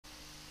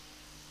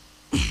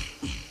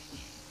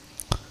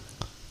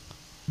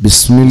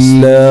بسم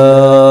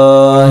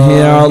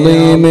الله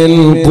عظيم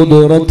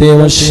القدرة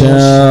والشان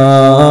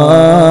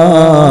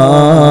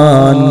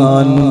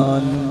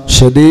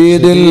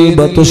شديد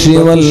البطش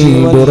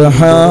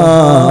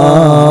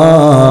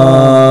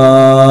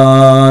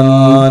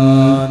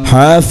والبرهان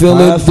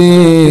حافظ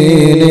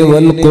الدين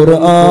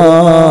والقرآن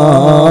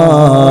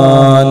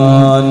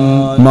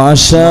ما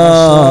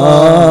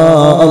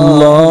شاء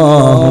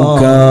الله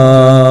كان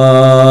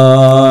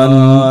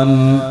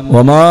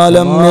وما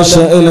لم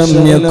يشأ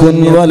لم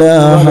يكن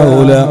ولا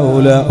حول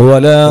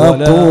ولا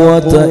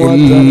قوة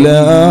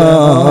إلا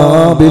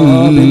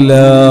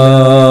بالله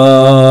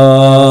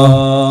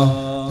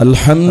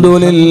الحمد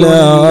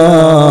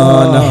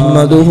لله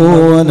نحمده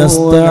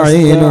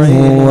ونستعينه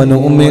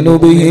ونؤمن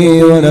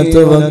به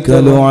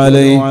ونتوكل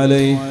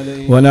عليه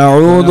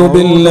ونعوذ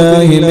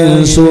بالله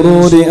من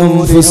شرور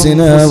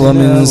أنفسنا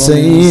ومن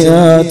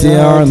سيئات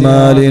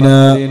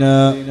أعمالنا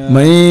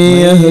من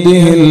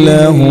يهده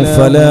الله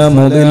فلا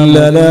مضل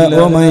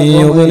له ومن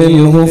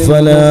يضلله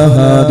فلا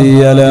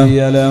هادي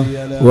له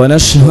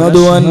ونشهد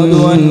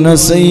أن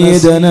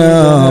سيدنا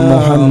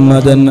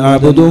محمدا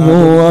عبده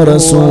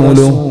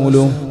ورسوله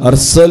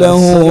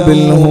أرسله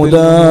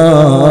بالهدى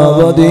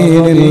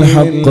ودين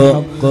الحق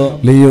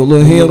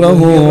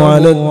ليظهره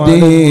على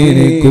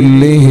الدين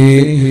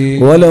كله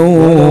ولو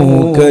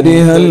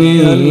كره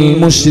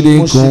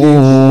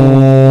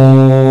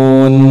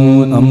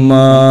المشركون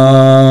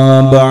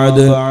أما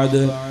بعد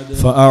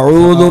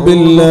فأعوذ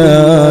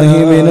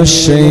بالله من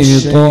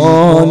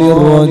الشيطان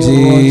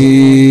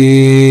الرجيم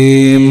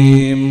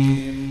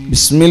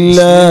بسم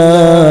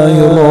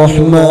الله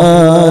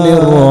الرحمن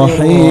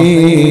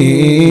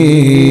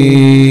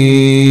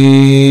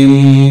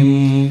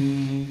الرحيم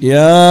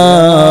يا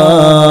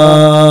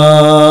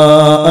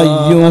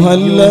أيها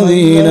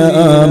الذين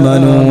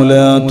آمنوا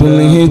لا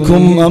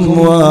تلهكم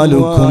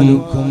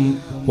أموالكم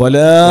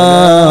ولا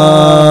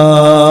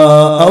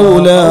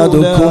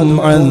أولادكم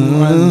عن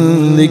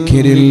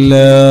ذكر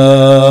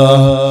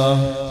الله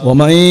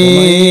ومن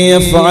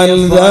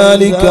يفعل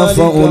ذلك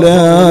فأولئك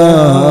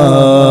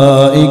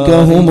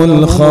هم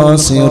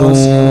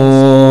الخاسرون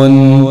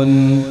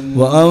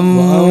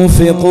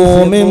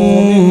وأنفقوا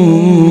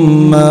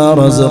مما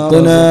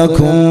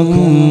رزقناكم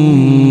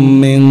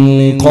من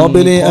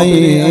قبل أن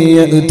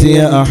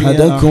يأتي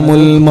أحدكم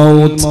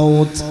الموت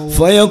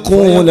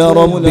فيقول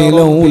رب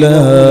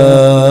لولا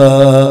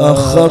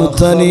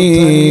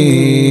أخرتني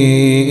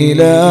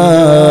إلى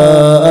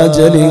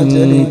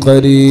أجل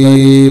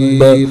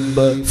قريب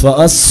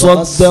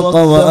فأصدق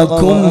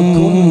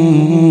وأكن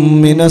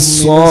من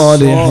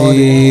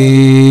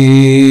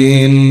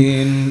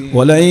الصالحين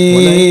ولن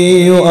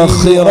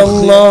يؤخر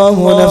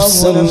الله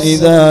نفسا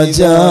إذا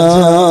جاء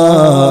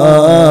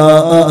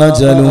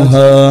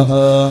أجلها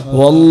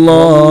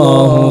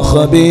والله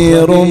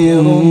خبير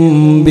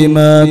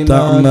بما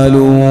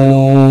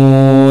تعملون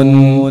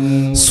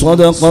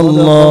صدق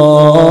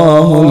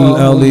الله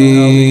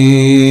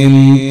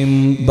العظيم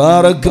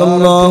بارك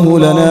الله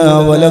لنا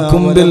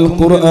ولكم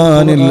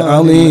بالقرآن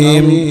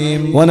العظيم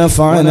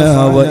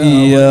ونفعنا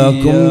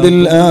وإياكم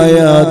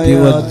بالآيات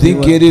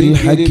والذكر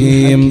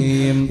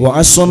الحكيم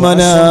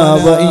وعصمنا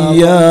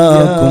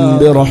وإياكم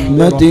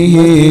برحمته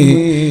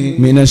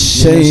من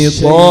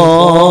الشيطان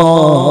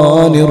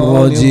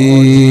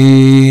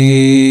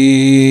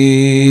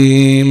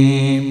الرجيم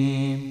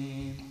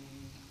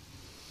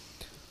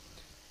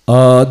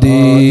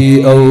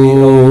آدي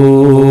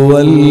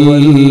أول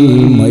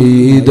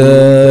ميدرايبا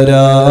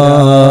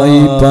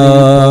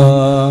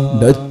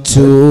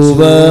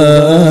دچوبچ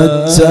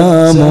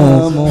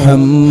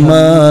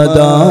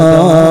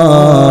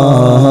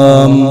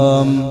محمدام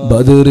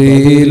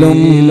ബദറിലും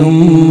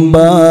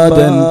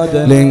ബാദൻ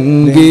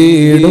ലംഘിടുന്നോരെ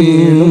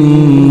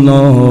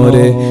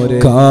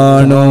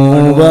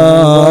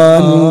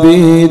കാണുവാൻ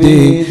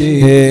വിധി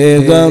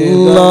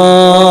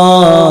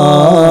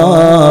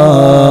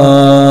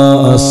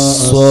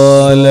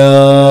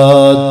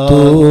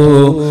അസ്സലാത്തു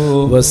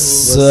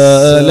വസ്സലാമു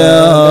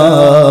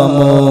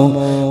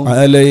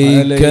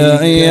അലൈക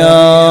യാ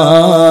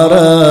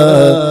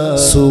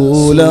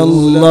റസൂലല്ലാഹ്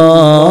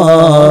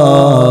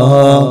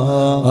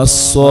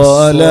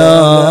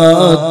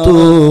الصلاة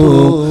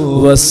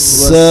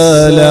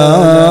والسلام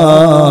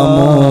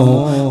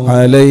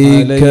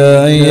عليك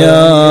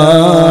يا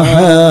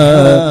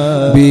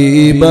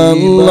حبيب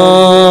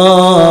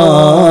الله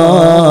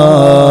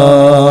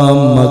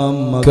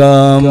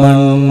مكة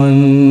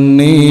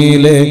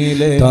മണ്ണിലെ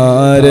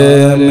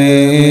താരമേ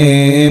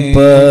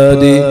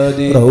പതി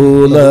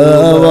റൗള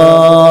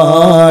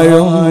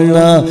വാഴുന്ന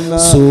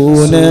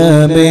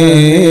സൂനമേ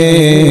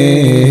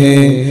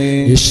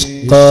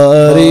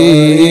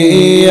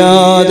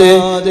അറിയാതെ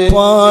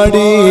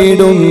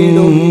പാടിടും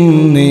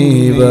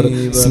നീവർ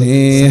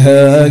സ്നേഹഗീതവും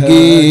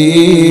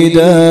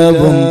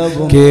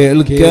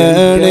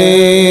കേൾക്കണേ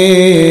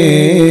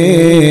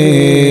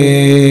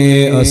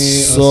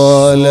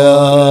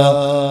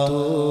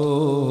അസ്സലാത്തു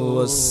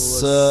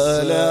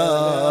വസ്സലാമു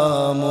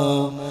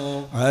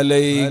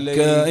അലൈക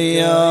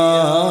യാ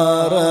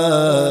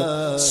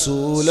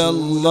റസൂലല്ലാഹ്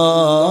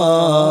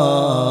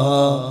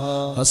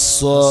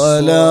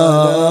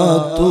അസ്സലാത്തു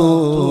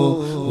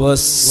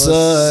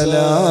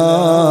വസ്സലാമു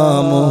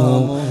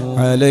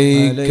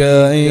അലൈക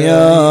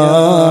യാ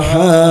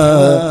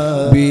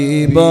ഹബീബല്ലാഹ്.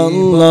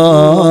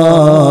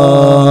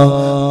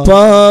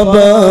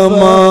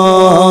 പാപമാലേ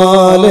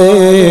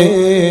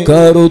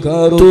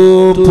കറുത്തു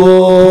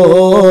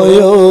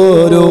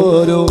പോയോരു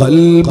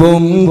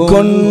ഖൽബും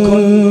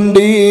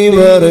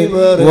കൊണ്ടിവർ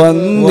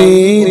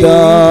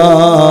വന്നിതാ.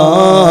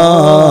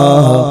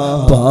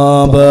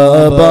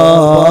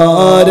 പാപഭാരം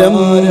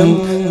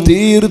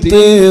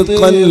തീർത്ത്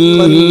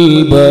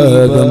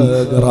ഖൽബകം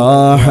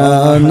റാഹ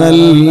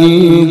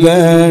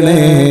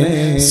നൽകണേ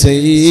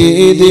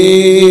സയ്യിദി.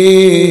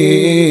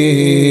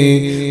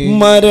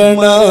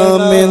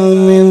 മരണമെന്ന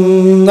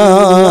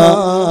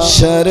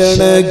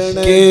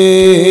ശരണക്കേട്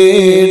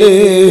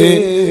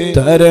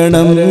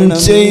തരണം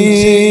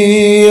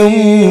ചെയ്യും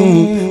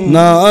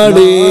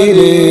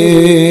നാടിലേ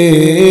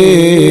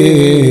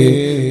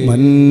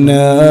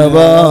മന്നവായി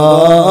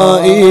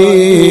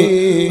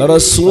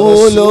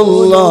റസൂലുള്ളാന്റെ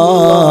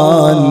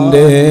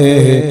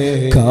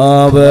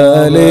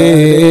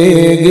കാവലേകി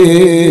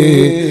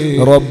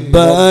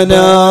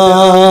റബ്ബനാ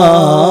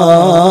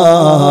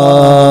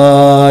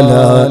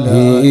ലാ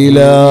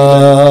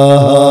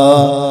ഇലാഹ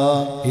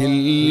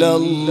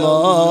ഇല്ലല്ലാഹു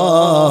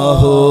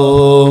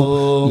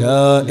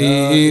ലാ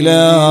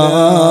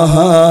ഇലാഹ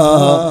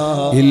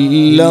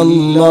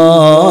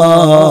ഇല്ലല്ലാഹ്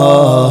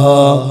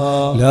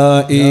ലാ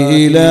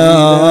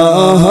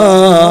ഇലാഹ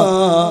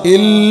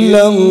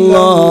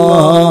ഇല്ലല്ലാഹു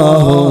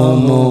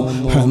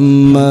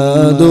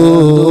മുഹമ്മദുർ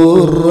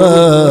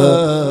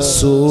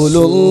റസൂലുള്ളാഹ്.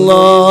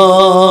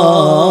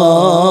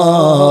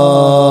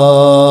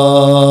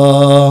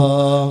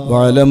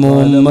 വഅലമു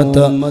ഉമ്മത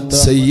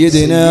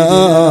സയ്യിദിനാ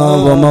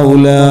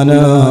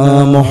വമൗലാനാ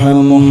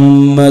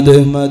മുഹമ്മദ്.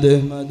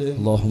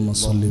 اللهم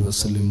صل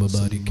وسلم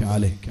وبارك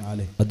عليه.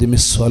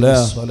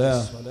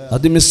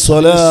 أدم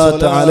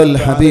الصلاة على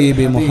الحبيب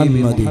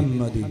محمد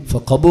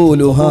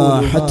فقبولها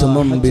حتم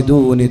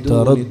بدون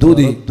تردد.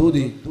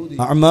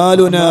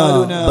 أعمالنا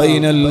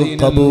بين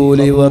القبول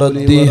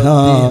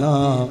وردها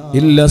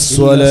إلا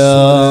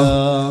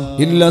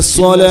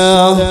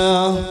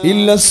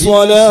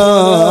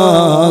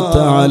الصلاة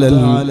على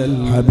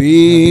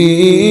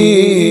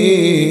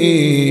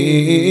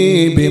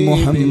الحبيب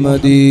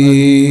محمد.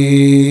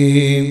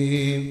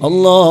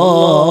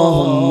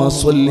 اللهم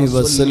صل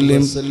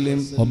وسلم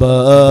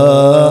وبارك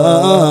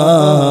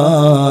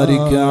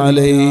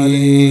عليه.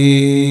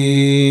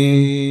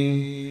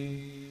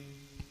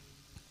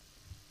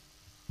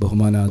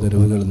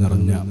 ബഹുമാനാദരവുകൾ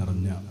നിറഞ്ഞ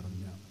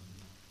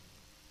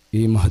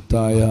ഈ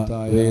മഹത്തായ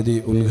വേദി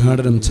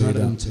ഉദ്ഘാടനം ചെയ്ത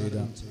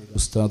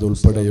ഉസ്താദ്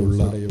ഉൾപ്പെടെയുള്ള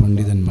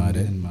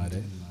പണ്ഡിതന്മാരെ,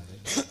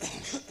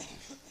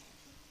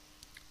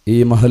 ഈ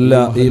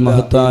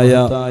മഹത്തായ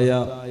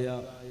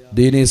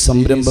ദീനീ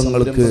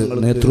സംരംഭങ്ങൾക്ക്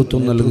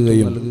നേതൃത്വം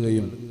നൽകുകയും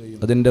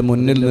അതിൻ്റെ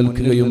മുന്നിൽ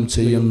നിൽക്കുകയും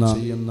ചെയ്യുന്ന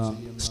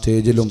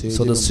സ്റ്റേജിലും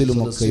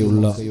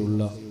സദസ്സിലുമൊക്കെയുള്ള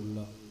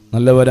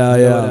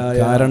നല്ലവരായ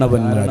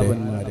കാരണവന്മാരെ,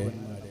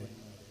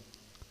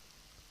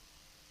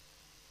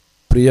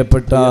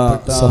 പ്രിയപ്പെട്ട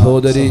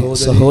സഹോദരി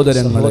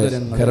സഹോദരങ്ങളെ,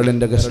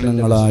 കരളിന്റെ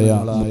കഷ്ണങ്ങളായ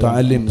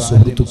മുതഅല്ലിം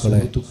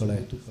സുഹൃത്തുക്കളെ,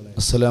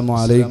 അസ്സലാമു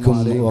അലൈക്കും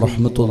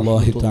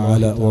വറഹ്മത്തുള്ളാഹി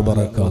തആല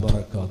വബറകാതുഹു.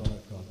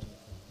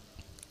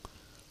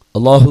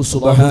 അല്ലാഹു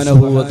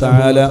സുബ്ഹാനഹു വ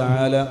തആല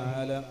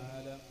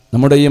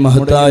നമ്മുടെ ഈ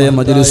മഹത്തായ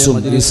മജ്ലിസും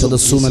ഈ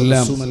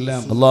സദസ്സുമെല്ലാം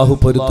അല്ലാഹു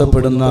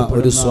പൊരുത്തപ്പെടുന്ന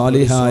ഒരു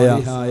സ്വാലിഹായ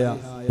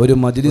ഒരു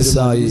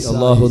മജ്ലിസായി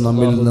അല്ലാഹു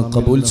നമ്മിൽ നിന്ന്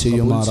കബൂൽ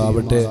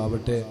ചെയ്യുമാറാവട്ടെ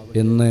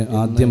എന്ന്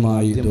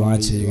ആദ്യമായി ദുആ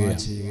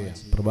ചെയ്യുകയാണ്.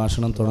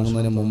 പ്രഭാഷണം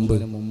തുടങ്ങുന്നതിന് മുമ്പ്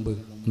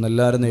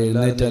എല്ലാവരും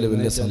എഴുന്നേറ്റാൽ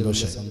വലിയ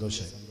സന്തോഷം.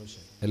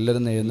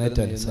 എല്ലാവരും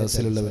എഴുന്നേറ്റാൽ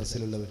സദസ്സിലുള്ളവർ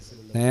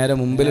നേരെ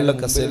മുമ്പിലുള്ള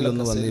കസേരയിൽ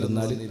ഒന്ന്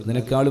വന്നിരുന്നാൽ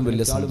അതിനേക്കാളും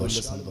വലിയ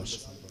സന്തോഷം.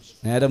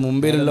 നേരെ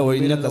മുമ്പിലുള്ള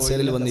ഒഴിഞ്ഞ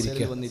കസേരയിൽ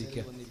വന്നിരിക്കുക.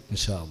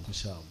 ഇൻഷാ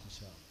അല്ലാഹ്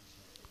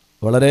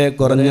വളരെ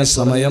കുറഞ്ഞ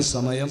സമയം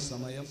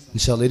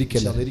ഇൻഷാ അല്ലാഹ്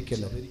ഇരിക്കല്ല.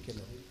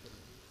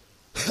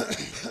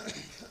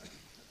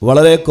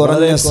 വളരെ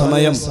കുറഞ്ഞ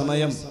സമയം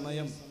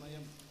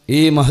ഈ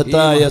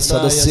മഹത്തായ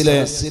സദസ്സിലെ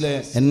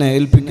എന്നെ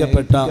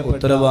ഏൽപ്പിക്കപ്പെട്ട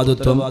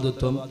ഉത്തരവാദിത്വം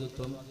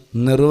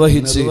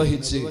നിർവഹിച്ച്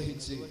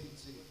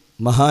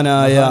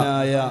മഹാനായ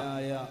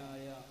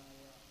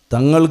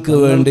തങ്ങൾക്ക്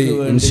വേണ്ടി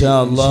ഇൻഷാ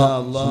അല്ലാഹ്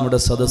നമ്മുടെ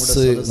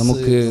സദസ്സ്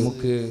നമുക്ക്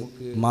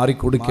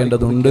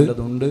മാറിക്കൊടുക്കേണ്ടതുണ്ട്.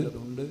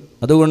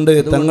 അതുകൊണ്ട്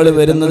തങ്ങൾ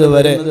വരുന്നത്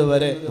വരെ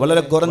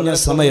വളരെ കുറഞ്ഞ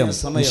സമയം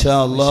ഇൻഷാ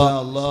അല്ലാഹ്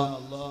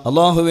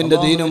അല്ലാഹുവിന്റെ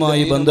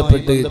ദീനുമായി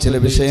ബന്ധപ്പെട്ട് ചില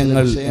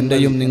വിഷയങ്ങൾ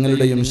എന്റെയും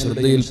നിങ്ങളുടെയും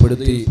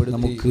ശ്രദ്ധയിൽപ്പെടുത്തി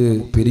നമുക്ക്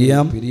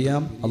പിരിയാം.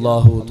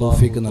 അല്ലാഹു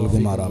തൗഫീഖ്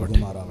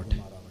നൽകുമാറാവട്ടെ.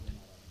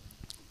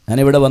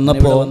 ഞാനിവിടെ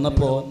വന്നപ്പോ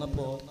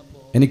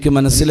എനിക്ക്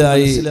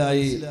മനസ്സിലായി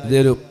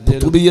ഇതൊരു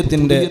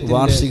ഖുതുബിയത്തിന്റെ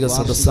വാർഷിക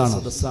സദസ്സാണ്.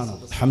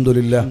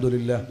 അൽഹംദുലില്ലാഹ്.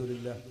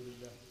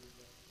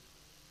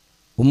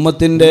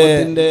 ഉമ്മത്തിന്റെ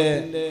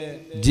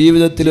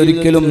ജീവിതത്തിൽ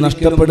ഒരിക്കലും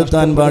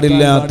നഷ്ടപ്പെടുത്താൻ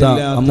പാടില്ലാത്ത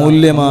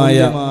അമൂല്യമായ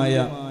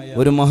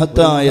ഒരു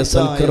മഹത്തായ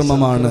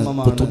സൽക്കർമ്മമാണ്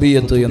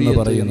ഖുതുബിയത്ത് എന്ന്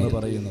പറയുന്നത്.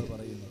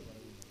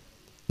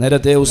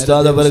 നേരത്തെ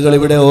ഉസ്താദ് അവറുകൾ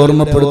ഇവിടെ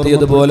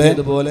ഓർമ്മപ്പെടുത്തിയതുപോലെ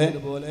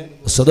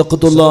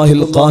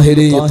സദഖത്തുല്ലാഹിൽ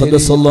ഖാഹിരി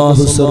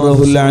ഖദ്ദസല്ലാഹു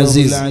സിർറഹുൽ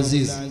അസീസ്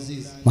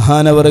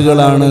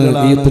മഹാനവറുകളാണ്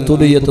ഈ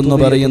ഖുതുബിയ്യത്ത് എന്ന്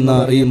പറയുന്ന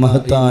ഈ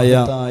മഹത്തായ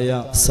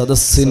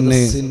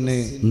സദസ്സിന്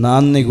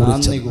നാന്ദി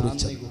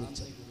കുറിച്ചത്.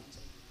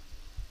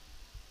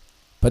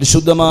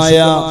 പരിശുദ്ധമായ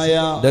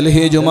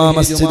ഡൽഹി ജുമാ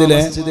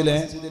മസ്ജിദിലെ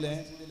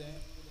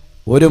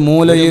ഒരു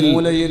മൂലയിൽ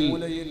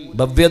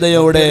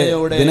ഭവ്യതയോടെ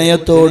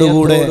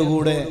വിനയത്തോടുകൂടെ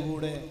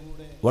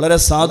വളരെ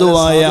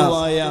സാധുവായ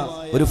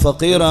ഒരു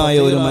ഫഖീറായ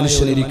ഒരു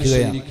മനുഷ്യൻ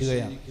ഇരിക്കുകയാണ്.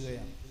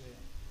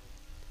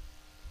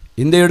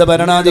 ഇന്ത്യയുടെ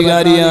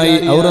ഭരണാധികാരിയായി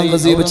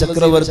ഔറംഗസീബ്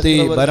ചക്രവർത്തി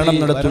ഭരണം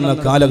നടത്തുന്ന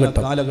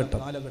കാലഘട്ടം.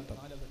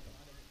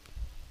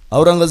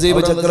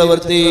 ഔറംഗസീബ്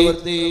ചക്രവർത്തി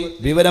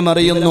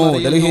വിവരമറിയുന്നു.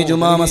 ഡൽഹി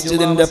ജുമാ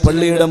മസ്ജിദിന്റെ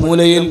പള്ളിയുടെ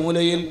മൂലയിൽ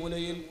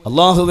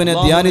അള്ളാഹുവിനെ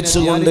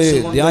ധ്യാനിച്ചുകൊണ്ട്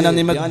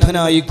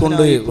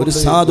ധ്യാനനിമഗ്നനായിക്കൊണ്ട് ഒരു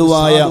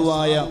സാധുവായ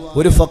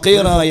ഒരു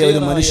ഫഖീറായ ഒരു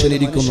മനുഷ്യൻ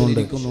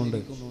ഇരിക്കുന്നുണ്ട്.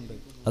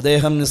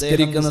 അദ്ദേഹം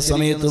നിസ്കരിക്കുന്ന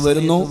സമയത്ത്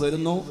വരുന്നു.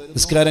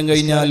 നിസ്കാരം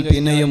കഴിഞ്ഞാൽ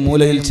പിന്നെയും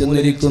മൂലയിൽ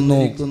ചെന്നിരിക്കുന്നു.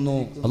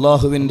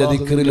 അള്ളാഹുവിന്റെ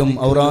ദിക്റിലും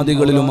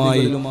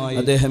ഔറാദികളിലുമായി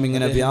അദ്ദേഹം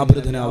ഇങ്ങനെ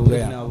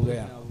വ്യാപൃതനാവുകയാണ്.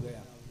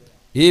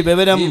 ഈ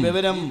വിവരം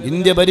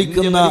ഇന്ത്യ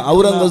ഭരിക്കുന്ന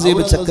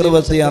ഔറംഗസീബ്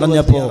ചക്രവർത്തി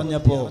അറിഞ്ഞപ്പോ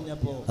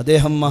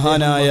അദ്ദേഹം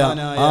മഹാനായ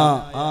ആ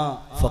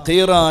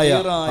ഫഖീറായ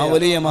ആ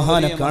വലിയ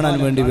മഹാനെ കാണാൻ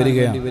വേണ്ടി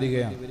വരികയാണ്.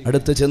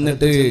 അടുത്ത്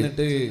ചെന്നിട്ട്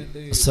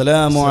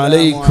അസ്സലാമു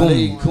അലൈക്കും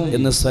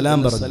എന്ന് സലാം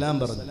പറഞ്ഞു.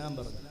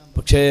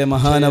 പക്ഷേ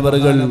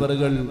മഹാനവറുകൾ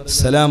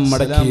സലാം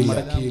മടക്കിയില്ല.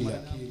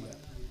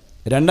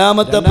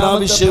 രണ്ടാമത്തെ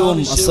പ്രാവശ്യവും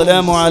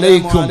അസ്സലാമു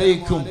അലൈക്കും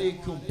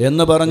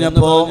എന്ന്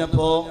പറഞ്ഞപ്പോ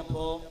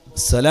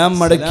സലാം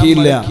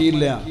മടക്കിയില്ല.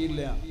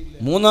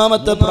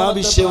 മൂന്നാമത്തെ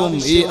പ്രാവശ്യവും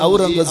ഈ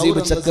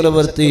ഔറംഗസീബ്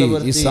ചക്രവർത്തി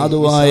ഈ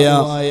സാധുവായ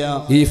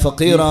ഈ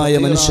ഫഖീറായ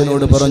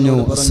മനുഷ്യനോട് പറഞ്ഞു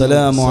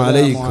അസ്സലാമു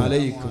അലൈക്കും.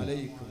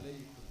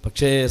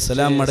 പക്ഷേ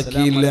സലാം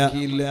മടക്കിയില്ല.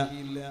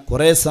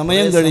 കുറെ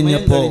സമയം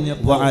കഴിഞ്ഞപ്പോ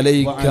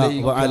വഅലൈക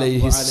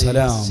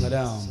വഅലൈഹിസ്സലാം.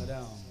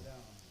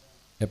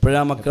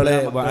 എപ്പോഴാ മക്കളെ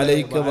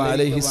വഅലൈക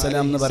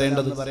വഅലൈഹിസ്സലാം എന്ന്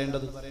പറയേണ്ടത്?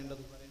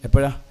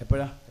 എപ്പോഴാ?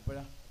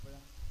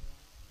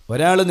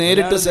 ഒരാൾ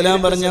നേരിട്ട് സലാം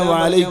പറഞ്ഞ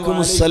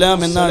വഅലൈക്കുമുസ്സലാം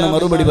എന്നാണ്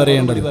മറുപടി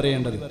പറയേണ്ടത്.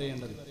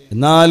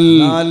 എന്നാൽ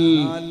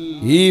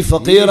ഈ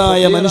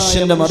ഫഖീറായ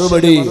മനുഷ്യന്റെ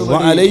മറുപടി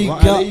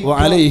വഅലൈക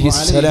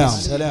വഅലൈഹിസ്സലാം.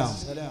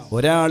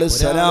 ഒരാൾ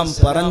സലാം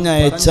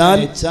പറഞ്ഞയച്ചാൽ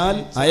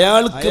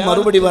അയാൾക്ക്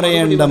മറുപടി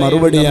പറയേണ്ട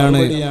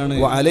മറുപടിയാണ്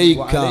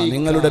വഅലൈക,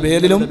 നിങ്ങളുടെ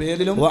പേരിലും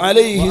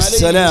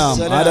വഅലൈഹിസ്സലാം.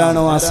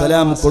 ആരാണോ ആ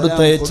സലാം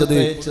കൊടുത്തയച്ചത്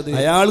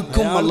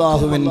അയാൾക്കും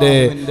അല്ലാഹുവിന്റെ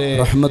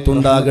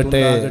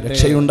റഹ്മത്തുണ്ടാകട്ടെ,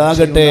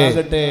 രക്ഷയുണ്ടാകട്ടെ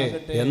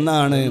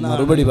എന്നാണ്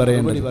മറുപടി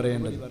പറയേണ്ടത്.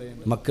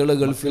 മക്കള്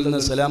ഗൾഫിൽ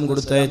നിന്ന് സലാം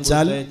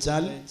കൊടുത്തയച്ചാൽ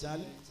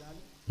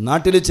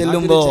നാട്ടിൽ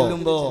ചെല്ലുമ്പോ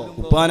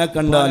ഉപ്പാനെ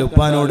കണ്ടാൽ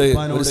ഉപ്പാനോട്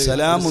ഒരു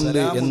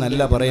സലാമുണ്ട്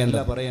എന്നല്ല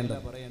പറയേണ്ടത്.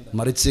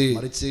 മറിച്ച്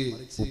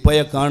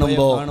ഉപ്പയെ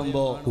കാണുമ്പോ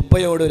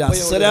ഉപ്പയോട് ഒരു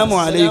അസ്സലാമു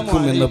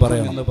അലൈക്കും എന്ന്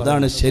പറയണം.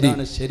 അതാണ് ശരി.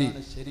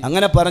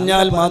 അങ്ങനെ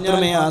പറഞ്ഞാൽ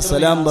മാത്രമേ ആ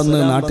സലാം വന്ന്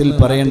നാട്ടിൽ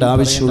പറയേണ്ട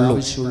ആവശ്യമുള്ളൂ.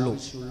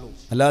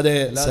 അല്ലാതെ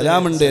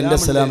സലാമുണ്ട്, എന്റെ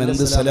സലാം,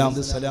 എന്ത് സലാം?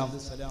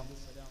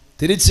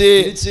 തിരിച്ച്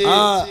ആ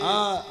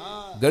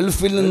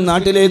ഗൾഫിൽ നിന്ന്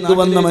നാട്ടിലേക്ക്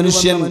വന്ന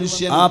മനുഷ്യൻ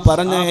ആ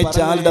പറഞ്ഞയച്ച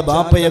ആളുടെ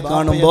ബാപ്പയെ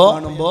കാണുമ്പോ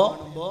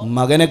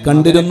മകനെ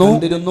കണ്ടിരുന്നു.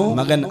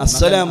 മകൻ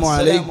അസ്സലാമു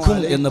അലൈക്കും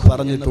എന്ന്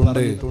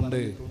പറഞ്ഞിട്ടുണ്ട്.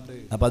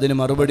 അപ്പൊ അതിന്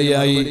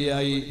മറുപടിയായി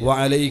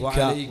വഅലൈക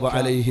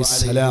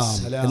വഅലൈഹിസ്സലാം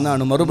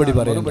എന്നാണ് മറുപടി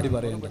പറയുന്നത്.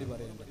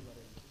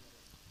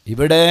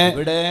 ഇവിടെ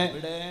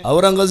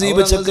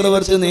ഔറംഗസീബ്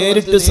ചക്രവർത്തി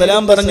നേരിട്ട്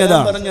സലാം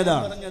പറഞ്ഞതാണ്.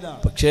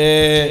 പക്ഷേ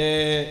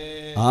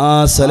ആ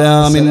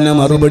സലാമിന്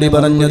മറുപടി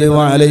പറഞ്ഞത്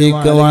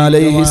വഅലൈക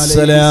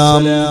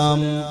വഅലൈഹിസ്സലാം.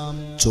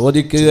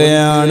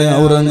 ചോദിക്കുകയാണ്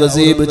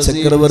ഔറംഗസീബ്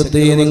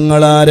ചക്രവർത്തി,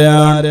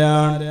 നിങ്ങളാരാണ്?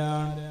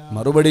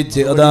 മറുപടി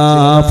അതാ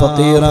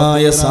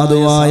ഫഖീറായ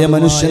സാധുവായ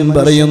മനുഷ്യൻ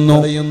പറയുന്നു,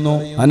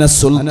 അന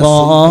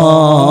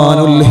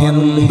സുൽത്താനുൽ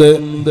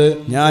ഹിന്ദ്,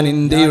 ഞാൻ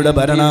ഇന്ത്യയുടെ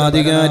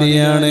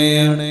ഭരണാധികാരിയാണ്.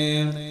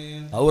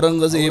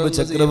 ഔറംഗസീബ്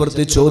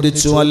ചക്രവർത്തി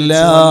ചോദിച്ചു, അല്ല,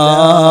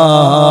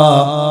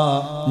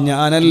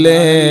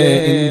 ഞാനല്ലേ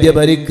ഇന്ത്യ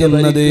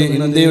ഭരിക്കുന്നത്,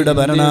 ഇന്ത്യയുടെ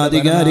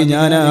ഭരണാധികാരി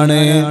ഞാനാണ്.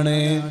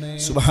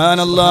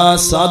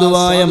 സുബ്ഹാനല്ലാഹ്,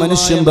 സാധുവായ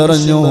മനുഷ്യൻ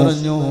പറഞ്ഞു,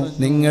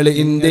 നിങ്ങൾ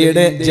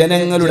ഇന്ത്യയുടെ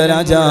ജനങ്ങളുടെ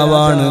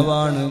രാജാവാണ്,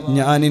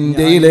 ഞാൻ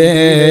ഇന്ത്യയിലെ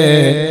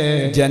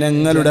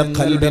ജനങ്ങളുടെ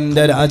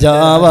ഖൽബിന്റെ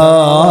രാജാവാണ്.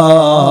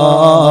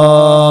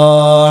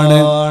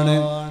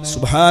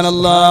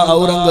 സുബ്ഹാനല്ലാഹ്,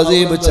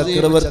 ഔറംഗസീബ്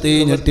ചക്രവർത്തി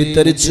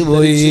ഞെട്ടിത്തരിച്ചു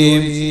പോയി.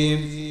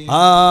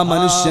 ആ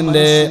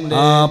മനുഷ്യന്റെ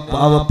ആ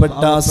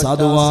പാവപ്പെട്ട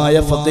സാധുവായ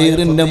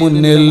ഫഖീറിന്റെ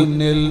മുന്നിൽ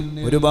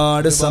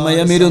ഒരുപാട്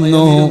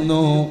സമയമിരുന്നു.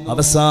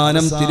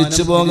 അവസാനം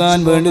തിരിച്ചു പോകാൻ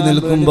വേണ്ടി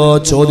നിൽക്കുമ്പോ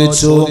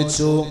ചോദിച്ചു,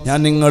 ഞാൻ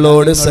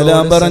നിങ്ങളോട്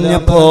സലാം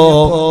പറഞ്ഞപ്പോ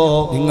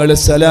നിങ്ങൾ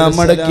സലാം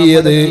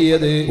മടക്കിയത്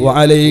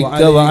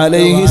വഅലൈക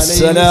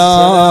വഅലൈഹിസ്സലാം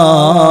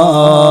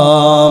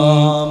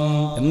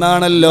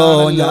എന്നാണല്ലോ,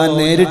 ഞാൻ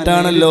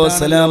നേരിട്ടാണല്ലോ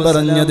സലാം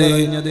പറഞ്ഞത്.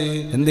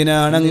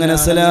 എന്തിനാണ് അങ്ങനെ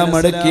സലാം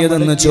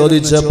മടക്കിയതെന്ന്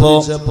ചോദിച്ചപ്പോ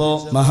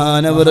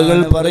മഹാനവറുകൾ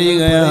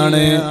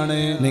പറയുകയാണ്,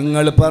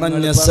 നിങ്ങൾ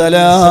പറഞ്ഞ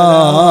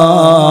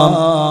സലാം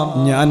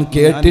ഞാൻ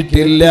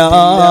കേട്ടിട്ടില്ല.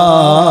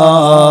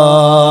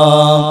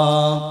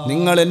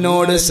 നിങ്ങൾ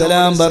എന്നോട്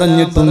സലാം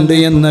പറഞ്ഞിട്ടുണ്ട്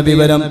എന്ന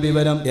വിവരം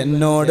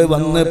എന്നോട്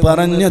വന്ന്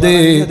പറഞ്ഞത്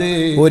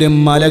ഒരു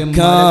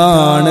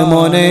മലക്കാണ്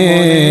മോനെ.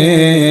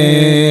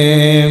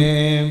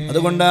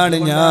 അതുകൊണ്ടാണ്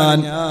ഞാൻ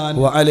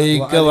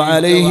വഅലൈക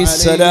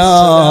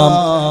വഅലൈഹിസ്സലാം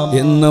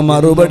എന്ന്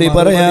മറുപടി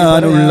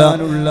പറയാനുള്ള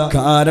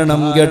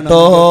കാരണം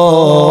കേട്ടോ.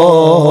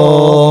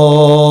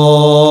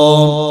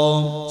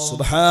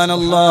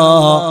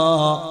 സുബ്ഹാനല്ലാഹ്.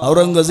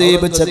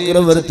 ഔറംഗസീബ്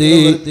ചക്രവർത്തി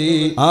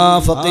ആ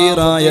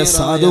ഫഖീറായ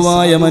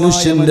സാധുവായ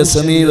മനുഷ്യന്റെ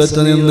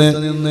സമീപത്ത് നിന്ന്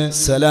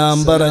സലാം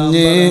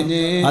പറഞ്ഞ്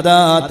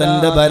അതാ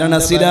തന്റെ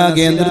ഭരണശിലാ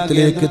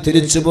കേന്ദ്രത്തിലേക്ക്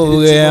തിരിച്ചു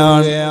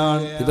പോവുകയാണ്.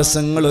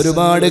 ദിവസങ്ങൾ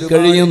ഒരുപാട്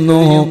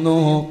കഴിയുന്നു.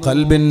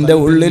 ഖൽബിന്റെ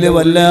ഉള്ളിൽ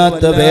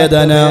വല്ലാത്ത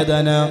വേദന,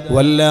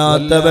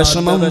 വല്ലാത്ത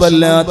വിഷമം,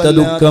 വല്ലാത്ത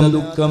ദുഃഖം.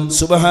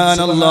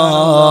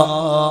 സുബ്ഹാനല്ലാഹ്.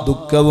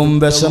 ദുഃഖവും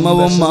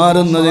വിഷമവും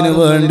മാറുന്നതിന്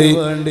വേണ്ടി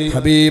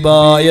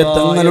ഹബീബായ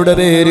തങ്ങളുടെ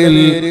പേരിൽ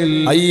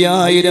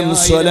 5000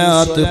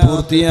 സ്വലാത്ത്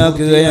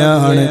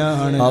പൂർത്തിയാക്കുകയാണ്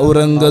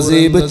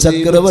ഔറംഗസീബ്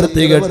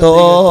ചക്രവർത്തി കേട്ടോ.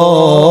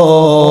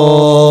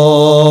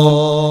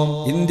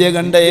 ഇന്ത്യ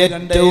കണ്ട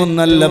ഏറ്റവും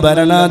നല്ല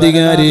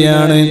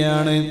ഭരണാധികാരിയാണ്.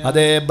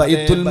 അതേ,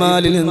 ബൈത്തുൽ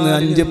മാലിൽ നിന്ന്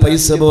 5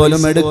 പൈസ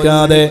പോലും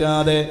എടുക്കാതെ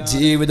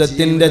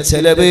ജീവിതത്തിന്റെ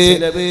ചെലവ്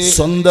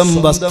സ്വന്തം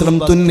വസ്ത്രം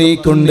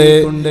തുന്നിക്കൊണ്ട്,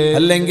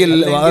 അല്ലെങ്കിൽ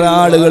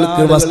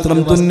ആളുകൾക്ക് വസ്ത്രം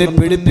തുന്നി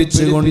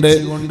പിടിപ്പിച്ചുകൊണ്ട്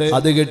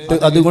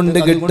അതുകൊണ്ട്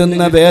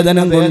കിട്ടുന്ന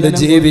വേതനം കൊണ്ട്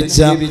ജീവിച്ച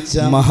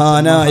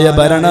മഹാനായ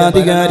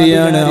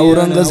ഭരണാധികാരിയാണ്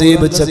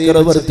ഔറംഗസീബ്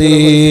ചക്രവർത്തി.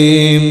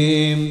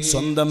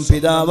 സ്വന്തം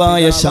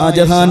പിതാവായ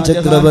ഷാജഹാൻ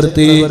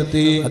ചക്രവർത്തി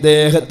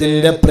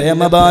അദ്ദേഹത്തിന്റെ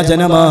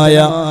പ്രേമഭാജനമായ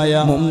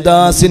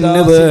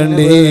മുംതാസിന്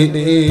വേണ്ടി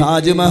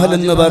താജ്മഹൽ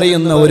എന്ന്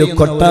പറയുന്ന ഒരു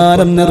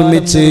കൊട്ടാരം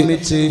നിർമ്മിച്ച്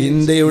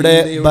ഇന്ത്യയുടെ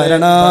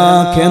ഭരണ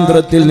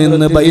കേന്ദ്രത്തിൽ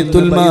നിന്ന്,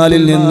 ബൈത്തുൽ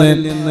മാലിൽ നിന്ന്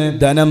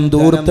ധനം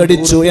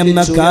ദൂർത്തടിച്ചു എന്ന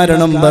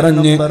കാരണം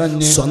പറഞ്ഞ്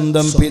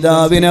സ്വന്തം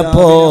പിതാവിനെ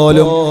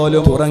പോലും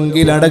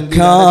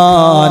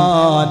തുറങ്കിലടക്കാൻ,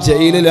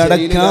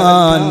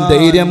 ജയിലിലടക്കാൻ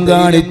ധൈര്യം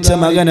കാണിച്ച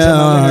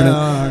മകനാണ്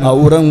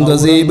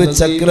ഔറംഗസീബ്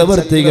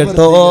ചക്രവർത്തി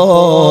കേട്ടോ.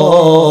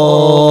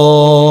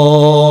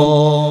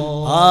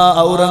 ആ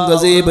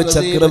ഔറംഗസീബ്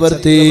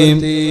ചക്രവർത്തി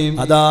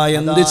അതാ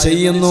എന്ത്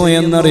ചെയ്യുന്നു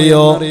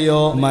എന്നറിയോ?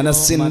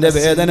 മനസ്സിന്റെ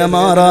വേദന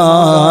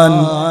മാറാൻ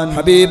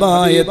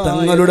ഹബീബായ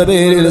തങ്ങളുടെ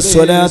പേരിൽ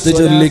സ്വലാത്ത്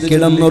ചൊല്ലി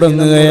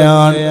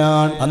കിടന്നുറങ്ങുകയാണ്.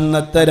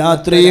 അന്നത്തെ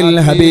രാത്രിയിൽ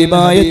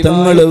ഹബീബായ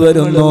തങ്ങൾ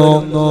വരുന്നു.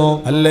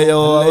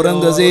 അല്ലയോ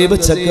ഔറംഗസീബ്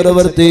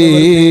ചക്രവർത്തി,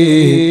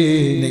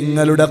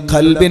 നിങ്ങളുടെ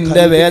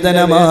ഖൽബിന്റെ വേദന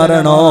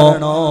മാറണോ?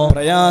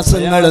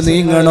 പ്രയാസങ്ങൾ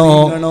നീങ്ങണോ?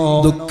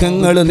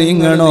 ദുഃഖങ്ങൾ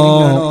നീങ്ങണോ?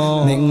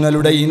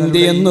 നിങ്ങളുടെ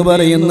ഇന്ത്യ എന്ന്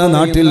പറയുന്ന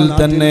നാട്ടിൽ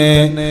തന്നെ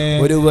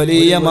ഒരു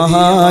വലിയ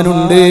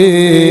മഹാനുണ്ട്.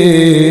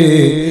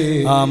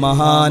 ആ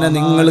മഹാനെ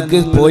നിങ്ങൾക്ക്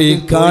പോയി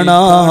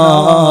കാണാം.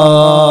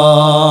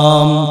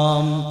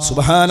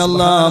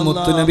 സുബ്ഹാനല്ലാഹ്.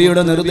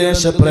 മുത്തുനബിയുടെ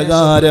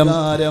നിർദ്ദേശപ്രകാരം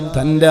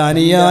തന്റെ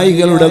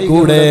അനുയായികളുടെ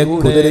കൂടെ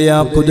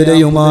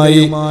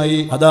കുതിരയുമായി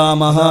അതാ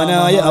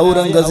മഹാനായ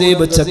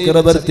ഔറംഗസീബ്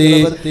ചക്രവർത്തി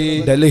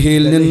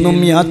ഡൽഹിയിൽ നിന്നും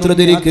യാത്ര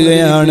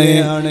തിരിക്കുകയാണ്.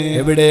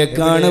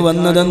 എവിടേക്കാണ്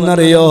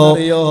വന്നതെന്നറിയോ?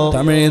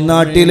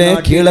 തമിഴ്നാട്ടിലെ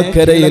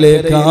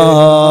കീഴക്കരയിലേക്കാണ്.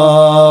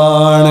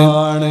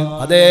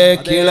 അതേ,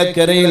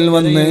 കീഴക്കരയിൽ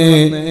വന്ന്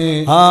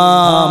ആ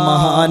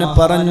മഹാൻ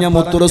പറഞ്ഞ,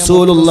 മുത്തു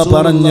റസൂലുള്ള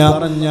പറഞ്ഞ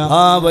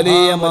ആ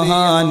വലിയ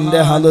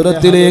മഹാന്റെ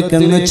ഹദറത്തിലേക്ക്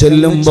അങ്ങ്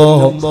ചെല്ലുമ്പോ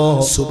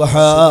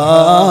സുബ്ഹാനല്ലാഹ്,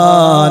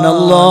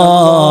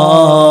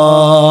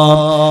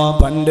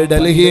 പണ്ട്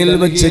ഡൽഹിയിൽ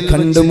വെച്ച്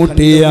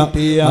കണ്ടുമുട്ടിയ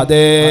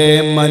അതേ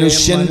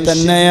മനുഷ്യൻ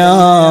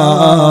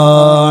തന്നെയാണ്.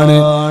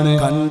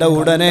 കണ്ട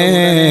ഉടനെ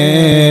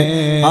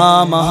ആ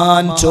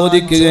മഹാൻ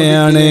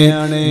ചോദിക്കുകയാണ്,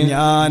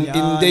 ഞാൻ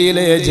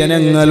ഇന്ത്യയിലെ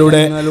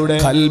ജനങ്ങളുടെ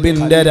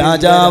ഖൽബിന്റെ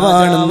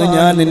രാജാവാണെന്ന്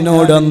ഞാൻ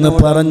നിന്നോട് അന്ന്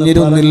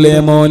പറഞ്ഞിരുന്നില്ലേ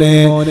മോനെ?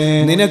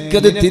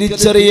 നിനക്കത്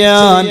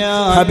തിരിച്ചറിയാൻ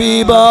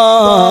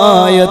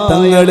ഹബീബായ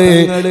തങ്ങള്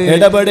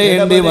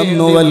ഇടപെടേണ്ടി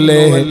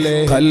വന്നുവല്ലേ?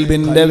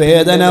 ഖൽബിന്റെ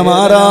വേദന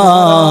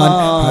മാറാൻ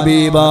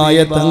ഹബീബായ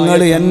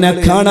തങ്ങള് എന്നെ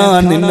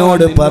കാണാൻ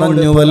നിന്നോട്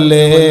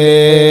പറഞ്ഞുവല്ലേ?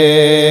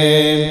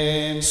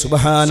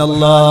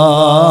 സുബ്ഹാനല്ലാഹ്.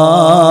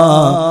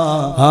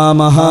 ആ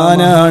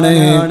മഹാനാണ്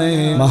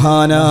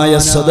മഹാനായ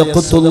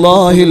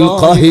സദഖത്തുല്ലാഹിൽ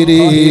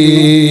ഖാഹിരി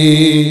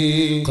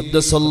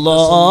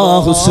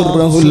ഖദ്ദസല്ലാഹു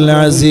സിർറഹുൽ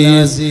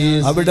അസീസ്.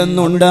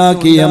 അവിടുന്ന്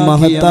ഉണ്ടാക്കിയ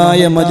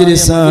മഹത്തായ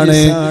മജ്ലിസാണ്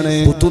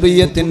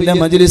ഖുതുബിയ്യത്തിന്റെ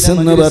മജ്ലിസ്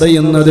എന്ന്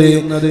പറയുന്നത്.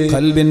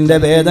 ഖൽബിന്റെ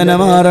വേദന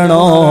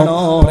മാറണോ?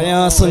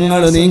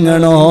 പ്രയാസങ്ങൾ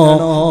നീങ്ങണോ?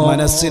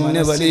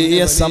 മനസ്സിന് വലിയ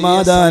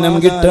സമാധാനം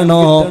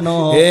കിട്ടണോ?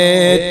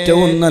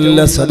 ഏറ്റവും നല്ല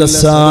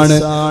സദസ്സാണ്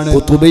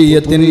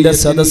ഖുതുബിയ്യത്തിന്റെ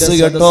സദസ്സ്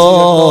കേട്ടോ.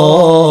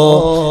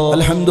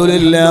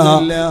 അൽഹംദുലില്ലാഹ്,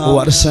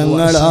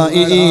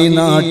 വർഷങ്ങളായി ഈ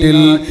നാട്ടിൽ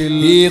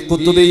ഈ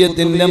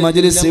ഖുതുബിയ്യത്തിന്റെ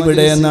മജ്ലിസ്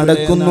ഇവിടെ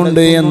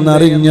നടക്കുന്നുണ്ട്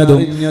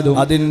എന്നറിഞ്ഞതും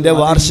അതിന്റെ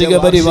വാർഷിക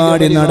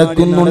പരിപാടി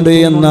നടക്കുന്നുണ്ട്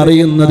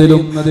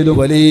എന്നറിയുന്നതിലും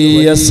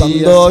വലിയ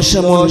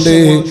സന്തോഷമുണ്ട്.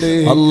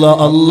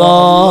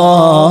 അല്ലാഹ്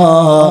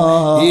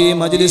ഈ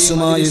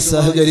മജ്ലിസുമായി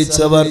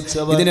സഹകരിച്ചവർ,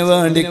 ഇതിനു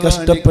വേണ്ടി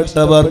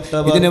കഷ്ടപ്പെട്ടവർ,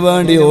 ഇതിനു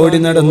വേണ്ടി ഓടി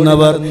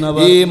നടന്നവർ,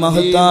 ഈ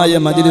മഹത്തായ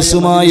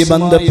മജ്ലിസുമായി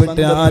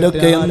ബന്ധപ്പെട്ട്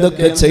ആരൊക്കെ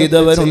എന്തൊക്കെ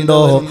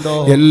ചെയ്തവരുണ്ടോ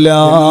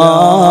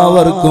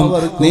എല്ലാവർക്കും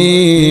നീ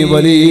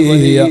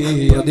വലിയ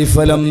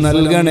പ്രതിഫലം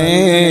നൽകണേ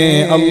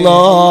അല്ലാഹ്.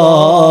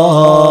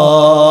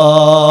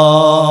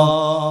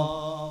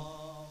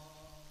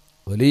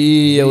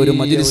 വലിയ ഒരു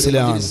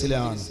മജ്ലിസിലാണ്,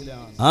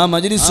 ആ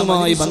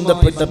മജ്ലിസുമായി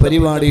ബന്ധപ്പെട്ട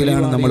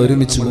പരിപാടിയിലാണ് നമ്മൾ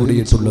ഒരുമിച്ച്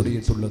കൂടിയിട്ടുള്ളത്.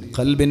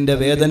 ഖൽബിന്റെ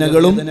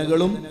വേദനകളും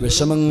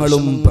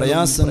വിഷമങ്ങളും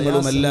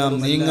പ്രയാസങ്ങളും എല്ലാം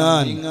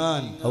നീങ്ങാൻ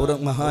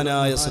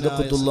മഹാനായ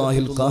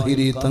സദഖത്തുല്ലാഹിൽ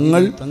ഖാഹിരി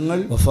തങ്ങൾ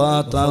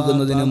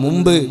വഫാത്താകുന്നതിന്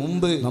മുമ്പ്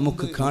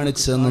നമുക്ക്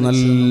കാണിച്ചു തന്ന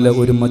നല്ല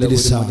ഒരു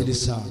മജ്ലിസാണ്.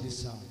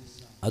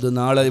 അത്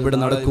നാളെ ഇവിടെ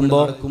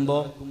നടക്കുമ്പോൾ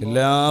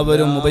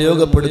എല്ലാവരും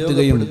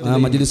ഉപയോഗപ്പെടുത്തുകയും ആ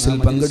മജ്ലിസിൽ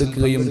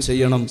പങ്കെടുക്കുകയും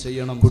ചെയ്യണം.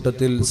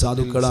 കൂട്ടത്തിൽ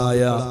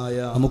സാധുക്കളായ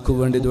നമുക്ക്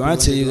വേണ്ടി ദുആ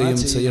ചെയ്യുകയും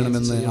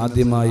ചെയ്യണമെന്ന്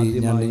ആദ്യമായി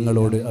ഞാൻ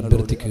നിങ്ങളോട്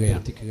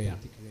അഭ്യർത്ഥിക്കുകയാണ്.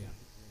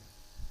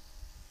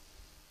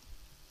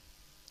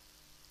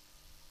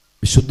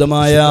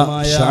 വിശുദ്ധമായ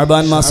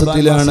ശഅബാൻ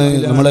മാസത്തിലാണ്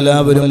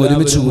നമ്മളെല്ലാവരും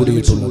ഒരുമിച്ച്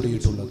കൂടിയിട്ടുള്ളത്.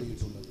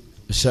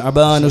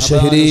 ശഅബാനു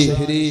ശഹരി,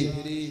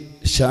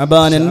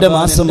 ശഅബാൻ എന്റെ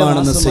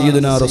മാസമാണെന്ന്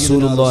സയ്യിദുനാ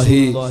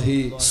റസൂലുള്ളാഹി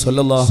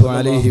സ്വല്ലല്ലാഹു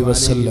അലൈഹി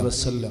വസല്ലം.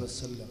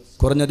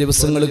 കുറഞ്ഞ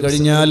ദിവസങ്ങൾ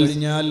കഴിഞ്ഞാൽ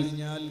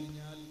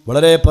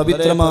വളരെ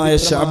പവിത്രമായ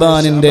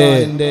ശഅബാനിന്റെ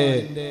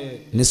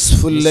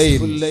നിസ്ഫുൽ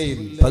ലൈൽ,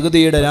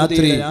 പകുതിയുടെ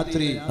രാത്രി,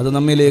 അത്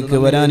നമ്മിലേക്ക്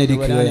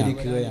വരാനിരിക്കുകയാണ്.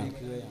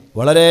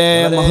 വളരെ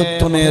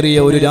മഹത്വമേറിയ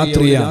ഒരു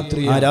രാത്രിയാണ്.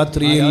 ആ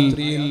രാത്രിയിൽ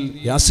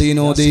യാസീൻ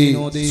ഓതി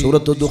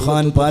സൂറത്തു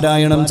ദുഖാൻ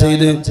പാരായണം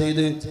ചെയ്ത്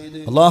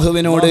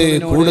അല്ലാഹുവിനോട്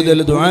കൂടുതൽ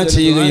ദുആ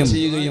ചെയ്യുകയും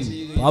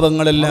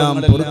പാപങ്ങളെല്ലാം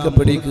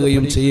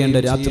പൊറുക്കപ്പെടിക്കുകയും ചെയ്യേണ്ട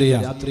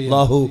രാത്രിയാണ്.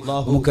 അല്ലാഹു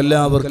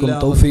നമുക്കെല്ലാവർക്കും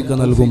തൗഫീഖ്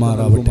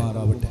നൽകുമാറാവട്ടെ.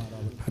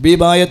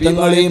 ഹബീബായ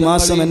തങ്ങൾ ഈ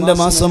മാസം എന്റെ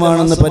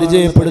മാസമാണെന്ന്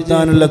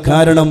പരിചയപ്പെടുത്താനുള്ള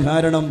കാരണം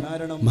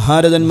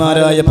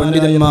മഹാരഥന്മാരായ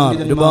പണ്ഡിതന്മാർ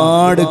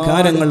ഒരുപാട്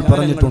കാര്യങ്ങൾ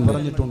പറഞ്ഞിട്ടുണ്ട്.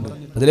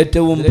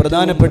 അതിലേറ്റവും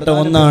പ്രധാനപ്പെട്ട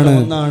ഒന്നാണ്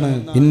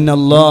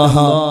ഇന്നല്ലാഹ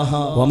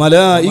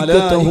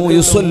വമലായികതഹു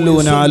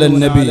യുസല്ലൂന അലൻ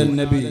നബി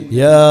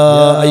യാ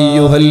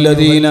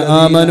അയ്യുഹല്ലദീന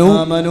ആമനൂ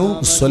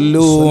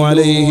സ്വല്ലൂ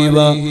അലൈഹി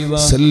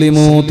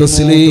വസല്ലിമൂ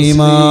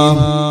തസ്ലീമാ.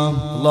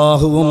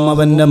 അല്ലാഹുവും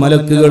അവന്റെ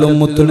മലക്കുകളും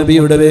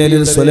മുത്തുനബിയുടെ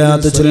പേരിൽ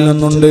സ്വലാത്ത്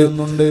ചൊല്ലുന്നുണ്ട്.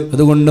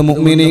 അതുകൊണ്ട്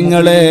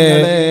മുഅ്മിനീങ്ങളെ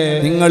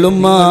നിങ്ങളും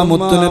ആ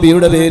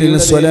മുത്തുനബിയുടെ പേരിൽ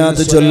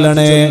സ്വലാത്ത്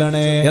ചൊല്ലണേ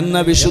എന്ന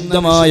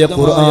വിശുദ്ധമായ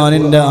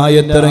ഖുർആനിന്റെ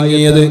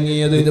ആയത്തിറങ്ങിയത്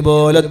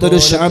ഇതുപോലത്തെ ഒരു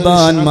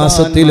ശഅബാൻ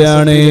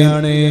മാസത്തിലാണ്.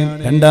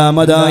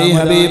 രണ്ടാമതായി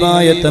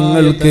ഹബീബായ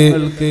തങ്ങൾക്ക്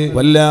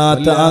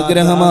വല്ലാത്ത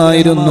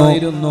ആഗ്രഹമായിരുന്നു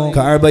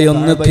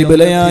കഅബയൊന്ന്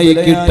ഖിബ്ലയായി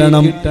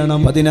കിട്ടണം.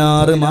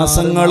 16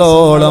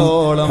 മാസങ്ങളോളം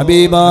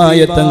ഹബീബായ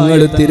തങ്ങൾ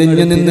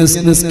തിരിഞ്ഞു നിന്ന്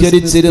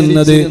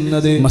നിസ്കരിച്ചിരുന്നത്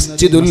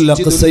മസ്ജിദുൽ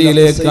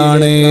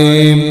അഖ്സയിലേക്കാണ്.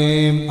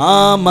 ആ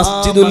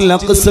മസ്ജിദുൽ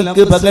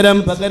അഖ്സക്ക് പകരം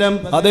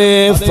അതേ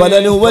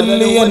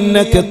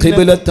ഫലനുവല്ലിയന്നക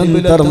ഖിബ്ലതൻ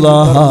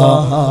തർലാഹാ,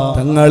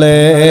 തങ്ങളെ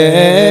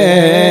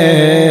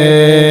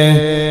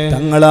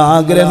തങ്ങളെ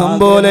ആഗ്രഹം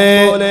പോലെ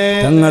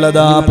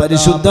തങ്ങളതാ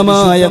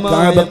പരിശുദ്ധമായ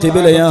കഅബ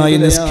ഖിബ്ലയായി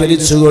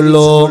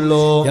നിസ്കരിച്ചുകൊള്ളൂ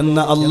എന്ന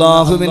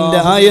അല്ലാഹുവിന്റെ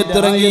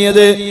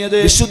ആയത്തിറങ്ങിയത്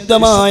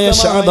വിശുദ്ധമായ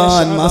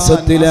ശഅബാൻ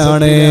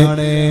മാസത്തിലാണ്.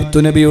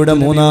 മുത്തുനബിയുടെ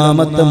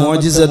മൂന്നാമത്തെ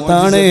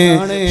മുഅ്ജിസത്താണ്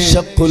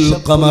ശഖുൽ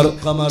ഖമർ,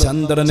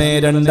 ചന്ദ്രനെ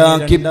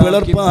രണ്ടാക്കി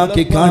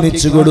പിളർപ്പാക്കി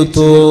കാണിച്ചു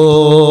കൊടുത്തു.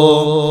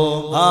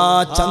 ആ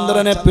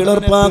ചന്ദ്രനെ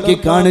പിളർപ്പാക്കി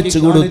കാണിച്ചു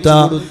കൊടുത്ത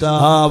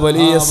ആ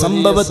വലിയ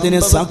സംഭവത്തിന്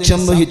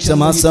സാക്ഷ്യം വഹിച്ച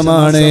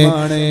മാസമാണ്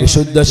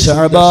വിശുദ്ധ ശഅബാൻ.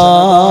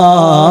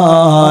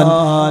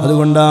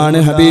 അതുകൊണ്ടാണ്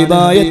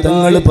ഹബീബായ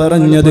തങ്ങൾ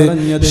പറഞ്ഞത്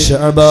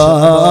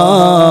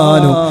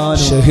ശഅബാനു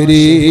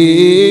ശഹരി,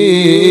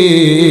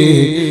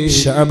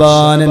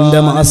 ശഅബാൻ എന്റെ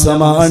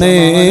മാസമാണ്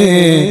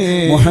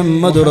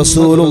മുഹമ്മദ്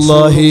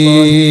റസൂലുള്ളാഹി.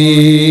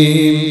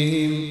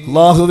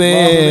 അല്ലാഹുവേ,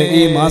 ഈ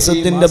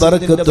മാസത്തിന്റെ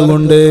ബറക്കത്ത്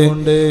കൊണ്ട്,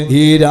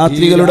 ഈ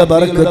രാത്രികളുടെ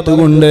ബറക്കത്ത്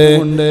കൊണ്ട്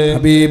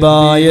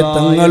ഹബീബായ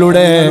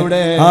തങ്ങളുടെ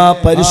ആ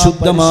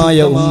പരിശുദ്ധമായ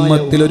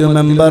ഉമ്മത്തിൽ ഒരു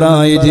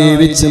മെമ്പറായി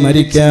ജീവിച്ച്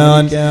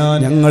മരിക്കാൻ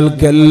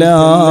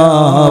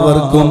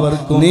ഞങ്ങൾക്കെല്ലാവർക്കും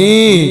നീ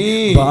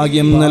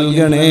ഭാഗ്യം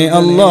നൽകണേ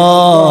അല്ലാഹ്.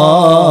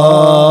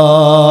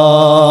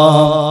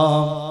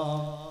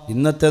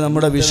 ഇന്നത്തെ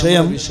നമ്മുടെ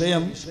വിഷയം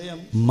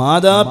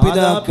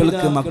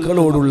മാതാപിതാക്കൾക്ക്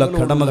മക്കളോടുള്ള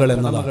കടമകൾ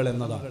എന്നതാണ്.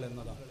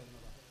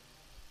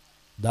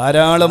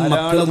 ധാരാളം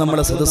മക്കൾ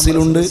നമ്മുടെ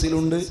സദസ്സിലുണ്ട്.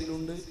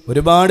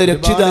 ഒരുപാട്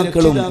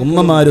രക്ഷിതാക്കളും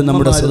ഉമ്മമാരും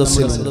നമ്മുടെ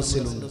സദസ്സിലുണ്ട്.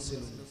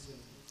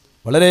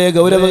 വളരെ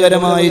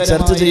ഗൗരവകരമായി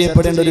ചർച്ച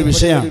ചെയ്യപ്പെടേണ്ട ഒരു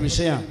വിഷയമാണ്.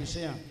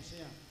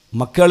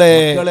 മക്കളെ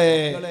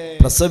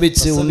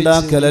പ്രസവിച്ച്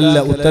ഉണ്ടാക്കലല്ല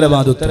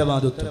ഉത്തരവാദിത്വം,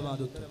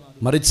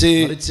 മറിച്ച്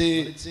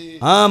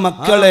ആ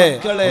മക്കളെ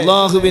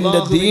അല്ലാഹുവിന്റെ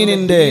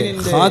ദീനിന്റെ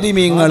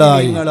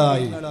ഖാദിമീങ്ങളായി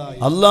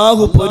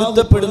അല്ലാഹു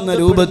പൊരുത്തപ്പെടുന്ന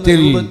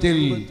രൂപത്തിൽ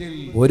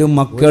ഒരു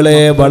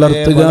മക്കളെ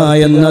വളർത്തുക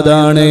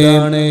എന്നതാണ്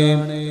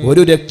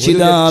ഒരു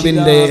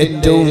രക്ഷിതാവിന്റെ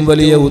ഏറ്റവും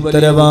വലിയ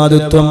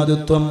ഉത്തരവാദിത്വം.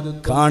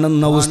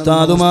 കാണുന്ന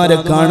ഉസ്താദുമാരെ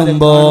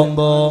കാണുമ്പോ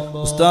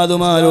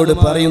ഉസ്താദുമാരോട്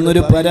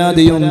പറയുന്നൊരു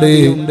പരാതിയുണ്ട്,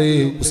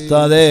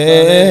 ഉസ്താദേ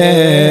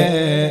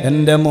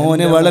എന്റെ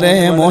മോന് വളരെ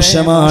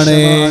മോശമാണ്,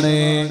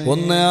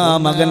 ഒന്ന് ആ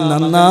മകൻ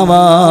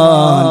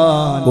നന്നാവാൻ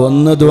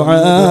ഒന്ന് ദുആ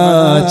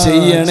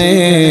ചെയ്യണേ.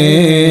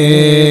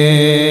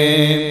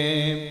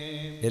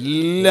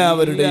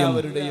 എല്ലാവരുടെയും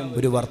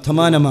ഒരു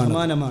വർത്തമാനമാണ്.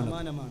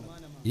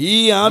 ഈ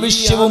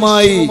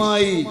ആവശ്യവുമായി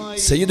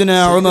സയ്യിദുനാ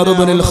ഉമർ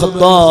ഇബ്നുൽ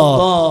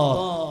ഖത്താബ്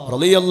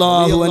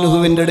റളിയല്ലാഹു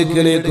അൻഹുവിന്റെ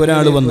അടുക്കലേക്ക്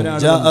ഒരാൾ വന്നു.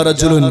 ജാഅ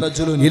റജുലുൻ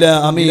ഇലാ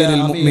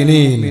അമീറുൽ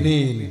മുഅ്മിനീൻ.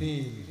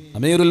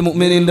 അമീറുൽ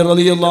മുഅ്മിനീൻ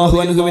റളിയല്ലാഹു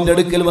അൻഹുവിന്റെ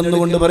അടുക്കൽ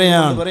വന്നുകൊണ്ട്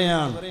പറയാൻ,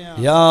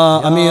 യാ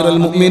അമീറുൽ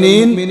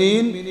മുഅ്മിനീൻ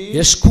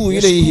യഷ്കു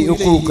ഇലൈഹി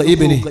ഉഖൂഖ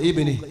ഇബ്നി.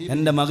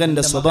 എൻ്റെ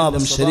മകന്റെ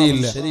സ്വഭാവം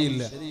ശരിയില്ല,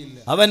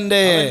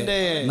 അവന്റെ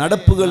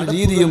നടപ്പുകൾ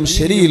രീതിയും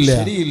ശരിയില്ല,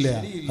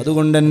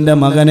 അതുകൊണ്ട് എൻ്റെ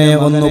മകനെ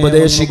ഒന്ന്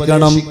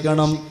ഉപദേശിക്കണം,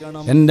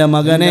 എൻ്റെ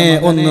മകനെ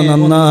ഒന്ന്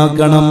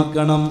നന്നാക്കണം.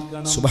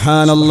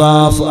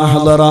 സുബ്ഹാനല്ലാഹ്.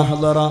 ഫഅഹ്ദറ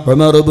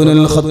ഉമർ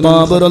ഇബ്നുൽ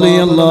ഖത്താബ്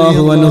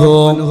റളിയല്ലാഹു അൻഹു.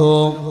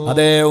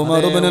 അതേ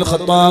ഉമർ ഇബ്നുൽ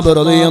ഖത്താബ്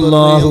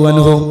റളിയല്ലാഹു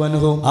അൻഹു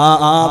ആ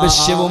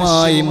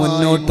ആവശ്യവുമായി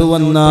മുന്നോട്ട്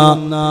വന്ന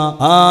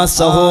ആ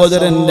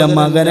സഹോദരന്റെ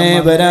മകനെ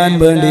വരാൻ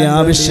വേണ്ടി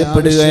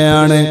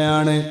ആവശ്യപ്പെടുകയാണ്.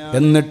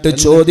 എന്നിട്ട്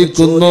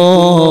ചോദിക്കുന്നു,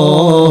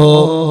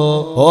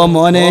 ഓ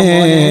മോനെ,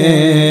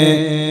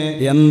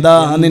 എന്താ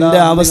നിന്റെ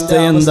അവസ്ഥ?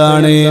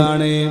 എന്താണ്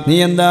നീ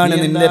എന്താണ്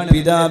നിന്റെ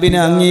പിതാവിനെ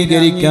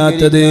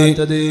അംഗീകരിക്കാത്തത്?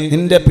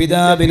 നിന്റെ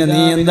പിതാവിനെ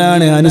നീ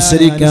എന്താണ്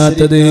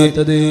അനുസരിക്കാത്തത്?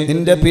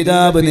 നിന്റെ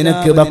പിതാവ്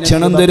നിനക്ക്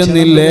ഭക്ഷണം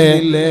തരുന്നില്ലേ,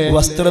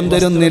 വസ്ത്രം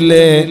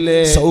തരുന്നില്ലേ,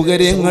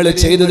 സൗകര്യങ്ങൾ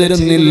ചെയ്തു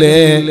തരുന്നില്ലേ?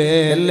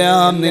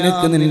 എല്ലാം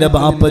നിനക്ക് നിന്റെ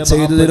ബാപ്പ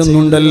ചെയ്തു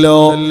തരുന്നുണ്ടല്ലോ.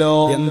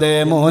 എന്തേ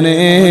മോനെ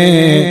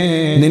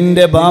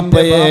നിന്റെ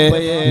ബാപ്പയെ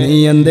നീ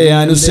എന്തേ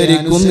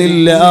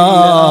അനുസരിക്കുന്നില്ല?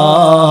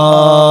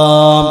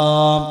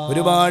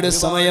 ഒരുപാട്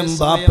സമയം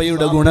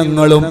ബാപ്പയുടെ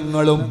ഗുണങ്ങളും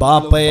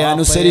ബാപ്പയെ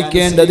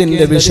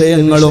അനുസരിക്കേണ്ടതിന്റെ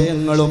വിഷയങ്ങളും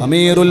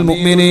അമീറുൽ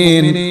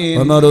മുഅ്മിനീൻ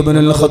ഉമർ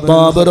ഇബ്നുൽ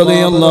ഖത്താബ്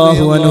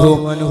റളിയല്ലാഹു അൻഹു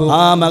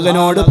ആ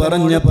മകനോട്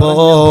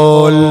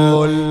പറഞ്ഞപ്പോൾ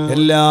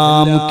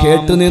എല്ലാം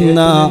കേട്ടുനിന്ന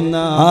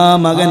ആ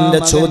മകന്റെ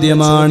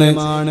ചോദ്യമാണ്,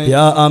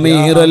 യാ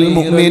അമീറുൽ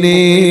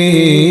മുഅ്മിനീൻ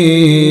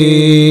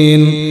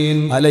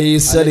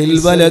അലൈസ ലിൽ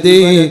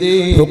വലദി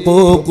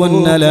ഹുഖൂഖുൻ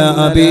അലാ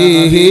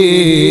അബീഹി.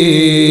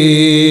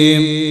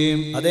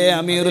 അതേ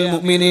അമീറുൽ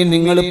മുഅ്മിനീൻ,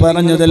 നിങ്ങൾ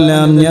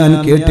പറഞ്ഞതെല്ലാം ഞാൻ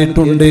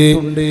കേട്ടിട്ടുണ്ട്,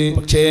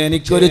 പക്ഷേ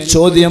എനിക്കൊരു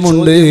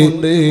ചോദ്യമുണ്ട്.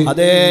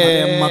 അതേ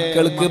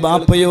മക്കൾക്ക്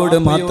ബാപ്പയോട്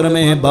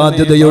മാത്രമേ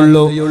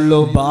ബാധ്യതയുള്ളൂ,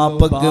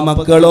 ബാപ്പക്ക്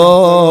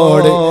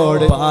മക്കളോട്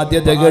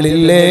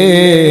ബാധ്യതകളില്ലേ?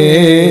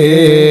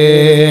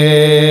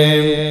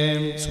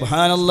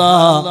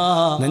 സുബ്ഹാനല്ലാഹ്.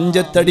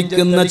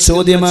 നെഞ്ചത്തടിക്കുന്ന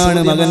ചോദ്യമാണ്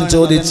മകൻ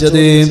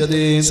ചോദിച്ചത്.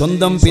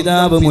 സ്വന്തം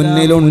പിതാവ്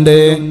മുന്നിലുണ്ട്.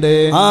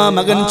 ആ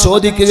മകൻ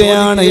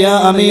ചോദിക്കുകയാണ്, യാ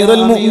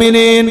അമീറുൽ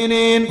മുഅ്മിനീൻ,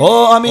 ഓ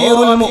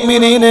അമീറുൽ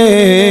മുഅ്മിനീനെ,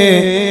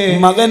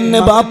 മകന്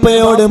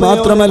ബാപ്പയോട്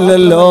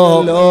മാത്രമല്ലല്ലോ,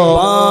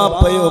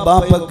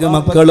 ബാപ്പക്ക്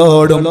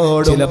മക്കളോടും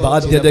ചില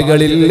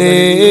ബാധ്യതകളില്ലേ?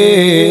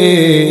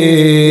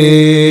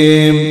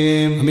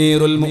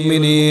 അമീറുൽ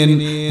മുഅ്മിനീൻ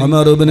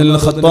ഉമർ ഇബ്നുൽ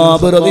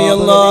ഖത്താബ്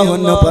റളിയല്ലാഹു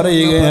അൻഹു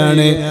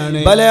പറയുകയാണ്,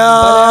 ബലാ,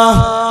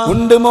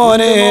 ഉണ്ട്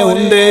മോനെ,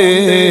 ഉണ്ട്.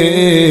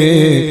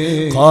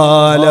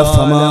 ഖാല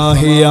ഫമാ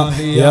ഹിയ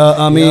യാ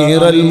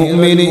അമീറുൽ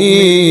മുഅ്മിനീൻ.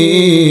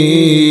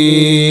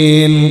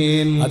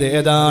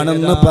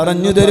 അതേതാണെന്ന്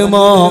പറഞ്ഞു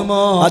തരുമോ?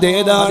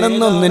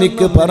 അതേതാണെന്നൊന്ന്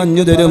എനിക്ക്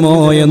പറഞ്ഞു തരുമോ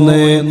എന്ന്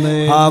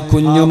ആ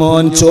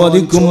കുഞ്ഞുമോൻ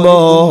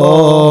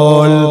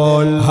ചോദിക്കുമ്പോൾ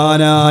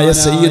മഹാനായ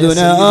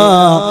സയ്യിദുനാ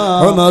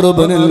ഉമർ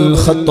ഇബ്നുൽ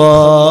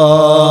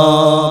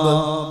ഖത്താബ്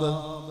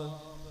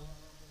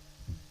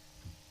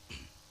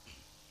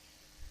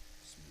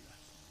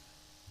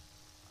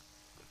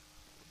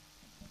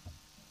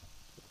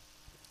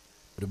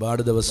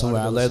ഒരുപാട് ദിവസം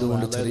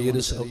ആയതുകൊണ്ട്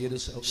ചെറിയൊരു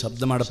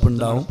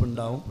ശബ്ദമടപ്പുണ്ടാവും.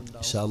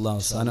 ഇൻഷാ അല്ലാഹ്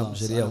അവസാനം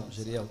ശരിയാവും.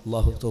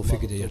 അല്ലാഹു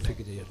തൗഫീഖ് ചെയ്യട്ടെ.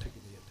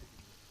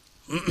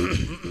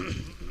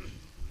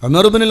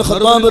 ഉമർ ഇബ്നുൽ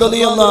ഖത്താബ്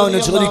റളിയല്ലാഹു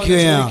അൻഹു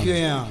ചോദിക്കുകയാണ്,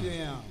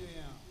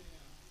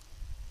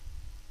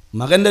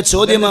 മകന്റെ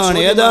ചോദ്യമാണ്,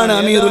 ഏതാണ്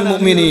അമീറുൽ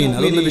മുഅ്മിനീൻ?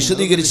 അതൊന്ന്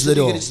വിശദീകരിച്ചു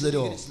തരുമോ?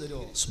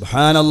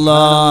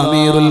 സുബ്ഹാനല്ലാഹ്.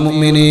 അമീറുൽ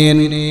മുഅ്മിനീൻ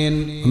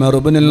ഉമർ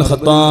ഇബ്നുൽ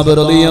ഖത്താബ്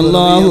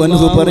റളിയല്ലാഹു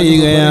അൻഹു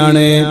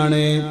പറയുകയാണ്,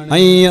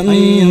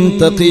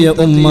 അയ്യന്തഖിയ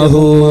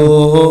ഉമ്മഹു.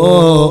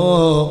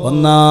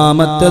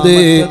 ഒന്നാമത്തേത്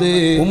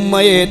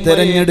ഉമ്മയെ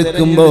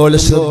തിരഞ്ഞെടുക്കുമ്പോൾ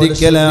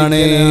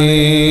ശ്രദ്ധിക്കലാണ്.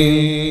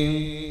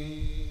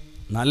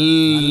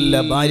 നല്ല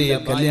ഭാര്യയെ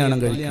കല്യാണം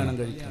കഴിക്കണം,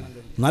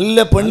 നല്ല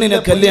പെണ്ണിനെ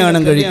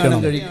കല്യാണം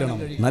കഴിക്കണം.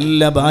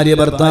 നല്ല ഭാര്യ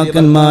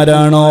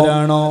ഭർത്താക്കന്മാരാണോ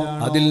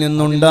അതിൽ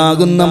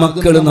നിന്നുണ്ടാകുന്ന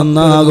മക്കൾ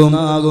നന്നാകും.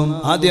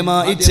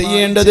 ആദ്യമായി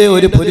ചെയ്യേണ്ടത്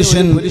ഒരു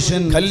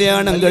പുരുഷൻ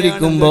കല്യാണം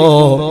കഴിക്കുമ്പോ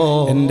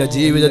എന്റെ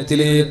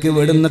ജീവിതത്തിലേക്ക്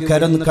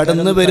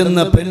കടന്നു വരുന്ന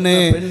പെണ്ണ്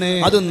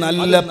അത്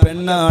നല്ല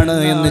പെണ്ണാണ്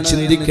എന്ന്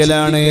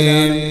ചിന്തിക്കലാണ്.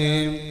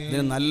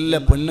 ഇതിന് നല്ല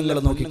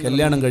പെണ്ണുങ്ങളെ നോക്കി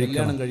കല്യാണം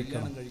കഴിക്കണം.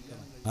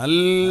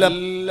 നല്ല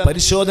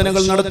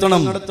പരിശോധനകൾ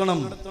നടത്തണം.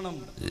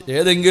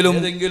 ഏതെങ്കിലും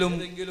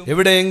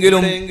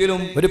എവിടെയെങ്കിലും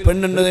ഒരു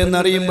പെണ്ണുണ്ട്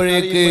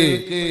എന്നറിയുമ്പോഴേക്ക്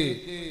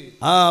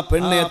ആ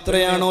പെണ്ണ്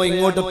എത്രയാണോ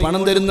ഇങ്ങോട്ട്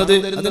പണം തരുന്നത്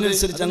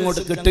അതിനനുസരിച്ച്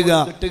അങ്ങോട്ട് കിട്ടുക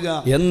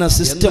എന്ന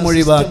സിസ്റ്റം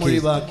ഒഴിവാക്കി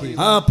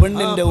ആ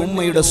പെണ്ണിന്റെ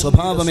ഉമ്മയുടെ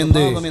സ്വഭാവം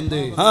എന്ത്,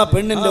 ആ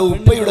പെണ്ണിന്റെ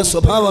ഉപ്പയുടെ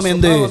സ്വഭാവം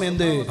എന്ത്,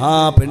 ആ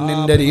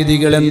പെണ്ണിന്റെ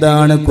രീതികൾ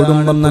എന്താണ്,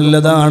 കുടുംബം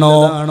നല്ലതാണോ,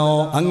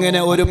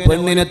 അങ്ങനെ ഒരു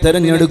പെണ്ണിനെ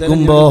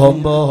തെരഞ്ഞെടുക്കുമ്പോ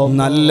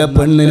നല്ല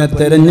പെണ്ണിനെ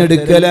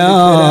തെരഞ്ഞെടുക്കലാണ്.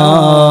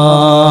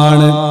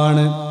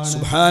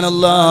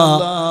 സുബ്ഹാനല്ലാഹ്.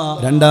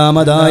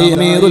 രണ്ടാമതായി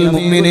അമീറുൽ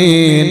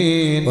മുഅ്മിനീൻ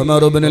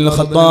ഉമർ ഇബ്നുൽ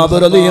ഖത്താബ്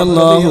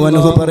റളിയല്ലാഹു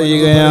അൻഹു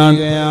പറയുകയാണ്,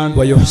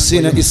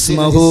 വയുഹ്സിന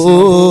ഇസ്മഹു,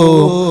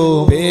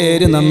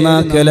 പേര്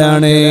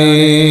നന്നാക്കലാണ്.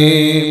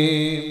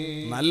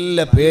 നല്ല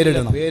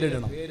പേരിടണം.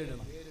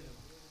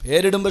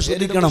 പേരിടുമ്പോ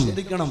ശ്രദ്ധിക്കണം.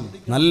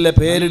 നല്ല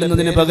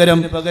പേരിടുന്നതിന് പകരം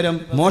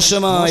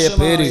മോശമായ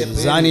പേര്,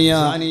 സാനിയ,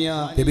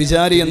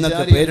 വ്യഭിചാരി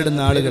എന്നൊക്കെ പേരിടുന്ന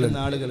ആളുകളുണ്ട്.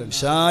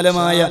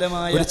 വിശാലമായ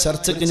ഒരു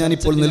ചർച്ചയ്ക്ക്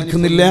ഞാനിപ്പോൾ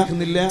നിൽക്കുന്നില്ല.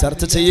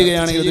 ചർച്ച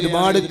ചെയ്യുകയാണെങ്കിൽ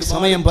ഒരുപാട്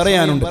സമയം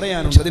പറയാനുണ്ട്.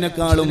 പക്ഷെ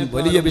അതിനേക്കാളും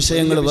വലിയ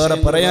വിഷയങ്ങൾ വേറെ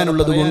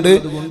പറയാനുള്ളത് കൊണ്ട്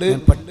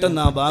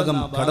പെട്ടെന്ന് ആ ഭാഗം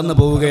കടന്നു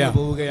പോവുകയാണ്.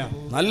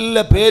 നല്ല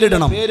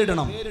പേരിടണം,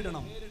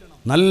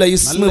 നല്ല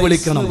ഇസ്മ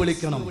വിളിക്കണം.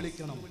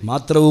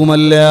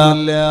 മാത്രവുമല്ല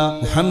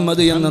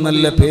മുഹമ്മദ് എന്ന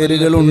നല്ല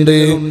പേരുകളുണ്ട്,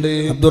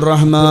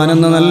 അബ്ദുറഹ്മാൻ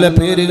എന്ന നല്ല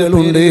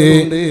പേരുകളുണ്ട്.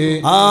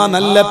 ആ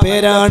നല്ല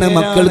പേരാണ്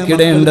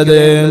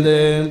മക്കൾക്കിടേണ്ടത്.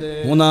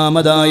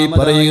 മൂന്നാമതായി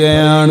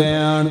പറയുകയാണ്,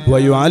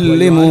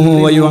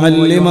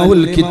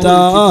 വയുഅല്ലിമുഹുൽ കിതാബ്,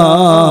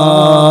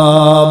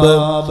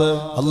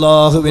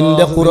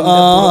 അല്ലാഹുവിന്റെ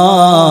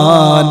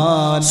ഖുർആൻ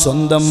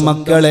സ്വന്തം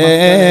മക്കളെ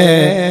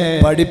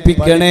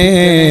പഠിപ്പിക്കണേ.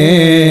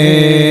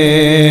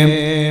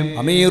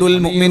 അമീറുൽ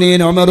മുഅ്മിനീൻ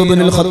ഉമർ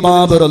ഇബ്നുൽ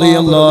ഖത്താബ്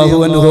റളിയല്ലാഹു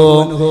അൻഹു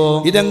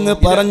ഇതങ്ങ്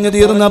പറഞ്ഞു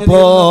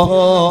തീർന്നപ്പോ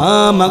ആ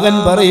മകൻ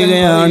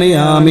പറയുകയാണ്,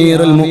 യാ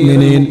അമീറുൽ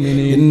മുഅ്മിനീൻ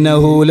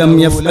ഇന്നഹു ലം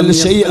യഫ്അൽ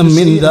ശൈഅൻ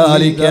മിൻ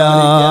ദാലിക,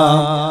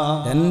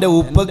 എൻ്റെ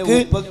ഉപ്പക്ക്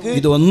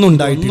ഇതൊന്നും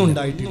ഉണ്ടായിട്ടില്ല,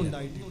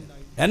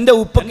 എൻ്റെ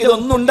ഉപ്പക്ക്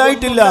ഇതൊന്നും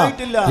ഉണ്ടായിട്ടില്ല.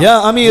 യാ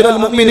അമീറുൽ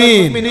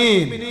മുഅ്മിനീൻ,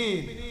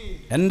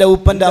 എൻ്റെ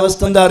ഉപ്പന്റെ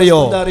അവസ്ഥ എന്താ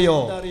അറിയോ?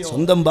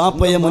 സ്വന്തം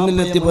ബാപ്പയെ മുന്നിൽ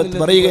നിർത്തി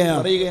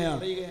പറയുകയാണ്,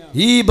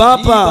 ഈ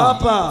ബാപ്പ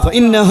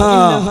ഫഇന്നഹാ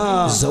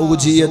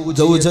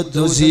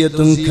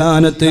സൗജിയത്തുൻ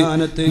കാനത്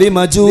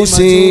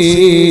ലിമജൂസി,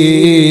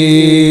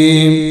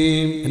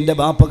 എന്റെ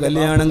ബാപ്പ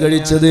കല്യാണം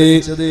കഴിച്ചത്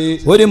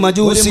ഒരു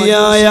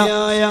മജൂസിയായ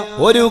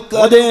ഒരു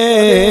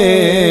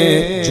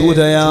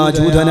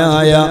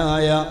ജൂതനായ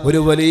ഒരു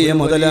വലിയ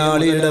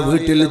മുതലാളിയുടെ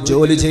വീട്ടിൽ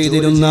ജോലി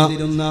ചെയ്തിരുന്ന,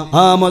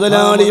 ആ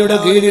മുതലാളിയുടെ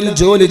കീഴിൽ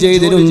ജോലി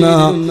ചെയ്തിരുന്ന,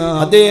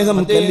 അദ്ദേഹം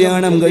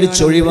കല്യാണം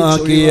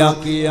കഴിച്ചൊഴിവാക്കിയ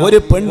ഒരു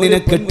പെണ്ണിനെ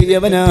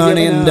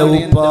കെട്ടിയവനാണ് എന്റെ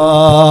ഉപ്പ.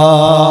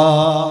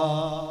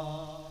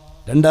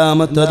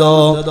 രണ്ടാമത്തതോ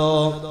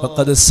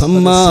ഫഖദ്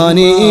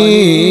സമ്മാനി,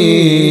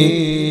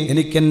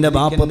 എനിക്ക് എന്റെ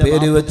ബാപ്പ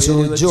പേര് വെച്ചു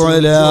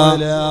ജുഅല,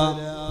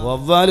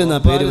 വവ്വാല് എന്ന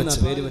പേര് വെച്ചു,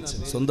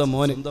 സ്വന്തം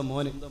മോന്.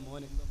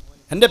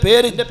 എന്റെ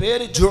പേര്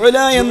ജുഅല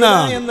എന്ന,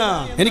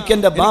 എനിക്ക്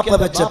എന്റെ ബാപ്പ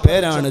വെച്ച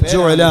പേരാണ്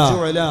ജുഅല.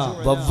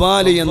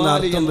 വവ്വാല് എന്ന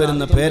അർത്ഥം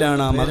വരുന്ന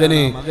പേരാണ് ആ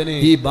മകനെ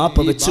ഈ ബാപ്പ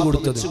വെച്ചു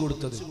കൊടുത്തത്.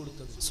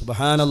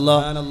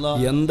 സുബ്ഹാനല്ലാഹ്.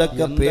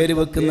 എന്തൊക്കെ പേര്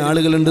വെക്കുന്ന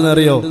ആളുകളുണ്ടെന്ന്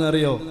അറിയോ?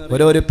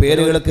 ഓരോരോ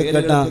പേരുകളൊക്കെ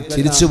കേട്ടാ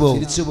ചിരിച്ചു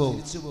പോകും.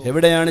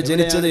 എവിടെയാണ്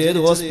ജനിച്ചത്, ഏത്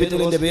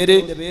ഹോസ്പിറ്റലിന്റെ പേര്,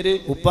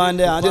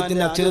 ഉപ്പാന്റെ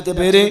ആദ്യത്തിന്റെ അക്ഷരത്തെ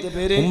പേര്,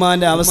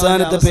 ഉമ്മാന്റെ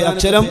അവസാനത്തെ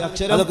അക്ഷരം,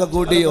 അതൊക്കെ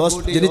കൂട്ടി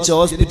ജനിച്ച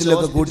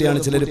ഹോസ്പിറ്റലൊക്കെ കൂട്ടിയാണ്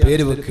ചിലർ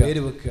പേര് വെക്കുക.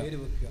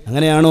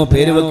 അങ്ങനെയാണോ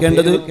പേര്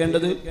വെക്കേണ്ടത്?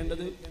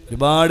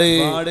 ഒരുപാട്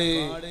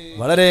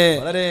വളരെ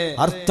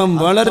അർത്ഥം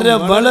വളരെ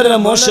വളരെ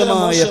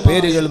മോശമായ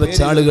പേരുകൾ വെച്ച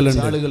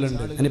ആളുകളുണ്ട്.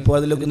 ഞാനിപ്പോ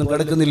അതിലൊക്കെ ഒന്നും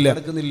കിടക്കുന്നില്ല.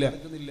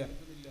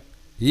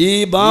 ഈ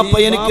ബാപ്പ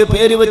എനിക്ക്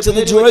പേര്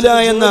വെച്ചത് ജുഅല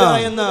എന്ന.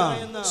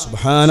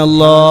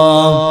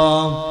 സുബ്ഹാനല്ലാഹ്.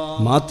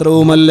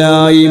 മാത്രവുമല്ല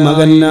ഈ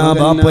മകൻ ആ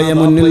ബാപ്പയെ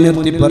മുന്നിൽ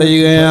നിർത്തി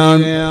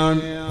പറയുകയാണ്,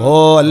 ഓ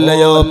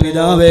അല്ലയോ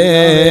പിതാവേ,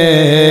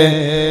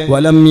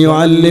 വലം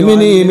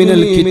യുഅല്ലിമനി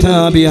മിനൽ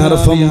കിതാബി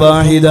ഹർഫൻ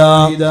വാഹിദ,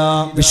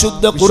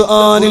 വിശുദ്ധ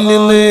ഖുർആനിൽ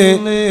നിന്ന്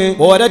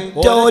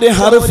ഒരൊറ്റ ഒരു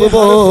ഹർഫ്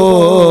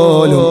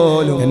പോലും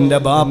എൻ്റെ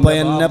ബാപ്പ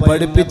എന്നെ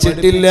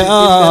പഠിപ്പിച്ചിട്ടില്ല.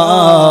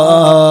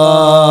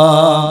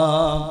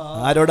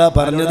 ആരോടാ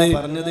പറഞ്ഞത്?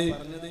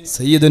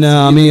 സയ്യിദുനാ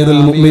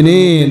അമീറുൽ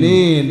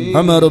മുഅ്മിനീൻ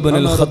ഉമർ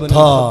ഇബ്നുൽ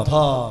ഖത്താബ്.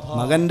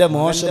 മകന്റെ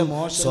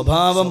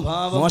സ്വഭാവം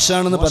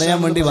മോശാണെന്ന് പറയാൻ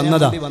വേണ്ടി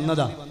വന്നതാ.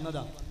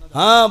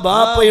 ആ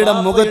ബാപ്പയുടെ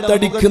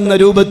മുഖത്തടിക്കുന്ന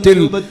രൂപത്തിൽ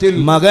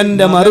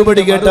മകന്റെ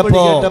മറുപടി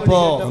കേട്ടപ്പോ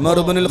ഉമർ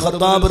ഇബ്നുൽ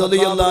ഖത്താബ്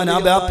റളിയല്ലാഹു അൻഹു ആ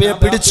ബാപ്പയെ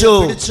പിടിച്ചു.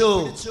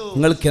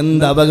 നിങ്ങൾക്ക്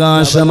എന്ത്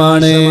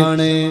അവകാശമാണ്,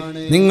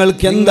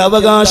 നിങ്ങൾക്ക് എന്ത്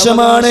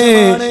അവകാശമാണ്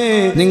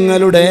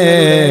നിങ്ങളുടെ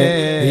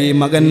ഈ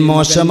മകൻ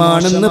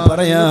മോശമാണെന്ന്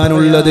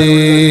പറയാനുള്ളത്.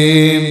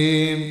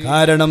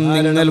 കാരണം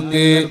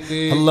നിങ്ങൾക്ക്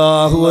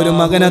അല്ലാഹു ഒരു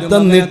മകനെ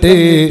തന്നിട്ട്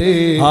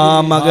ആ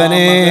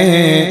മകനെ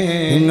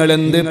നിങ്ങൾ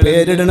എന്ത്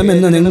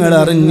പേരിടണമെന്ന് നിങ്ങൾ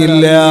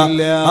അറിഞ്ഞില്ല.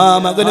 ആ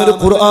മകനൊരു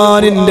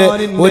ഖുർആനിന്റെ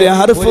ഒരു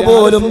ഹർഫ്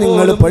പോലും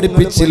നിങ്ങൾ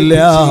പഠിപ്പിച്ചില്ല.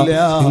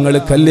 നിങ്ങൾ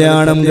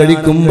കല്യാണം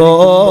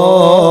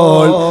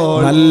കഴിക്കുമ്പോൾ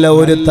നല്ല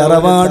ഒരു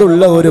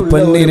തറവാടുള്ള ഒരു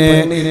പെണ്ണിനെ,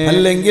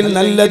 അല്ലെങ്കിൽ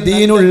നല്ല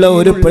ദീനുള്ള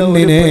ഒരു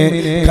പെണ്ണിനെ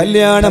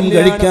കല്യാണം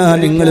കഴിക്കാൻ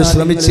നിങ്ങൾ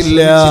ശ്രമിച്ചില്ല.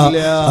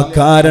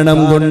 അക്കാരണം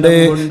കൊണ്ട്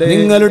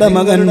നിങ്ങളുടെ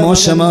മകൻ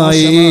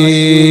മോശമായി.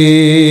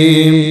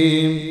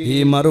 ഈ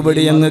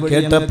മറുപടി അങ്ങ്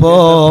കേട്ടപ്പോ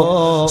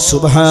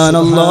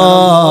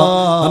സുബ്ഹാനല്ലാഹ്,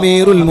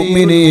 അമീറുൽ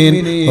മുഅ്മിനീൻ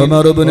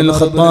ഉമർ ഇബ്നുൽ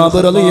ഖത്താബ്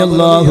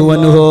റളിയല്ലാഹു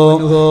അൻഹു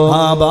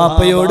ആ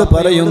ബാപ്പയോട്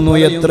പറയുന്നു,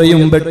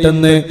 എത്രയും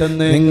പെട്ടെന്ന്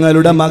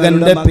നിങ്ങളുടെ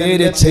മകന്റെ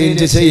പേര്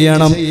ചേഞ്ച്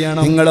ചെയ്യണം,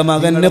 നിങ്ങളുടെ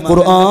മകന്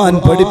ഖുർആൻ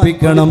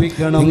പഠിപ്പിക്കണം,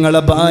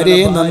 നിങ്ങളുടെ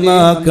ഭാര്യയെ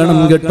നന്നാക്കണം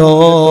കേട്ടോ.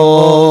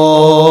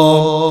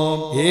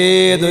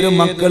 ഏതൊരു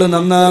മക്കള്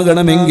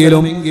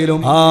നന്നാകണമെങ്കിലും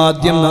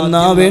ആദ്യം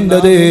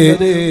നന്നാവേണ്ടത്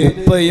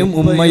ഉപ്പയും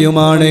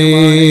ഉമ്മയുമാണ്.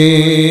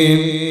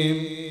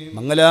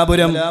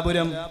 മംഗലാപുരം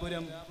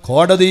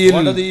കോടതിയിൽ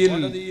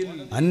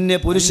അന്യ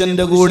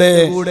പുരുഷന്റെ കൂടെ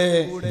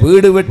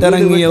വീട്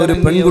വിട്ടിറങ്ങിയ ഒരു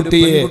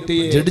പെൺകുട്ടിയെ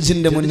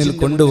ജഡ്ജിന്റെ മുന്നിൽ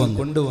കൊണ്ടുവന്നു.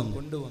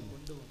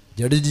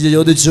 ജഡ്ജി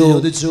ചോദിച്ചു,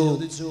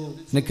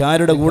 നിനക്ക്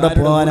ആരുടെ കൂടെ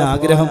പോകാൻ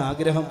ആഗ്രഹം?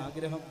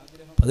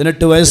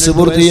 18 വയസ്സ്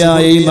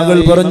പൂർത്തിയായ ഈ മകൾ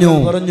പറഞ്ഞു,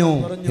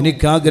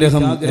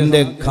 എനിക്കാഗ്രഹം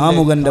എന്റെ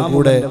കാമുകന്റെ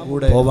കൂടെ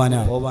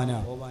പോവാനാ.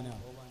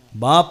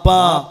 ബാപ്പ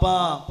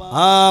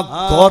ആ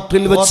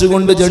കോർട്ടിൽ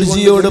വെച്ചുകൊണ്ട്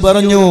ജഡ്ജിയോട്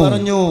പറഞ്ഞു,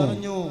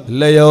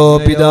 അല്ലയോ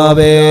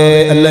പിതാവേ,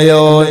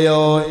 അല്ലയോ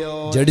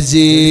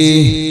ജഡ്ജി,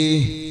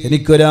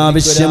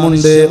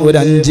 എനിക്കൊരാവശ്യമുണ്ട്. ഒരു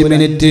 5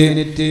 മിനിറ്റ്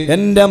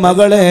എന്റെ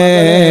മകളെ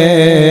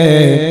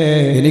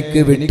എനിക്ക്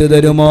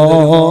വിട്ടുതരുമോ?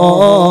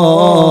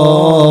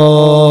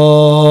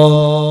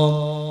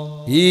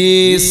 ഈ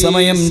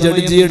സമയം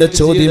ജഡ്ജിയുടെ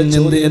ചോദ്യം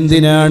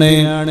എന്തിനാണ്?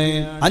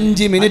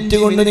 5 മിനിറ്റ്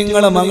കൊണ്ട്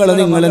നിങ്ങളെ മകളെ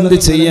നിങ്ങൾ എന്ത്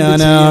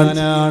ചെയ്യാനാണ്?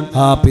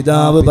 ആ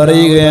പിതാവ്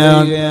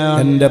പറയുകയാണ്,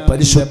 എന്റെ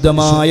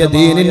പരിശുദ്ധമായ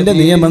ദീനിന്റെ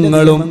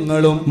നിയമങ്ങളും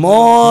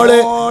മോള്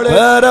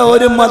വേറെ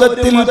ഒരു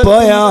മതത്തിൽ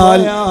പോയാൽ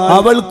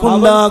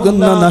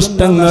അവൾക്കുണ്ടാകുന്ന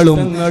നഷ്ടങ്ങളും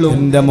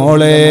എന്റെ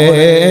മോളെ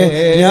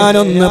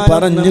ഞാനൊന്ന്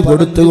പറഞ്ഞു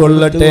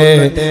കൊടുത്തുകൊള്ളട്ടെ.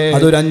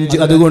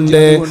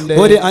 അതുകൊണ്ട്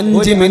ഒരു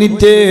 5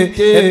 മിനിറ്റ്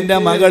എന്റെ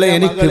മകളെ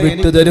എനിക്ക്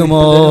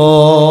വിട്ടുതരുമോ?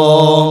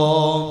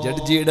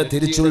 ജഡ്ജിയുടെ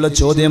തിരിച്ചുള്ള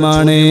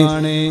ചോദ്യമാണ്.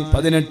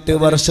 18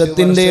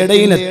 വർഷത്തിന്റെ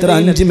ഇടയിൽ എത്ര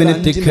 5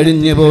 മിനിറ്റ്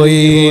കഴിഞ്ഞു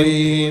പോയി?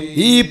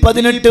 ഈ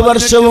 18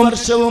 വർഷവും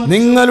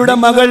നിങ്ങളുടെ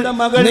മകൾ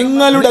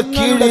നിങ്ങളുടെ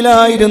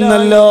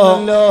കീഴിലായിരുന്നല്ലോ.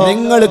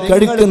 നിങ്ങൾ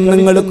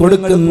നിങ്ങൾ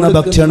കൊടുക്കുന്ന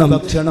ഭക്ഷണം,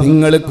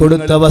 നിങ്ങൾ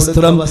കൊടുത്ത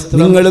വസ്ത്രം,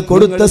 നിങ്ങൾ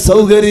കൊടുത്ത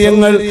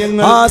സൗകര്യങ്ങൾ,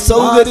 ആ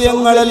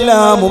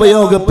സൗകര്യങ്ങളെല്ലാം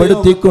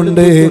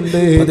ഉപയോഗപ്പെടുത്തിക്കൊണ്ട്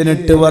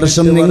 18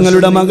 വർഷം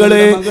നിങ്ങളുടെ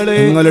മകളെ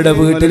നിങ്ങളുടെ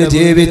വീട്ടിൽ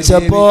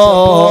ജീവിച്ചപ്പോൾ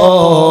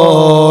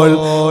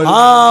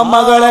ആ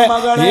മകളെ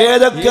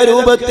ഏതൊക്കെ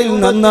രൂപത്തിൽ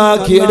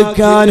നന്നാക്കി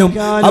എടുക്കാനും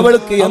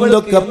അവൾക്ക്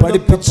എന്തൊക്കെ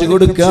പഠിപ്പിച്ചു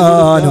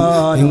കൊടുക്കാനും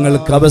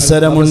നിങ്ങൾക്ക്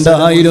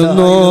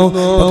അവസരമുണ്ടായിരുന്നു.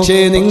 പക്ഷേ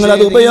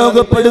നിങ്ങളത്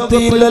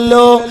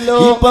ഉപയോഗപ്പെടുത്തിയില്ലല്ലോ.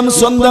 ഇപ്പം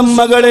സ്വന്തം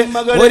മകളെ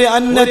ഒരു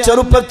അന്യ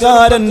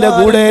ചെറുപ്പക്കാരന്റെ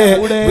കൂടെ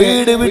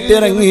വീട്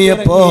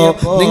വിട്ടിറങ്ങിയപ്പോ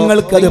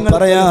നിങ്ങൾക്കത്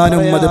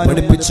പറയാനും അത്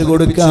പഠിപ്പിച്ചു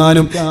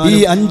കൊടുക്കാനും ഈ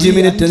 5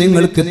 മിനിറ്റ്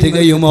നിങ്ങൾക്ക്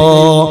തികയുമോ?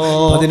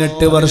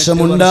 18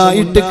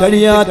 വർഷമുണ്ടായിട്ട്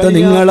കഴിയാത്ത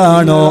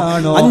നിങ്ങളാണോ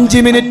 5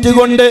 മിനിറ്റ്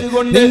കൊണ്ട്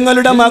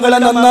നിങ്ങളുടെ മകളെ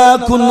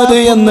നന്നാക്കുന്നത്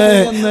എന്ന്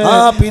ആ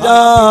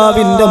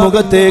പിതാവിന്റെ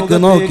മുഖത്തേക്ക്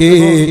നോക്കി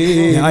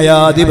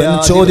ന്യായാധിപൻ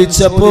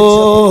ചോദിച്ചപ്പോൾ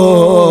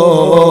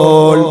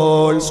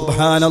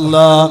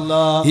സുബ്ഹാനല്ലാഹ്,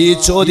 ഈ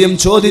ചോദ്യം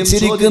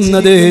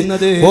ചോദിച്ചിരിക്കുന്നത്,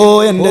 ഓ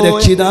എന്റെ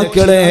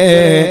രക്ഷിതാക്കളെ,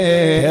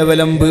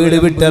 കേവലം വീട്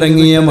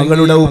വിട്ടിറങ്ങിയ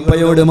മകളുടെ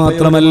ഉപ്പയോട്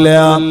മാത്രമല്ല,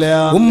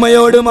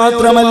 ഉമ്മയോട്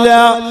മാത്രമല്ല,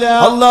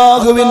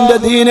 അല്ലാഹുവിന്റെ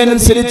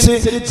ദീനനുസരിച്ച്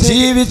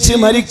ജീവിച്ച്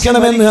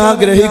മരിക്കണമെന്ന്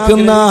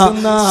ആഗ്രഹിക്കുന്ന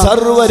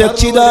സർവ്വ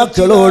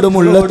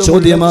രക്ഷിതാക്കളോടുമുള്ള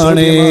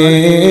ചോദ്യമാണ്.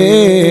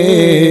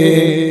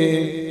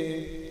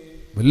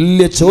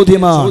 വലിയ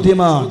ചോദ്യമാണ്.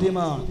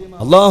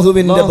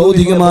 അല്ലാഹുവിന്റെ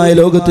ഭൗതികമായ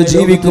ലോകത്ത്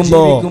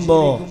ജീവിക്കുമ്പോ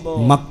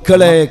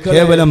മക്കളെ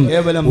കേവലം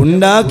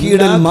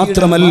ഉണ്ടാക്കിയിടൽ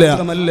മാത്രമല്ല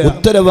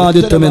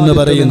ഉത്തരവാദിത്വം എന്ന്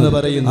പറയുന്നു.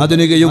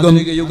 ആധുനിക യുഗം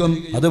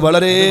അത്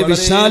വളരെ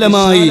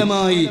വിശാലമായി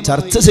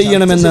ചർച്ച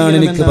ചെയ്യണമെന്നാണ്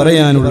എനിക്ക്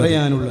പറയാനുള്ളത്.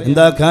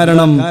 എന്താ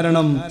കാരണം?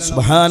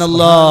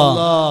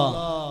 സുബ്ഹാനല്ലാഹ്,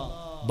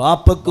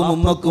 ബാപ്പക്കും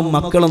ഉമ്മക്കും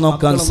മക്കളെ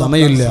നോക്കാൻ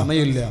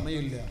സമയമില്ല,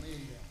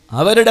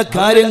 അവരുടെ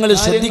കാര്യങ്ങൾ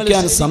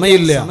ശ്രദ്ധിക്കാൻ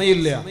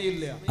സമയമില്ല.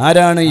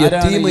 ആരാണ്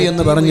യതീം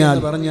എന്ന് പറഞ്ഞാൽ?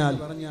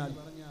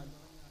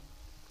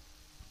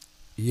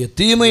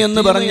 യതീം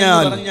എന്ന്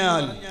പറഞ്ഞാൽ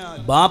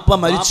ബാപ്പ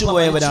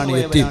മരിച്ചുപോയവരാണ്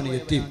യതീം.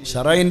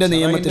 ശറഈന്റെ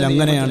നിയമത്തിൽ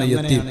അങ്ങനെയാണ്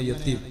യതീം.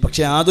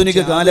 പക്ഷെ ആധുനിക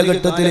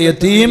കാലഘട്ടത്തിലെ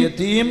യതീം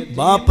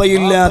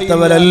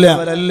ബാപ്പയില്ലാത്തവരല്ല.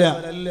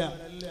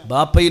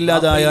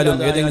 ബാപ്പയില്ലാതായാലും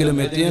ഏതെങ്കിലും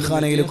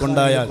യതീംഖാനയിൽ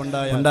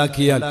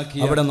കൊണ്ടാക്കിയാൽ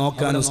അവിടെ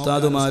നോക്കാൻ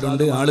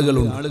ഉസ്താദുമാരുണ്ട്,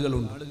 ആളുകളുണ്ട്.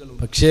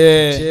 പക്ഷേ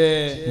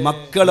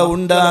മക്കളെ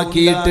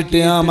ഉണ്ടാക്കിയിട്ടിട്ട്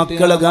ആ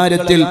മക്കളെ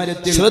കാര്യത്തിൽ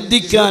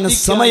ശ്രദ്ധിക്കാൻ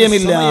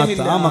സമയമില്ലാത്ത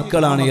ആ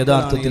മക്കളാണ്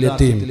യഥാർത്ഥത്തിൽ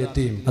യതീം.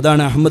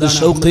 അതാണ് അഹ്മദ്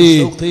ഷൗഖി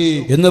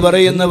എന്ന്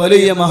പറയുന്ന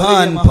വലിയ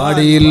മഹാൻ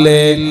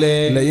പാടിയില്ലേ,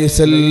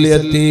 ലൈസൽ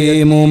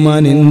യതീമു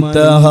മൻ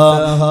ഇൻതഹാ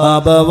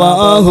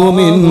അബവാഹു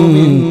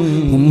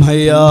മിൻഹും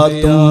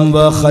ഹയാത്തും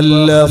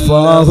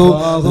വഖല്ലഫാഹു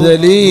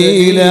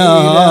ദലീലാ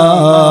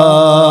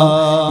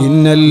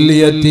ഇന്നൽ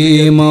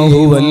യതീമ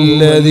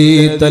ഹുവല്ലദീ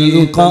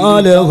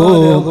തൽഖാലഹു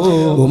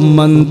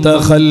ഉമ്മൻ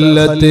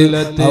തഖല്ലത്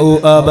ഔ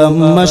അബൻ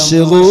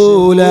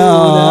മശ്ഗൂലാ.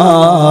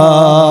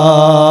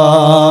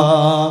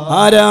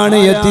 ആരാണ്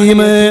യതീം?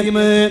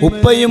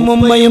 ഉപ്പയും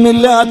ഉമ്മയും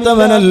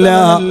ഇല്ലാത്തവനല്ല,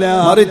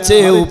 മറിച്ച്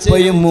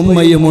ഉപ്പയും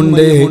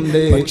ഉമ്മയുമുണ്ട്.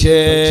 പക്ഷേ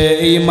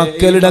ഈ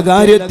മക്കളുടെ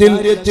കാര്യത്തിൽ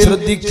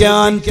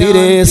ശ്രദ്ധിക്കാൻ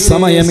തീരെ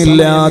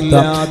സമയമില്ലാത്ത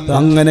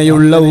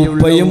അങ്ങനെയുള്ള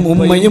ഉപ്പയും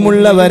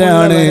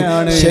ഉമ്മയുമുള്ളവരാണ്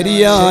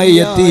ശരിയായ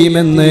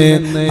യതീമെന്ന്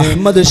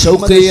അഹ്മദ്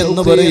ഷൗഖി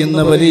എന്ന് പറയുന്ന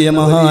വലിയ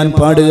മഹാൻ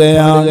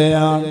പാടുകയാണ്.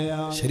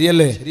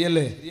 ശരിയല്ലേ?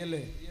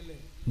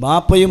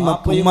 ബാപ്പയും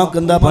ഉമ്മാക്ക്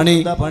എന്താ പണി?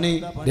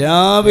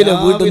 രാവിലെ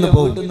വീട്ടിൽ നിന്ന്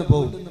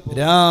പോകും,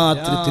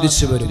 രാത്രി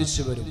തിരിച്ചു വരും.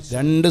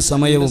 2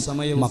 സമയവും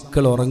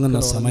മക്കൾ ഉറങ്ങുന്ന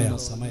സമയം.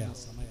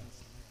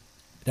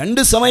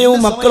 2 സമയവും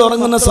മക്കൾ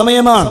ഉറങ്ങുന്ന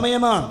സമയമാണ്.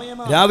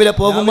 രാവിലെ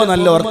പോകുമ്പോ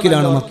നല്ല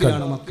ഉറക്കിലാണ് മക്കൾ.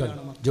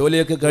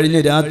 ജോലിയൊക്കെ കഴിഞ്ഞ്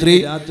രാത്രി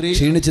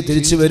ക്ഷീണിച്ച്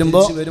തിരിച്ചു വരുമ്പോ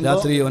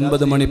രാത്രി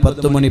 9 മണി,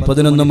 10 മണി,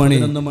 11 മണി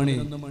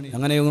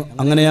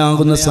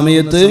അങ്ങനെയാകുന്ന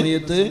സമയത്ത്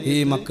ഈ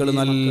മക്കൾ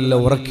നല്ല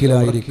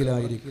ഉറക്കിലായിരിക്കും.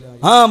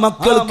 ആ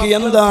മക്കൾക്ക്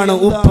എന്താണ്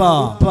ഉപ്പ,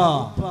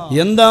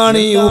 എന്താണ്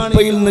ഈ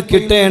ഉപ്പയിൽ നിന്ന്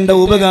കിട്ടേണ്ട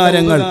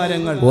ഉപകാരങ്ങൾ?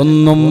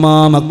 ഒന്നും ആ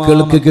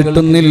മക്കൾക്ക്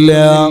കിട്ടുന്നില്ല.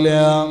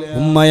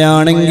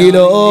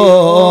 ഉമ്മയാണെങ്കിലോ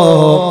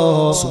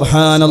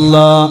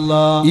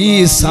സുബ്ഹാനല്ലാഹ് ഈ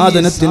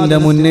സാധനത്തിന്റെ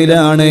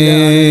മുന്നിലാണ്.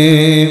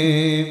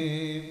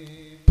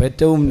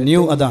 ഏറ്റവും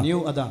ന്യൂ അതാണ്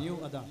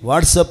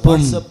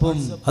വാട്സപ്പും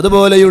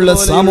അതുപോലെയുള്ള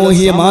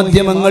സാമൂഹിക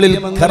മാധ്യമങ്ങളിൽ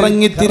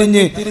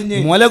കറങ്ങിത്തിരിഞ്ഞ്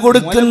മുല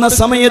കൊടുക്കുന്ന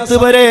സമയത്ത്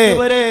വരെ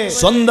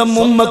സ്വന്തം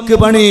ഉമ്മക്ക്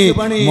പണി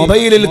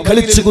മൊബൈലിൽ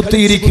കളിച്ചു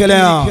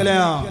കുത്തിയിരിക്കലാണ്.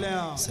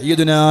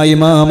 സയ്യിദുനാ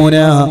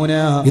ഇമാമുനാ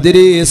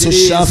ഇദ്രീസ്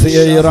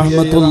ശാഫിഈ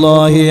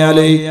റഹ്മത്തുള്ളാഹി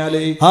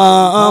അലൈഹി ആ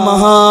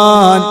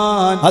മഹാൻ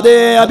അതേ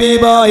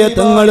ഹബീബായ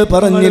തങ്ങൾ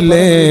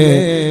പറഞ്ഞില്ലേ,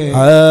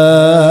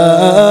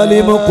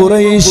 ആലിമു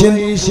ഖുറൈശ്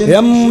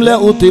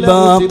യംലഉ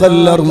തിബാഖൽ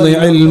അർളി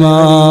ഇൽമാ.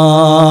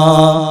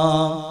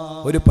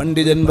 ഒരു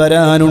പണ്ഡിതൻ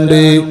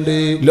വരാനുണ്ട്.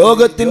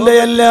 ലോകത്തിന്റെ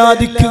എല്ലാ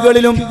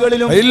ദിക്കുകളിലും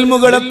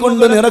ഇൽമുകളെ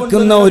കൊണ്ട്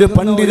നിറക്കുന്ന ഒരു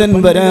പണ്ഡിതൻ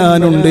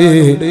വരാനുണ്ട്.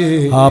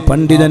 ആ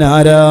പണ്ഡിതൻ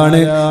ആരാണ്?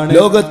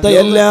 ലോകത്തെ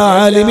എല്ലാ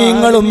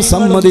ആലിമീങ്ങളും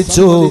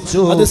സമ്മതിച്ചു,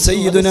 അത്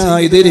സയ്യിദുനാ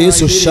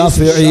ഇദ്രീസ്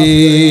ശാഫിഈ.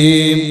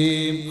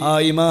 ആ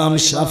ഇമാം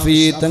ഷാഫി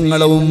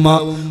തങ്ങളെ ഉമ്മ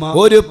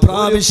ഒരു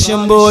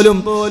പ്രാവശ്യം പോലും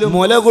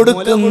മുല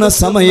കൊടുക്കുന്ന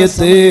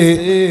സമയത്ത്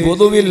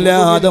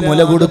വുദുവില്ലാതെ മുല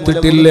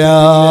കൊടുത്തിട്ടില്ല.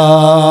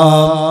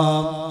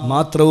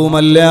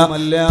 മാത്രവുമല്ല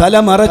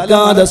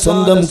തലമറക്കാതെ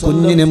സ്വന്തം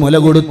കുഞ്ഞിന് മുല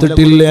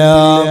കൊടുത്തിട്ടില്ല.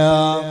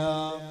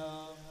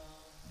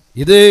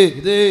 ഇത്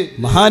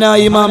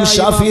മഹാനായ ഇമാം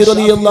ഷാഫി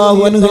റളിയല്ലാഹു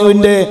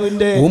അൻഹുവിന്റെ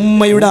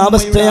ഉമ്മയുടെ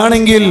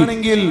അവസ്ഥയാണെങ്കിൽ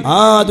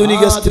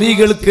ആധുനിക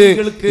സ്ത്രീകൾക്ക്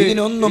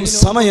ഇതിനൊന്നും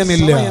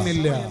സമയമില്ല.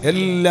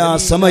 എല്ലാ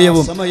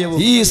സമയവും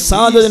ഈ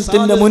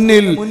സാധനത്തിന്റെ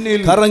മുന്നിൽ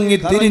കറങ്ങി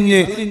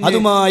തിരിഞ്ഞ്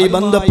അതുമായി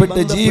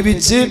ബന്ധപ്പെട്ട്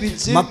ജീവിച്ച്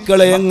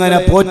മക്കളെ എങ്ങനെ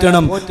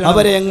പോറ്റണം,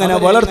 അവരെ എങ്ങനെ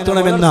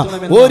വളർത്തണമെന്ന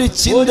ഒരു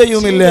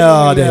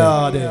ചിന്തയുമില്ലാതെ.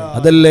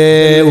 അതല്ലേ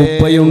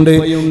ഉപ്പയുണ്ട്,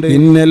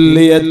 ഇന്നൽ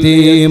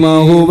യതീമ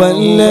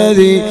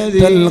ഹുവല്ലദീ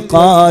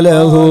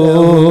തൽഖാലഹു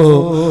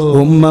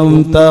ഉമ്മൻ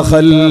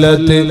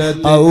തഖല്ലത്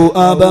ഔ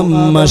അബൻ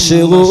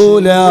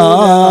മശ്ഗൂലാ.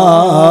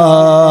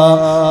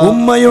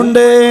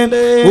 ഉമ്മയുണ്ട്,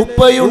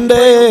 ഉപ്പയുണ്ട്,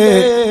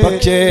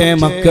 പക്ഷേ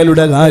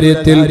മക്കളുടെ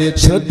കാര്യത്തിൽ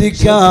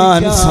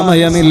ശ്രദ്ധിക്കാൻ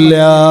സമയമില്ല.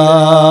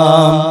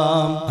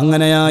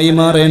 അങ്ങനെയായി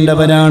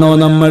മാറേണ്ടവരാണോ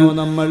നമ്മൾ?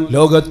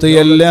 ലോകത്ത്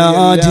എല്ലാ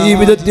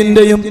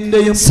ജീവിതത്തിന്റെയും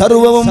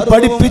സർവവും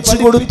പഠിപ്പിച്ചു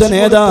കൊടുത്ത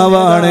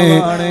നേതാവാണ്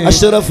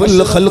അഷ്റഫുൽ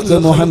ഖൽഖ്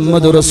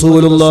മുഹമ്മദ്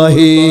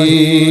റസൂലുള്ളാഹി.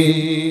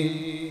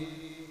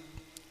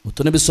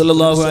 മുത്തുനബി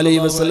സല്ലല്ലാഹു അലൈഹി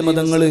വസല്ലം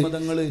തങ്ങൾ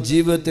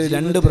ജീവിതത്തിൽ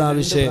 2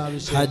 പ്രാവശ്യം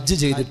ഹജ്ജ്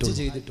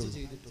ചെയ്തിട്ടുണ്ട്.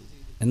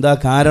 എന്താ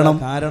കാരണം?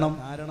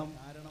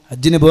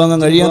 ഹജ്ജിന് പോകാൻ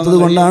കഴിയാത്തത്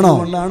കൊണ്ടാണോ?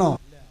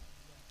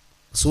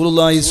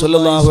 റസൂലുള്ളാഹി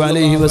സ്വല്ലല്ലാഹു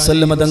അലൈഹി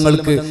വസല്ലം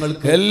തങ്ങൾക്ക്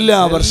എല്ലാ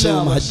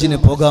വർഷവും ഹജ്ജിന്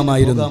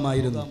പോകാമായിരുന്നു,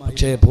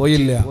 പക്ഷേ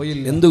പോയില്ല.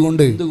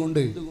 എന്തുകൊണ്ട്?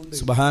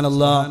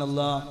 സുബ്ഹാനല്ലാഹ്,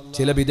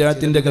 ചില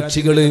ബിദ്അത്തിന്റെ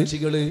കക്ഷികള്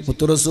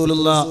മുത്തു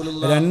റസൂലുള്ളാഹ്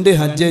 2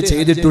 ഹജ്ജ്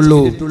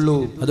ചെയ്തിട്ടുള്ളൂ,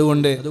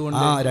 അതുകൊണ്ട്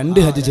ആ 2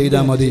 ഹജ്ജ്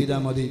ചെയ്താൽ മതി.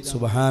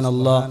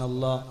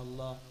 സുബ്ഹാനല്ലാഹ്.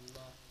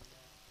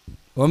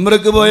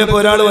 ഉംറക്ക് പോയപ്പോ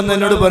ഒരാൾ വന്ന്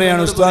എന്നോട്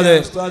പറയാണ്, ഉസ്താദേ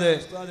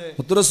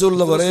മുത്തു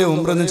റസൂലുള്ള കുറെ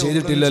ഉംറൊന്നും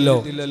ചെയ്തിട്ടില്ലല്ലോ,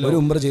 ഒരു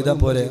ഉംറ ചെയ്താൽ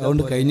പോരെ,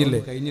 അതുകൊണ്ട് കഴിഞ്ഞില്ലേ?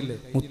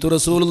 മുത്തു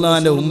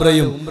റസൂലുള്ളാഹിന്റെ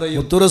ഉംറയും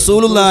മുത്തു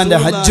റസൂലുള്ളാഹിന്റെ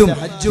ഹജ്ജും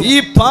ഈ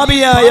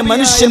പാപിയായ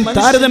മനുഷ്യൻ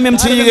താരതമ്യം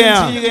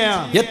ചെയ്യുകയാണ്.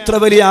 എത്ര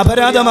വലിയ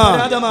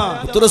അപരാധമാണ്!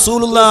 മുത്തു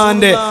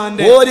റസൂലുള്ളാഹിന്റെ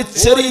ഒരു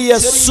ചെറിയ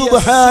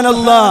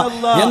സുബ്ഹാനല്ലാഹ്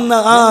എന്ന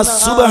ആ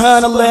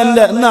സുബ്ഹാനല്ലാഹ്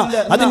എന്ന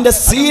അതിന്റെ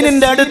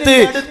സീനിന്റെ അടുത്ത്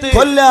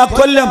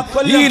കൊല്ലം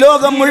ഈ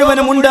ലോകം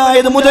മുഴുവനും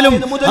ഉണ്ടായത് മുതലും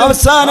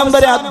അവസാനം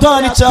വരെ അധ്വാനിച്ച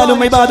അധ്വാനിച്ചാലും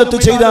ഇബാദത്ത്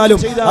ചെയ്താലും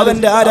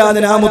അവന്റെ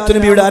ആരാധന ആ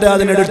മുത്തുനബിയുടെ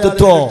ആരാധനയുടെ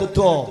അടുത്തെത്തോ?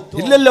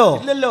 ഇല്ലല്ലോ.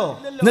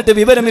 എന്നിട്ട്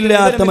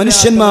വിവരമില്ലാത്ത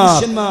മനുഷ്യന്മാർ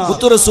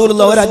മുത്തു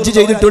റസൂലുള്ള ഒരു ഹജ്ജ്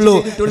ചെയ്തിട്ടുള്ളൂ,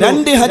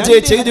 2 ഹജ്ജേ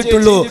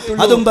ചെയ്തിട്ടുള്ളൂ,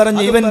 അതും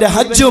പറഞ്ഞ് ഇവന്റെ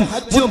ഹജ്ജും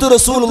മുത്തു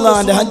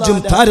റസൂലുള്ളാഹിന്റെ ഹജ്ജും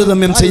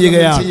താരതമ്യം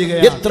ചെയ്യുകയാണ്.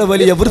 എത്ര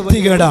വലിയ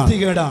വൃത്തികേടാണ്.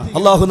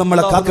 അല്ലാഹു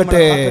നമ്മളെ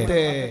കാക്കട്ടെ.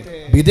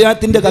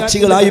 ബിദ്അത്തിന്റെ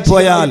കക്ഷികളായി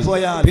പോയാൽ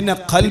പിന്നെ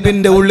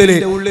ഖൽബിന്റെ ഉള്ളിൽ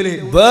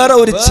വേറെ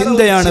ഒരു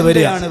ചിന്തയാണ്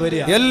വരിക.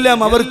 എല്ലാം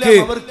അവർക്ക്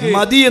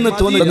മതി എന്ന്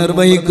തോന്നി.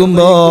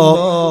 നിർവഹിക്കുമ്പോ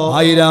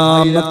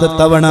 1000ാമത്തെ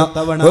തവണ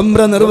ഉംറ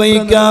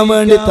നിർവഹിക്കാൻ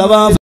വേണ്ടി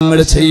തവാഫ്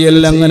ചെയ്യൽ.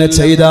 അങ്ങനെ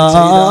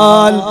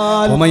ചെയ്താൽ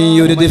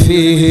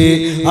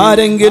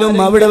ആരെങ്കിലും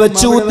അവിടെ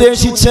വെച്ച്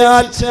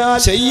ഉദ്ദേശിച്ചാൽ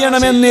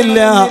ചെയ്യണമെന്നില്ല,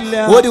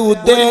 ഒരു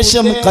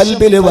ഉദ്ദേശം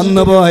കൽബിൽ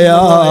വന്നു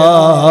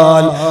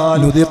പോയാൽ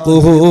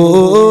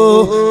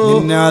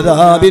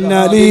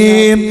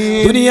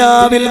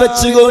ദുനിയാവിൽ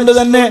വെച്ചുകൊണ്ട്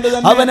തന്നെ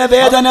അവനെ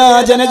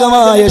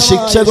വേദനാജനകമായ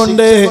ശിക്ഷ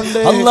കൊണ്ട്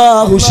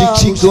അല്ലാഹു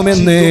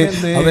ശിക്ഷിക്കുമെന്ന്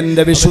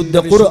അവന്റെ വിശുദ്ധ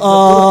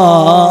ഖുർആൻ.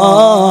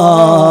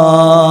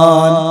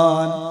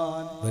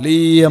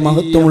 വലിയ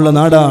മഹത്വമുള്ള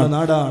നാടാണ്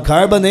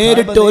കഅബ.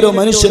 നേരിട്ട് ഓരോ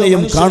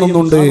മനുഷ്യനെയും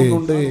കാണുന്നുണ്ട്,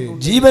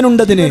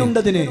 ജീവനുണ്ടതിന്.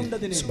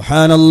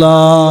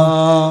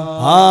 സുബ്ഹാനല്ലാഹ്.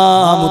 ആ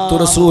മുത്തു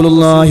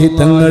റസൂലുള്ളാഹി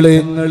തങ്ങള്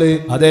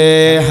അതേ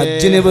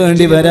ഹജ്ജിന്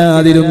വേണ്ടി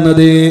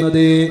വരാതിരുന്നത്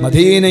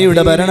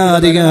മദീനയുടെ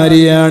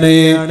ഭരണാധികാരിയാണ്.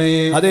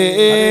 അതേ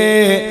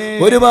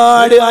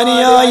ഒരുപാട്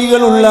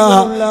അനുയായികളുള്ള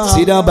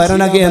സ്ഥിര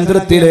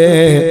ഭരണകേന്ദ്രത്തിലെ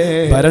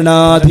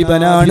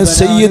ഭരണാധിപനാണ്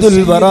സയ്യിദുൽ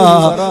വറ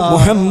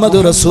മുഹമ്മദ്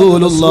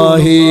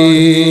റസൂലുള്ളാഹി.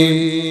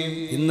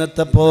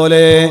 ഇന്നത്തെ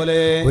പോലെ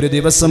ഒരു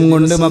ദിവസം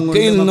കൊണ്ട്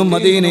മക്കയിൽ നിന്നും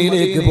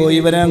മദീനയിലേക്ക് പോയി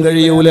വരാൻ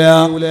കഴിയൂല.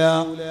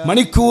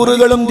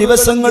 മണിക്കൂറുകളും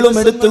ദിവസങ്ങളും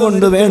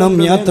എടുത്തുകൊണ്ട് വേണം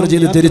യാത്ര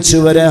ചെയ്ത് തിരിച്ചു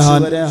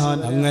വരാൻ.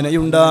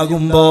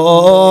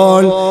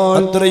 അങ്ങനെയുണ്ടാകുമ്പോൾ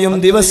അത്രയും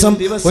ദിവസം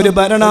ഒരു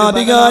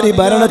ഭരണാധികാരി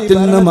ഭരണത്തിൽ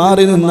നിന്ന്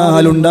മാറി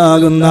നിന്നാൽ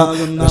ഉണ്ടാകുന്ന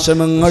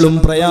വിഷമങ്ങളും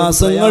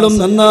പ്രയാസങ്ങളും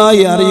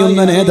നന്നായി അറിയുന്ന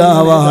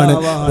നേതാവാണ്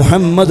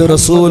മുഹമ്മദ്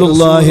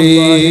റസൂലുള്ളാഹി.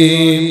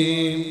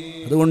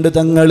 അതുകൊണ്ട്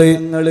തങ്ങള്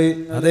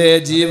അതേ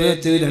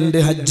ജീവിതത്തിൽ 2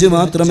 ഹജ്ജ്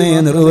മാത്രമേ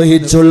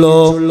നിർവഹിച്ചുള്ളൂ.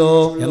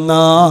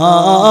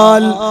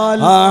 എന്നാൽ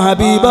ആ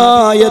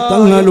ഹബീബായ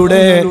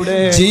തങ്ങളുടെ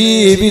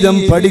ജീവിതം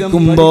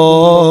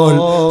പഠിക്കുമ്പോൾ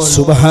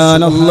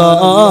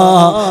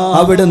സുബ്ഹാനല്ലാഹ്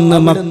അവിടുന്ന്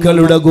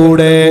മക്കളുടെ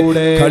കൂടെ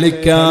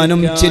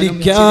കളിക്കാനും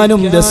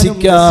ചിരിക്കാനും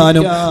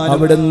രസിക്കാനും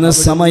അവിടുന്ന്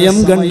സമയം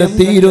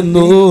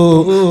കണ്ടെത്തിയിരുന്നു.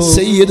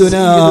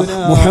 സയ്യിദുനാ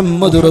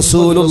മുഹമ്മദ്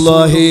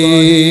റസൂലുള്ളാഹി.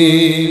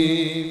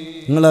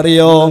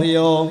 നിങ്ങളറിയോ,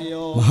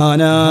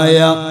 മഹാനായ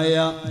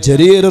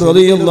ജരീർ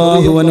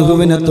റളിയല്ലാഹു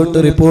അൻഹുവിനെ തൊട്ട്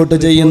റിപ്പോർട്ട്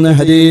ചെയ്യുന്ന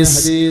ഹദീസ്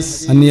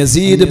അൻ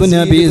യസീദ് ഇബ്നു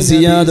അബീ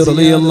സിയാദ്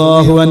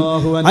റളിയല്ലാഹു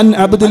അൻ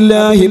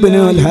അബ്ദുല്ലാഹി ഇബ്നു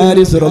അൽ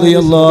ഹാരിസ്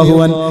റളിയല്ലാഹു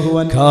അൻ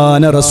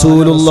കാന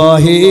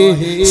റസൂലുള്ളാഹി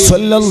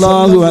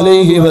സ്വല്ലല്ലാഹു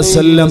അലൈഹി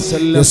വസല്ലം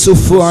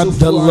യസുഫു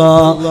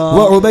അബ്ദുല്ലാഹ് വ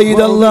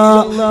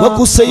ഉബൈദല്ലാഹ് വ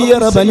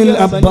ഖുസയ്യർ ബനിൽ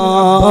അബ്ബാസ്.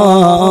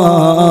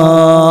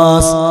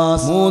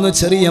 3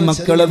 ചെറിയ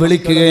മക്കളെ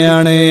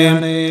വിളിക്കുകയാണ്.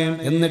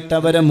 എന്നിട്ട്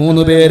അവരെ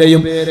 3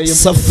 പേരെയും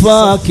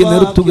സഫാക്കി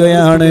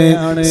നിർത്തുകയാണ്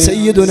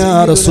സയ്യിദുനാ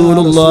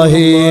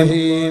റസൂലുള്ളാഹി.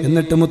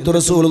 എന്നിട്ട് മുത്തു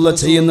റസൂലുള്ള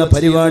ചെയ്യുന്ന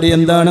പരിപാടി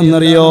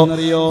എന്താണെന്നറിയോ?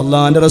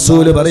 അല്ലാഹുവിന്റെ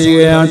റസൂല്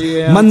പറയുകയാണ്,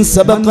 മൻ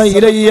സബഖ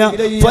ഇലയ്യ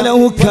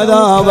ഫലഹു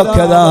കദാ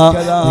വകദാ.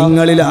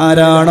 നിങ്ങളിൽ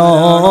ആരാണോ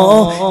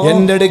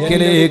എൻ്റെ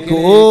അടുക്കലേക്ക്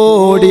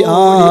ഓടി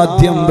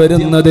ആദ്യം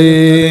വരുന്നത്,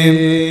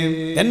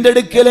 എൻ്റെ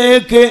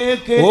അടുക്കലേക്ക്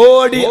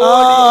ഓടി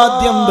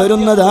ആദ്യം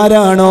വരുന്നത്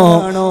ആരാണോ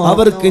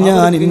അവർക്ക്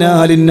ഞാൻ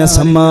ഇന്നാലിന്ന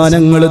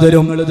സമ്മാനങ്ങൾ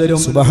തരും.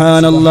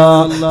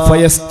 സുബ്ഹാനല്ലാഹ്.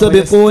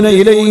 ഫയസ്തബിഖൂന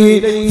ഇലൈഹി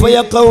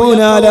ഫയഖൂന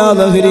അലാ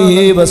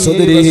ദഹ്രിഹി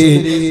വസദ്രിഹി.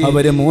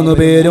 അവര് 3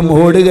 പേരും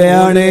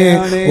ഓടുകയാണ്.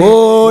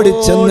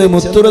 ഓടിച്ചെന്ന്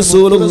മുത്തു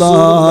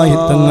റസൂലുള്ളാഹി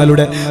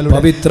തങ്ങളുടെ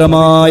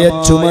പവിത്രമായ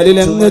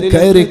ചുമലിലങ്ങ്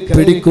കയറി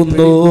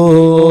പിടിക്കുന്നു.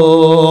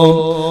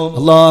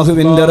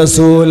 അല്ലാഹുവിന്റെ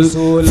റസൂൽ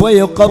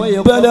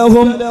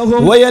ഫയഖബ്ബലഹും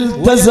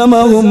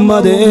വയൽതസമഹും.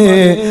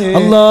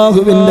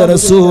 അല്ലാഹുവിന്റെ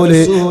റസൂൽ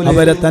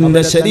അവരെ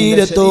തന്റെ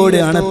ശരീരത്തോട്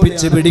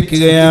അണപ്പിച്ച്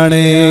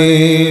പിടിക്കുകയാണ്.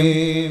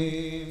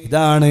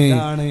 ഇതാണ്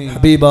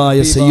ഹബീബായ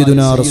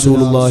സയ്യിദുനാ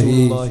റസൂലുള്ളാഹി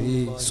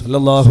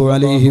സ്വല്ലല്ലാഹു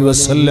അലൈഹി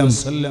വസല്ലം.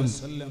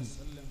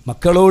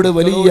 മക്കളോട്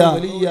വലിയ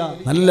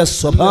നല്ല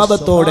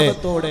സ്വഭാവത്തോടെ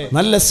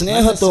നല്ല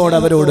സ്നേഹത്തോടെ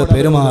അവരോട്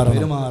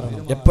പെരുമാറണം.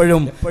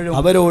 എപ്പോഴും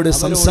അവരോട്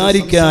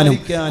സംസാരിക്കാനും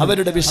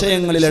അവരുടെ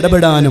വിഷയങ്ങളിൽ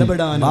ഇടപെടാനും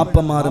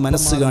ബാപ്പമാർ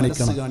മനസ്സ്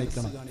കാണിക്കണം.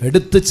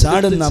 എടുത്തു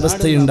ചാടുന്ന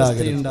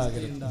അവസ്ഥയുണ്ടാകരുത്,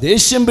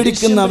 ദേഷ്യം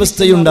പിടിക്കുന്ന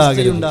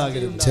അവസ്ഥയുണ്ടാകരുത്.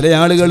 ചില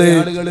ആളുകള്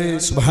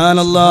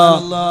സുബ്ഹാനല്ലാഹ്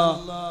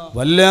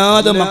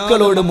വല്ലാതെ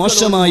മക്കളോട്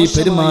മോശമായി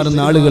പെരുമാറുന്ന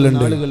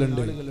ആളുകളുണ്ട്.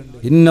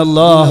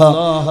 ഇന്നല്ലാഹ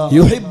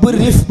യുഹിബ്ബുർ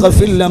റിഫ്ഖ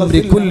ഫിൽ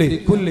അംരി കുല്ലി.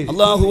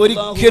 അല്ലാഹു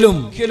ഒരിക്കലും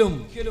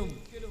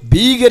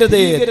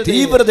ഭീകരതയെ,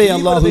 തീവ്രതയെ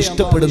അള്ളാഹു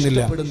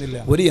ഇഷ്ടപ്പെടുന്നില്ല.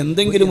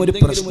 എന്തെങ്കിലും ഒരു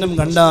പ്രശ്നം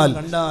കണ്ടാൽ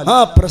ആ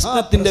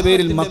പ്രശ്നത്തിന്റെ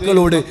പേരിൽ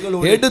മക്കളോട്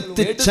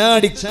എടുത്ത്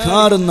ചാടി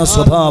കാറുന്ന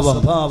സ്വഭാവം.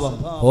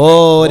 ഓ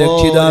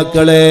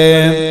രക്ഷിതാക്കളെ,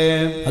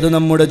 അത്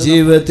നമ്മുടെ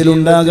ജീവിതത്തിൽ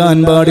ഉണ്ടാകാൻ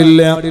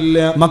പാടില്ല.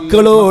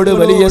 മക്കളോട്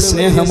വലിയ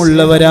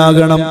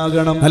സ്നേഹമുള്ളവരാകണം.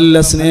 നല്ല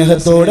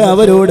സ്നേഹത്തോടെ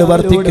അവരോട്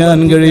വർത്തിക്കാൻ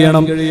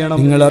കഴിയണം.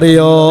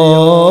 നിങ്ങളറിയോ,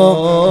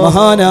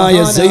 മഹാനായ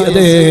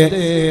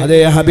അതേ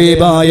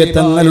ഹബീബായ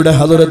തങ്ങളുടെ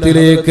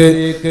ഹദറത്തിലേക്ക്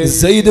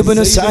സയ്യിദ്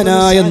ഇബ്നു സഅന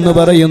എന്ന്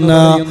പറയുന്ന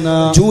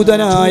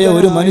ജൂതനായ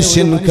ഒരു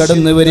മനുഷ്യൻ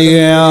കടന്നു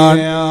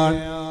വരികയാണ്.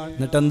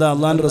 എന്നിട്ട് എന്താ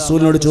അല്ലാഹുവിന്റെ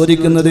റസൂലിനോട്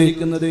ചോദിക്കുന്നത്?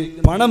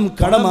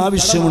 കടം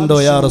ആവശ്യമുണ്ടോ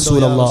യാ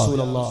റസൂലല്ലാഹ്?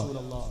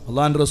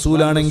 അല്ലാഹുവിന്റെ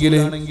റസൂലാണെങ്കിൽ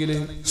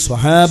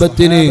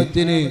സ്വഹാബത്തിന്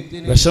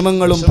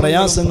വിഷമങ്ങളും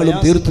പ്രയാസങ്ങളും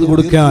തീർത്തു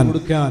കൊടുക്കാൻ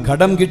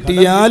കടം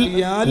കിട്ടിയാൽ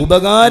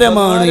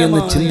ഉപകാരമാണ്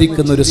എന്ന്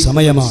ചിന്തിക്കുന്ന ഒരു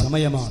സമയമാണ്.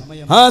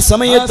 ആ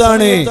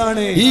സമയത്താണ്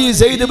ഈ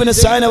സയ്യിദ് ഇബ്നു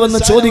സഅന വന്ന്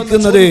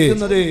ചോദിക്കുന്നത്,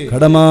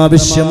 കടം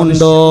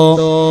ആവശ്യമുണ്ടോ?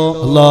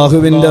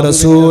 അല്ലാഹുവിന്റെ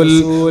റസൂൽ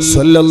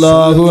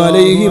സ്വല്ലല്ലാഹു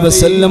അലൈഹി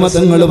വസല്ലമ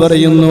തങ്ങൾ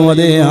പറയുന്നു,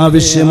 അതേ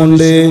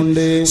ആവശ്യമുണ്ട്.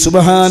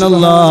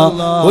 സുബ്ഹാനല്ലാഹ്,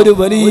 ഒരു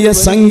വലിയ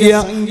സംഖ്യ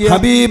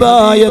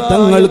ഹബീബായ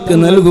തങ്ങൾക്ക്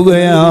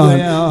നൽകുകയാണ്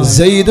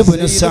സയ്യിദ്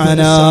ഇബ്നു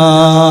സഅന.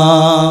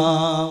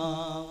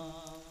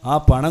 ആ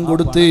പണം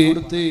കൊടുത്ത്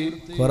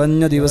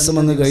കുറഞ്ഞ ദിവസം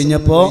ഒന്ന്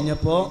കഴിഞ്ഞപ്പോ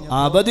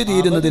അവധി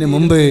തീരുന്നതിന്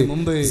മുമ്പ്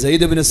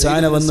സയ്യിദ് ഇബ്നു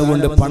സഅന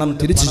വന്നുകൊണ്ട് പണം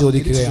തിരിച്ചു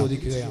ചോദിക്കുകയാണ്.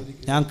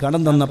 ഞാൻ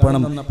കടം തന്ന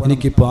പണം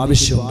എനിക്കിപ്പോ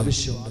ആവശ്യമാണ്.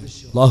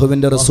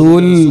 അല്ലാഹുവിന്റെ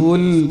റസൂൽ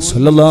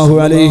സ്വല്ലല്ലാഹു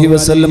അലൈഹി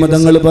വസല്ലം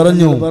തങ്ങൾ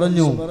പറഞ്ഞു,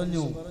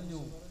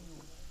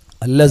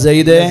 അല്ല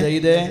സയ്യിദേ,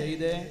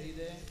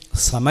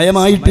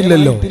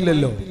 സമയമായിട്ടില്ലല്ലോ,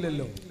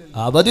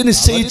 അവധി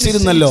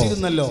നിശ്ചയിച്ചിരുന്നല്ലോ.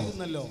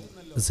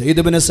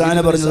 സയ്യിദ് ഇബ്നു സഅന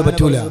പറഞ്ഞത്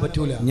പറ്റൂല,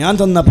 ഞാൻ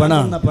തന്ന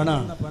പണാണ്,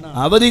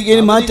 അവധി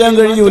മാറ്റാൻ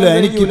കഴിയൂല,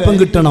 എനിക്കിപ്പം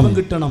കിട്ടണം.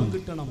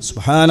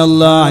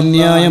 സുബ്ഹാനല്ലാഹ്,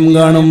 അന്യായം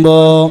കാണുമ്പോ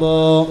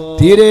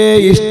തീരെ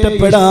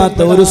ഇഷ്ടപ്പെടാത്ത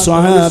ഒരു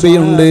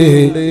സ്വഹാബിയുണ്ട്,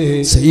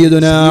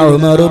 സയ്യിദുനാ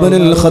ഉമർ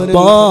ഇബ്നുൽ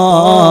ഖത്താബ്.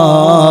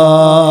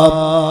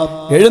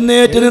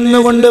 എഴുന്നേറ്റ്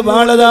നിന്നുകൊണ്ട്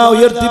വാളത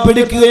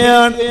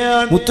ഉയർത്തിപ്പിടിക്കുകയാണ്.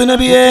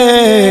 മുത്തുനബിയെ,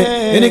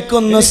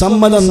 എനിക്കൊന്ന്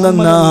സമ്മതം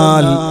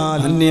തന്നാൽ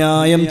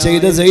അന്യായം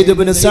ചെയ്ത സയ്യിദ്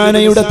ഇബ്നു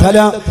സഅനയുടെ തല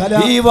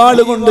ഈ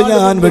വാളുകൊണ്ട്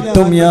ഞാൻ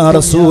വെട്ടും യാ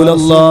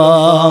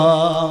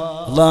റസൂലല്ലാഹ്.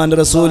 അല്ലാഹുവിന്റെ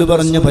റസൂൽ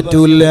പറഞ്ഞു,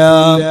 പറ്റൂല.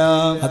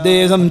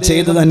 അദ്ദേഹം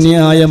ചെയ്തത്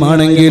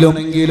അന്യായമാണെങ്കിലും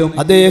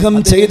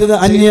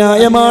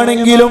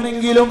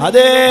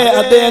അതേ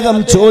അദ്ദേഹം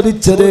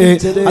ചോദിച്ചത്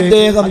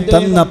അദ്ദേഹം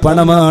തന്ന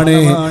പണമാണ്,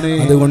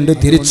 അതുകൊണ്ട്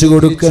തിരിച്ചു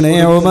കൊടുക്കണേ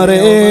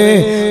ഉമറേ.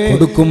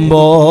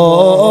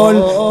 കൊടുക്കുമ്പോൾ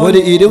ഒരു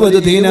 20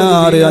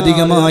 ദീനാർ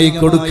അധികമായി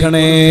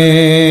കൊടുക്കണേ.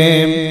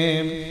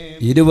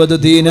 20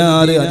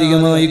 ദീനാർ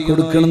അധികമായി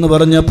കൊടുക്കണം എന്ന്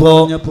പറഞ്ഞപ്പോ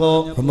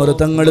ഉമർ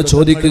തങ്ങൾ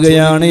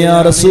ചോദിക്കുകയാണ്, യാ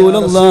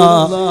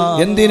റസൂലല്ലാഹ്,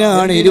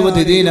 എന്തിനാണ്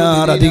 20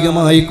 ദീനാർ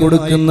അധികമായി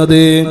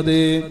കൊടുക്കുന്നത്?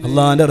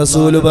 അല്ലാഹുവിന്റെ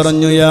റസൂൽ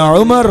പറഞ്ഞു, യാ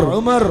ഉമർ,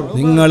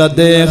 നിങ്ങൾ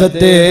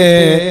അദ്ദേഹത്തെ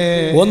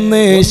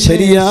ഒന്നേ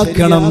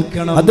ശരിയാക്കണം,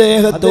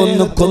 അദ്ദേഹത്തെ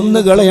ഒന്ന്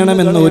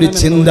കൊന്നുകളയണമെന്ന ഒരു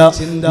ചിന്ത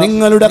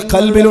നിങ്ങളുടെ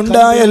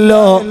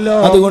കൽബിലുണ്ടായല്ലോ,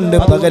 അതുകൊണ്ട്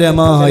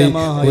പകരമായി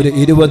ഒരു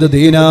 20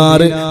 ദീനാർ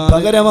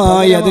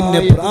പകരമായി അതിന്റെ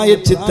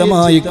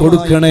പ്രായശ്ചിത്തമായി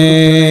കൊടുക്കണേ.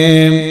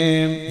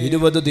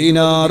 20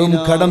 ദീനാറും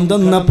കടം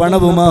തന്ന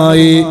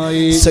പണവുമായി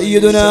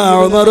സയ്യിദുനാ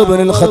ഉമർ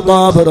ഇബ്നുൽ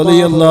ഖത്താബ്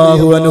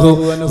റളിയല്ലാഹു അൻഹു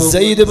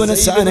സയ്യിദ് ഇബ്നു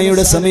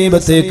സഅനയുടെ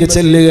സമീപത്തേക്ക്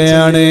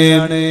ചെല്ലുകയാണ്.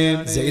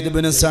 സയ്യിദ്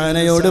ഇബ്നു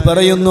സഅനയോട്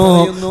പറയുന്നു,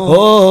 ഓ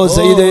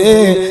സയ്യിദേ,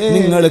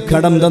 നിങ്ങൾ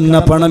കടം തന്ന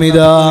പണം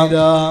ഇതാ.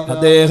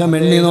 അദ്ദേഹം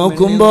എണ്ണി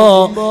നോക്കുമ്പോ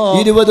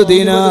 20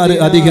 ദീനാർ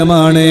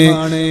അധികമാണ്.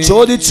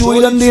 ചോദിച്ചു,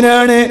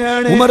 ഇതെന്തിനാണ്?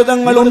 ഉമർ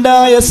തങ്ങൾ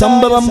ഉണ്ടായ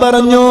സംഭവം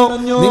പറഞ്ഞു,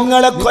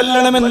 നിങ്ങളെ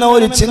കൊല്ലണമെന്ന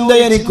ഒരു ചിന്ത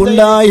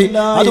എനിക്കുണ്ടായി,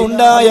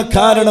 അതുണ്ടായ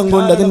കാരണം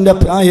കൊണ്ട് അതിന്റെ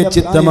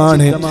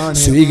പ്രായശ്ചിത്തമാണ്.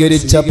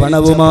 സ്വീകരിച്ച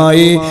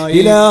പണവുമായി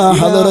ഇലാ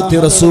ഹദറത്തി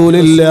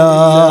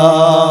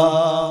റസൂലില്ലാഹ്,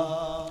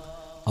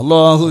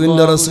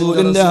 അല്ലാഹുവിന്റെ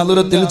റസൂലിന്റെ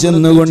ഹദറത്തിൽ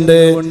ചെന്നുകൊണ്ട്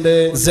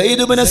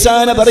സയ്യിദ് ഇബ്നു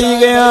സഅന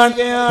പറയുകയാണ്,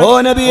 ഓ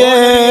നബിയേ,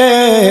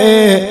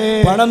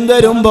 പണം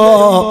തരുമ്പോ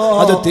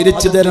അത്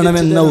തിരിച്ചു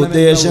തരണമെന്ന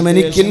ഉദ്ദേശം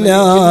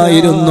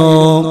എനിക്കില്ലായിരുന്നു.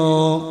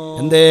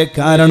 എന്തേ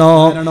കാരണോ?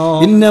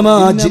 ഇന്നമാ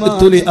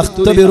ജിഅ്തു ലി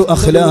അഖ്തബിറു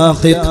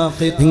അഖ്ലാഖിക്,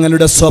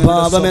 നിങ്ങളുടെ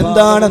സ്വഭാവം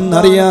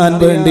എന്താണെന്നറിയാൻ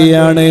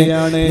വേണ്ടിയാണ്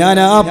ഞാൻ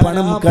ആ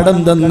പണം കടം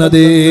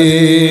തന്നത്.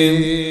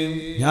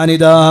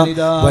 ഞാനിതാ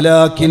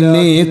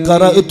വലാകിന്നി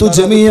ഖറഅതു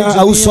ജമീഅ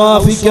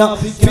ഔസാഫിക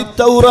ഫി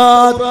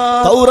തൗറാത്ത്,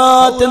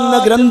 തൗറാത്ത് എന്ന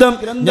ഗ്രന്ഥം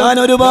ഞാൻ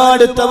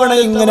ഒരുപാട് തവണ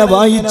ഇങ്ങനെ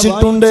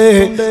വായിച്ചിട്ടുണ്ട്.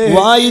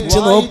 വായിച്ചു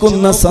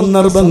നോക്കുന്ന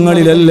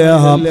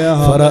സന്ദർഭങ്ങളിലെല്ലാം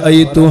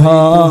ഫറഅയ്തുഹാ,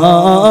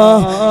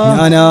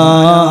 ഞാൻ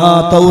ആ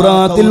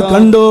തൗറാത്തിൽ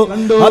കണ്ടു,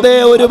 അതേ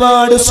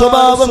ഒരുപാട്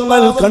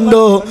സ്വഭാവങ്ങൾ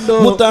കണ്ടു.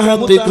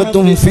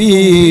 മുതഹഖിഖത്തും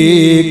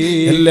ഫീക്,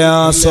 എല്ലാ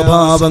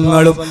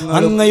സ്വഭാവങ്ങളും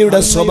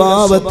അങ്ങയുടെ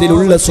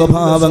സ്വഭാവത്തിലുള്ള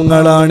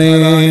സ്വഭാവങ്ങളാണ്.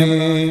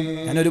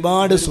 ഞാൻ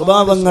ഒരുപാട്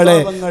സ്വഭാവങ്ങളെ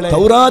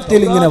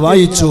തൗറാത്തിൽ ഇങ്ങനെ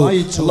വായിച്ചു.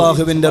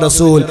 അല്ലാഹുവിന്റെ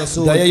റസൂൽ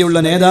ദയയുള്ള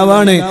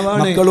നേതാവാണ്,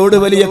 മക്കളോട്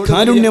വലിയ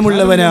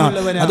കാരുണ്യമുള്ളവനാണ്,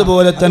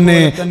 അതുപോലെ തന്നെ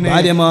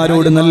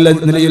ഭാര്യമാരോട് നല്ല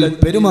നിലയിൽ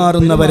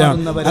പെരുമാറുന്നവരാണ്.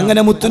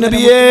 അങ്ങനെ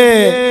മുത്തുനബിയേ,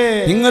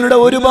 നിങ്ങളുടെ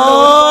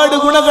ഒരുപാട്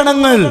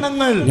ഗുണഗണങ്ങൾ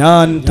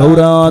ഞാൻ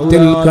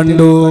തൗറാത്തിൽ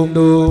കണ്ടു.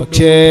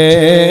 പക്ഷേ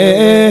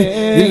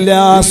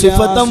ഇല്ലാ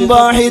സിഫതൻ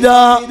വാഹിദ,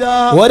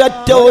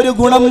 ഒരൊറ്റ ഒരു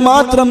ഗുണം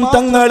മാത്രം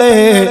തങ്ങളെ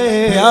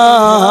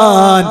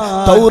ഞാൻ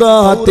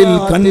തൗറാത്തിൽ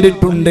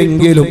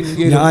കണ്ടിട്ടുണ്ടെങ്കിലും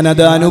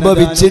ഞാനത്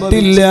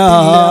അനുഭവിച്ചിട്ടില്ല.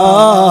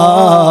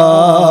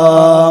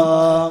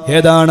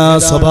 ഏതാണ് ആ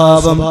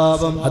സ്വഭാവം?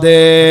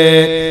 അതേ,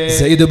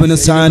 സയ്യിദ് ഇബ്നു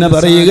സഅന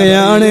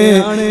പറയുകയാണ്,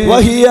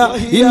 വഹിയ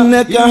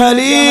ഇന്നക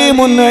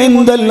ഹലീമുൻ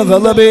ഇൻദൽ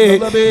ഗളബി,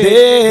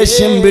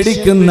 ദേഷ്യം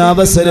പിടിക്കുന്ന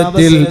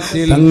അവസരത്തിൽ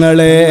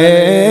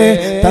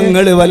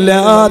തങ്ങൾ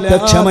വല്ലാത്ത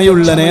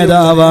ക്ഷമയുള്ള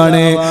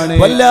നേതാവാണ്,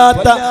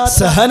 വല്ലാത്ത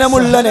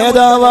സഹനമുള്ള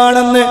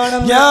നേതാവാണെന്ന്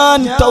ഞാൻ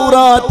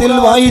തൗറാത്തിൽ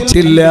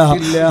വായിച്ചില്ല.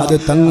 അത്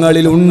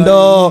തങ്ങളിൽ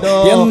ഉണ്ടോ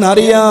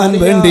എന്നറിയാൻ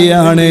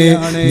വേണ്ടിയാണ്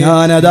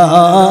ഞാനതാ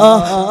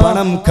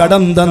പണം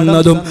കടം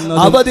തന്നതും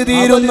അവധി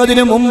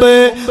തീരുന്നതിന് മുമ്പ്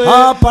ആ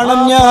പണം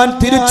ഞാൻ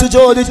തിരിച്ചു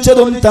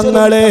ചോദിച്ചതും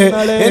തങ്ങളെ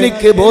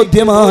എനിക്ക്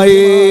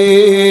ബോധ്യമായി.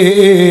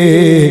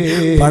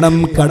 പണം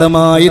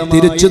കടമായി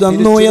തിരിച്ചു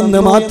തന്നു എന്ന്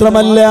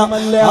മാത്രമല്ല,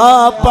 ആ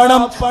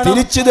പണം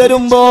തിരിച്ചു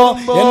തരുമ്പോ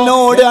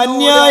എന്നോട്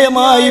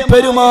അന്യായമായി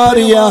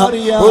പെരുമാറിയ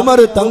ഉമർ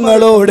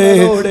തങ്ങളോട്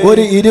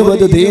ഒരു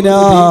 20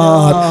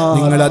 ദീനാർ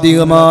നിങ്ങൾ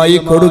അധികമായി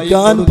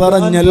കൊടുക്കാൻ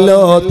പറഞ്ഞല്ലോ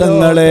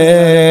തങ്ങളെ.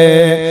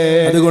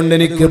 അതുകൊണ്ട്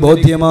എനിക്ക്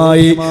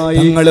ബോധ്യമായി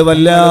തങ്ങൾ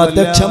വല്ലാത്ത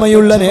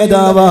ക്ഷമയുള്ള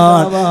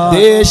നേതാവാണ്,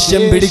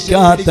 ദേഷ്യം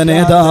പിടിക്കാത്ത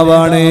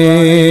നേതാവാണ്.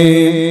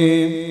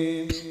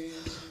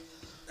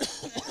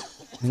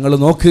 നിങ്ങൾ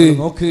നോക്ക്,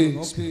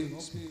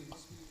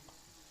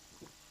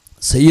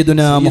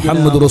 സയ്യിദുനാ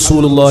മുഹമ്മദ്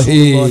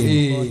റസൂലുള്ളാഹി.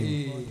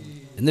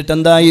 എന്നിട്ട്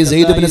എന്തായി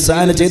സയ്യിദ് ഇബ്നു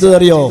സഅന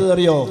ചെയ്തതറിയോ?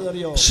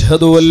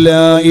 അഷ്ഹദു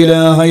അല്ലാ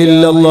ഇലാഹ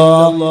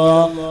ഇല്ലല്ലാഹ്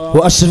വ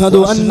അഷ്ഹദു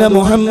അന്ന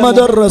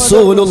മുഹമ്മദർ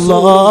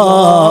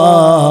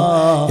റസൂലുള്ളാഹ്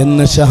എന്ന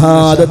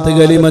ഷഹാദത്ത്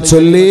കലിമ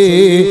ചൊല്ലി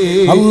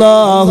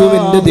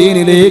അല്ലാഹുവിന്റെ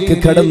ദീനിലേക്ക്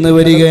കടന്നു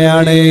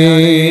വരികയാണ്.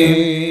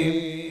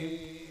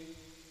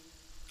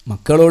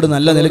 മക്കളോട്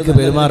നല്ല നിലക്ക്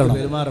പെരുമാറണം.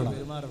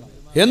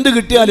 എന്ത്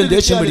കിട്ടിയാലും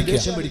ദേഷ്യം പിടിക്കുക,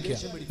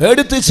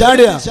 എടുത്ത്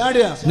ചാടുക.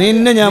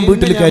 നിന്നെ ഞാൻ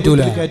വീട്ടിൽ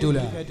കയറ്റൂല,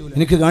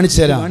 എനിക്ക് കാണിച്ചു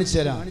തരാം.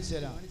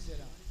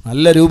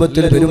 നല്ല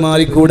രൂപത്തിൽ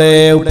പെരുമാറിക്കൂടെ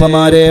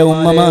ഉപ്പമാരെ,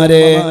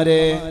 ഉമ്മമാരെ?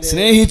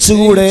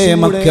 സ്നേഹിച്ചുകൂടെ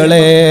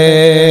മക്കളെ?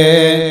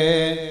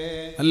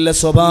 നല്ല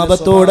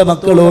സ്വഭാവത്തോടെ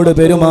മക്കളോട്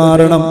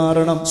പെരുമാറണം,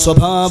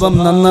 സ്വഭാവം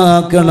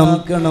നന്നാക്കണം.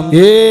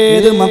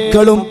 ഏത്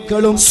മക്കളും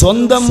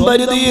സ്വന്തം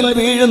പരിധിയിൽ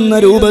വീഴുന്ന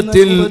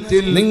രൂപത്തിൽ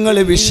നിങ്ങൾ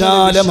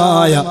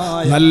വിശാലമായ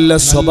നല്ല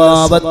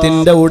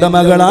സ്വഭാവത്തിന്റെ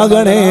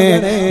ഉടമകളാകണേ.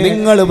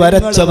 നിങ്ങൾ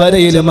വരച്ച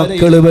വരയിൽ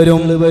മക്കൾ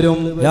വരും,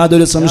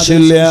 യാതൊരു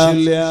സംശയമില്ല.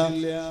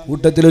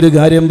 കൂട്ടത്തിലൊരു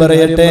കാര്യം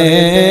പറയട്ടെ,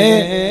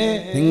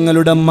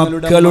 നിങ്ങളുടെ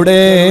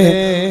മക്കളുടെ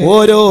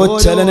ഓരോ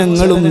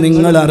ചലനങ്ങളും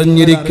നിങ്ങൾ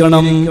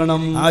അറിഞ്ഞിരിക്കണം.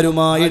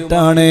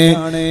 ആരുമായിട്ടാണ്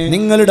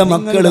നിങ്ങളുടെ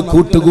മക്കള്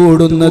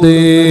കൂട്ടുകൂടുന്നത്?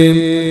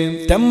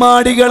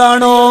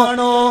 തെമ്മാടികളാണോ,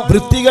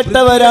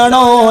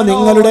 വൃത്തികെട്ടവരാണോ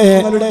നിങ്ങളുടെ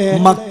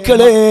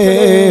മക്കളെ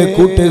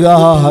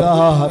കൂട്ടുകാർ?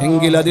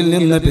 എങ്കിൽ അതിൽ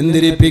നിന്ന്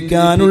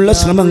പിന്തിരിപ്പിക്കാനുള്ള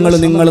ശ്രമങ്ങൾ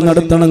നിങ്ങൾ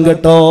നടത്തണം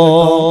കേട്ടോ.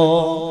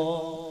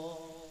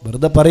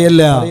 വെറുതെ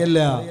പറയല്ല.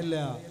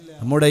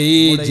 നമ്മുടെ ഈ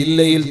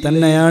ജില്ലയിൽ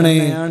തന്നെയാണ്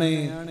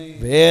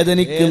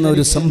വേദനിക്കുന്ന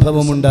ഒരു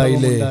സംഭവം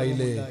ഉണ്ടായില്ലേ?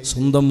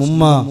 സ്വന്തം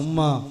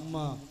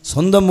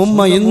ഉമ്മ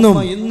ഇന്നും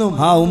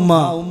ആ ഉമ്മ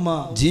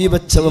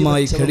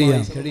ജീവച്ഛവമായി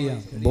കഴിയാം.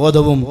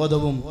 ബോധവും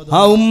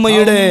ആ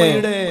ഉമ്മയുടെ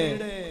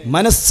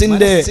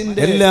മനസ്സിന്റെ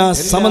എല്ലാ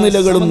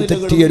സമനിലകളും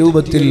തെറ്റിയ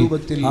രൂപത്തിൽ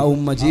ആ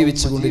ഉമ്മ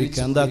ജീവിച്ചു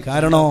കൊണ്ടിരിക്കുക. എന്താ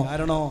കാരണോ?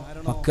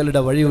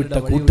 മക്കളുടെ വഴിവിട്ട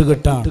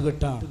കൂട്ടുകെട്ടാണ്.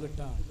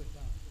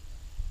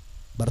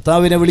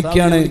 ഭർത്താവിനെ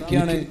വിളിക്കാണ്,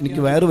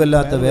 എനിക്ക് വയറു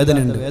വല്ലാത്ത വേദന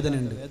ഉണ്ട്,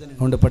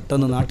 അതുകൊണ്ട്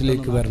പെട്ടെന്ന്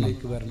നാട്ടിലേക്ക് വരണം.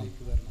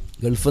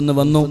 ഗൾഫിൽ നിന്ന്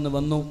വന്നു.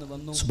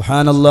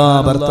 സുബ്ഹാനല്ലാഹ്,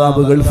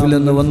 ഭർത്താവ് ഗൾഫിൽ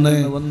നിന്ന് വന്ന്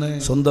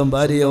സ്വന്തം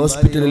ഭാര്യയെ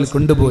ഹോസ്പിറ്റലിൽ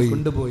കൊണ്ടുപോയി.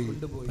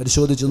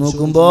 പരിശോധിച്ചു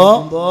നോക്കുമ്പോ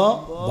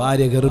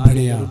ഭാര്യ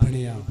ഗർഭിണിയാണ്.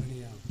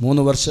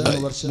 3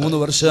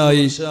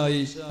 വർഷമായി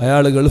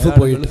അയാള് ഗൾഫ്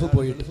പോയിട്ട്.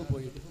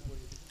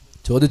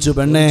 ചോദിച്ചു,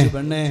 പെണ്ണേ,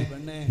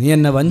 നീ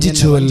എന്നെ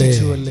വഞ്ചിച്ചുവല്ലേ?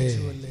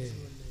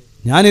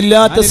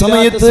 ഞാനില്ലാത്ത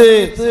സമയത്ത്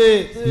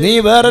നീ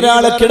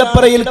വേറൊരാളെ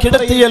കിടപ്പറയിൽ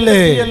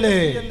കിടത്തിയല്ലേ?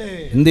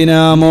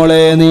 എന്തിനാ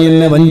മോളെ നീ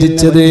എന്നെ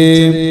വഞ്ചിച്ചത്?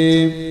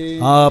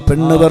 ആ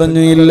പെണ്ണ്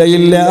പറഞ്ഞു,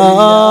 ഇല്ല,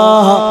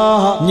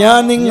 ഞാൻ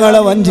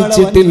നിങ്ങളെ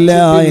വഞ്ചിച്ചിട്ടില്ല,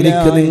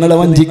 എനിക്ക് നിങ്ങളെ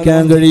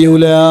വഞ്ചിക്കാൻ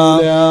കഴിയൂല.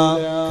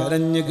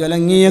 കരഞ്ഞു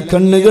കലങ്ങിയ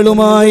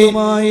കണ്ണുകളുമായി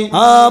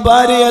ആ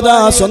ഭാര്യതാ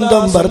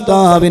സ്വന്തം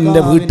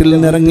ഭർത്താവിന്റെ വീട്ടിൽ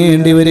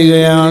നിന്നിറങ്ങേണ്ടി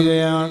വരികയാണ്.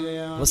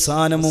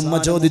 അവസാനം ഉമ്മ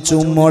ചോദിച്ചു,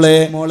 മോളെ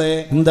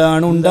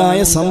എന്താണ് ഉണ്ടായ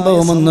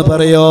സംഭവമെന്ന്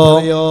പറയോ?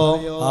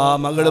 ആ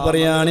മകള്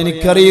പറയാണ്,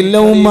 എനിക്കറിയില്ല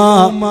ഉമ്മ,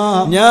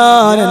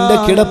 ഞാൻ എന്റെ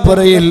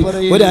കിടപ്പറയിൽ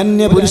ഒരു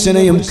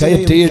അന്യപുരുഷനെയും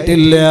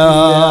കയറ്റിയിട്ടില്ല.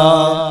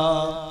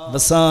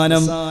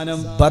 അവസാനം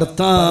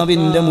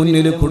ഭർത്താവിന്റെ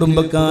മുന്നിൽ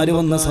കുടുംബക്കാര്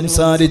വന്ന്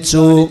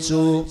സംസാരിച്ചു.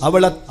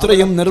 അവൾ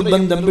അത്രയും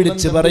നിർബന്ധം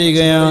പിടിച്ച്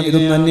പറയുകയാണ്,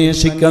 ഇതൊന്ന്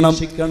അന്വേഷിക്കണം.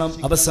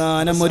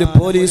 അവസാനം ഒരു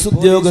പോലീസ്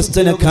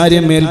ഉദ്യോഗസ്ഥനെ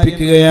കാര്യം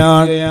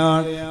ഏൽപ്പിക്കുകയാണ്.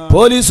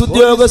 പോലീസ്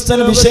ഉദ്യോഗസ്ഥൻ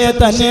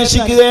വിഷയത്തെ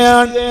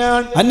അന്വേഷിക്കുകയാണ്.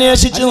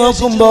 അന്വേഷിച്ചു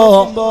നോക്കുമ്പോ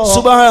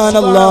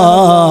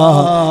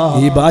സുബ്ഹാനല്ലാഹ്,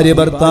 ഈ ഭാര്യ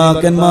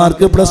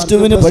ഭർത്താക്കന്മാർക്ക്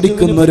 +2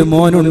 പഠിക്കുന്ന ഒരു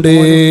മോനുണ്ട്.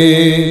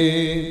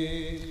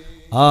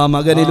 ആ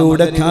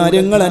മകനിലൂടെ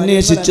കാര്യങ്ങൾ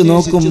അന്വേഷിച്ചു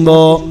നോക്കുമ്പോ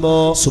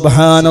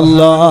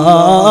സുബ്ഹാനല്ലാഹ്,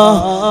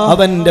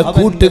 അവന്റെ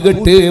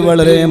കൂട്ടുകെട്ട്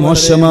വളരെ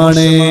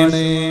മോശമാണ്.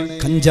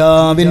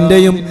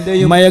 കഞ്ചാവിന്റെയും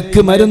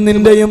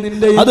മയക്കുമരുന്നിന്റെയും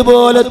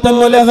അതുപോലെ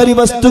തന്നെ ലഹരി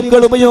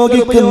വസ്തുക്കൾ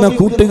ഉപയോഗിക്കുന്ന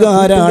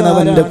കൂട്ടുകാരാണ്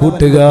അവന്റെ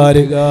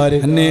കൂട്ടുകാര്.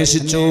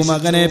 അന്വേഷിച്ചു,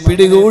 മകനെ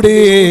പിടികൂടി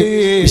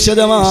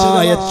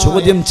വിശദമായ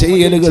ചോദ്യം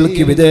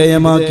ചെയ്യലുകൾക്ക്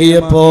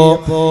വിധേയമാക്കിയപ്പോ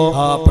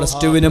ആ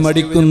 +2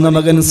 പഠിക്കുന്ന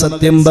മകൻ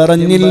സത്യം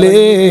പറഞ്ഞില്ലേ.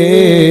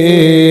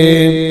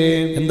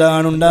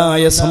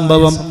 എന്താണുണ്ടായ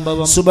സംഭവം?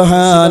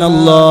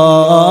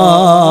 സുബ്ഹാനല്ലാഹ്,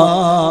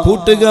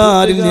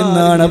 കൂട്ടുകാരിൽ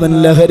നിന്നാണ് അവൻ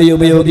ലഹരി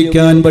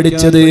ഉപയോഗിക്കാൻ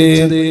പഠിച്ചത്.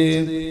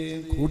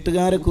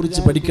 കൂട്ടുകാരെ കുറിച്ച്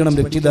പഠിക്കണം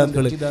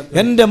രക്ഷിതാക്കള്.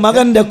 എന്റെ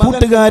മകന്റെ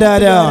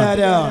കൂട്ടുകാരാരാ,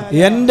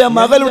 എന്റെ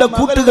മകളുടെ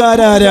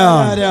കൂട്ടുകാരാരാ.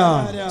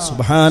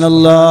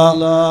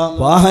 സുബ്ഹാനല്ലാഹ്,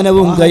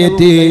 വാഹനവും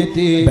കയറ്റി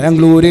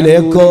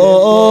ബാംഗ്ലൂരിലേക്കോ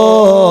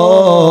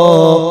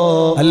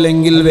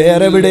അല്ലെങ്കിൽ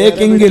വേറെ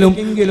എവിടേക്കെങ്കിലും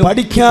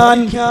പഠിക്കാൻ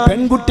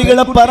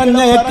പെൺകുട്ടികളെ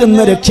പറഞ്ഞയക്കുന്ന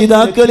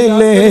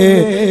രക്ഷിതാക്കളില്ലേ?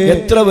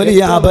 എത്ര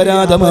വലിയ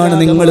അപരാധമാണ്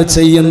നിങ്ങൾ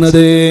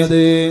ചെയ്യുന്നത്.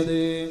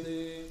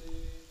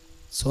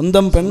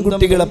 സ്വന്തം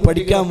പെൺകുട്ടികളെ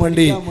പഠിക്കാൻ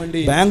വേണ്ടി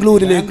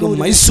ബാംഗ്ലൂരിലേക്കും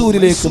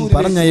മൈസൂരിലേക്കും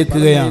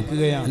പറഞ്ഞയക്കുകയാണ്.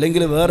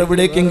 അല്ലെങ്കിൽ വേറെ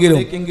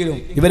എവിടേക്കെങ്കിലും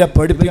ഇവരെ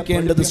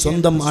പഠിപ്പിക്കേണ്ടത്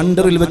സ്വന്തം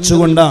അണ്ടറിൽ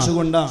വെച്ചുകൊണ്ടാണ്.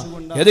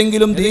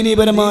 ഏതെങ്കിലും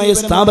ദീനീപരമായ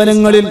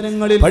സ്ഥാപനങ്ങളിൽ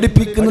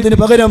പഠിപ്പിക്കുന്നതിന്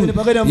പകരം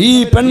ഈ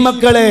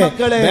പെൺമക്കളെ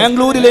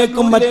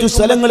ബാംഗ്ലൂരിലേക്കും മറ്റു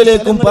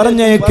സ്ഥലങ്ങളിലേക്കും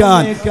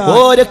പറഞ്ഞയക്കാൻ ഓ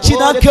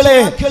രക്ഷിതാക്കളെ,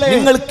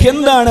 നിങ്ങൾക്ക്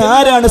എന്താണ്,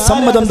 ആരാണ്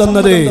സമ്മതം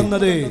തന്നത്?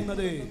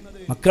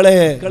 മക്കളെ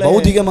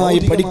ഭൗതികമായി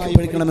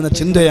പഠിക്കണമെന്ന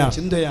ചിന്തയാണ്.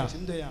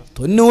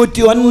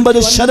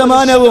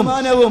 99%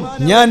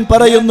 ഞാൻ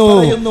പറയുന്നു,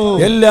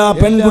 എല്ലാ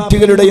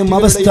പെൺകുട്ടികളുടെയും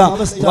അവസ്ഥ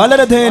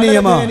വളരെ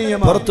ദയനീയമാണ്.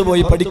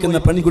 പുറത്തുപോയി പഠിക്കുന്ന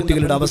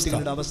പെൺകുട്ടികളുടെ അവസ്ഥ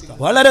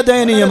വളരെ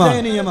ദയനീയമാണ്.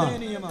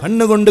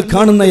 കണ്ണുകൊണ്ട്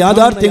കാണുന്ന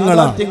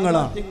യാഥാർത്ഥ്യങ്ങളാണ്.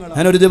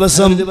 ഞാനൊരു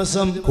ദിവസം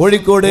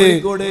കോഴിക്കോട്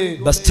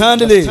ബസ്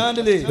സ്റ്റാൻഡില്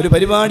ഒരു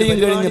പരിപാടിയും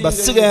കഴിഞ്ഞ്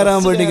ബസ് കയറാൻ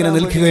വേണ്ടി ഇങ്ങനെ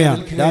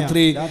നിൽക്കുകയാണ്.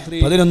 രാത്രി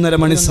 11:30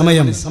 മണി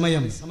സമയം.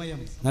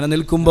 അങ്ങനെ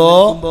നിൽക്കുമ്പോ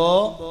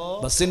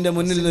ബസിന്റെ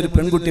മുന്നിൽ നിന്ന് ഒരു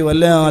പെൺകുട്ടി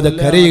വല്ലാതെ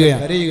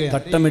കരയുകയാണ്.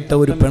 തട്ടമിട്ട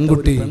ഒരു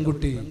പെൺകുട്ടി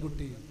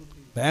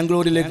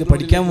ബാംഗ്ലൂരിലേക്ക്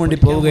പഠിക്കാൻ വേണ്ടി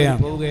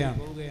പോവുകയാണ്.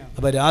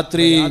 അപ്പൊ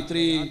രാത്രി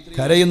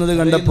കരയുന്നത്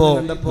കണ്ടപ്പോ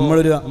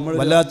നമ്മളൊരു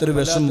വല്ലാത്തൊരു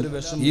വിഷം.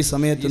 ഈ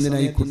സമയത്ത് എന്തിനാ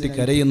ഈ കുട്ടി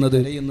കരയുന്നത്?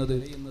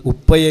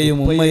 ഉപ്പയെയും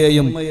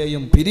ഉമ്മയെയും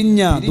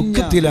പിരിഞ്ഞ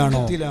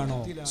ദുഃഖത്തിലാണോ?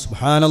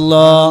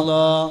 സുബ്ഹാനല്ലാഹ്,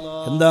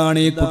 എന്താണ്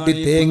ഈ കുട്ടി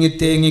തേങ്ങി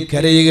തേങ്ങി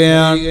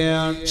കരയുകയാണ്.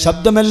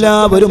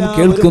 ശബ്ദമെല്ലാവരും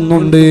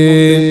കേൾക്കുന്നുണ്ട്.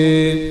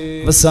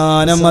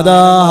 അവസാനം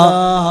അതാ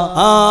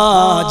ആ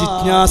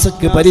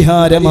ജിജ്ഞാസക്ക്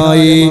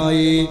പരിഹാരമായി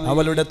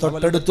അവളുടെ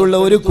തൊട്ടടുത്തുള്ള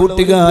ഒരു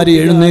കൂട്ടുകാരി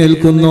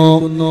എഴുന്നേൽക്കുന്നു.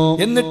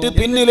 എന്നിട്ട്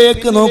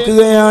പിന്നിലേക്ക്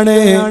നോക്കുകയാണ്.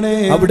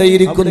 അവിടെ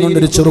ഇരിക്കുന്നുണ്ട്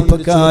ഒരു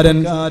ചെറുപ്പക്കാരൻ.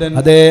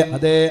 അതെ,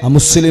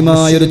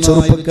 അമുസ്ലിമായ ഒരു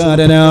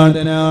ചെറുപ്പക്കാരനാണ്.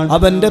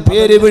 അവന്റെ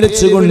പേര്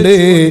വിളിച്ചുകൊണ്ട്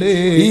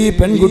ഈ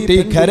പെൺകുട്ടി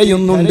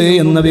കരയുന്നുണ്ട്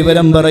എന്ന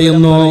വിവരം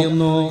പറയുന്നു.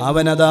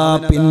 അവനതാ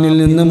പിന്നിൽ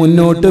നിന്ന്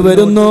മുന്നോട്ട്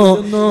വരുന്നു.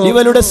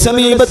 ഇവളുടെ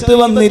സമീപത്ത്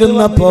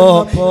വന്നിരുന്നപ്പോ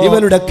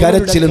ഇവളുടെ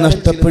കരച്ചിൽ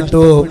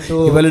നഷ്ടപ്പെട്ടു.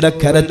 ഇവളുടെ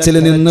കരച്ചിൽ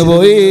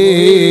നിന്നുപോയി.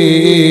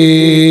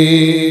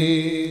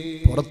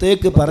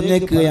 പുറത്തേക്ക്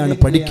പറഞ്ഞേക്കുകയാണ്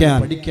പഠിക്കാൻ.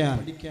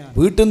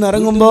 വീട്ടിൽ നിന്ന്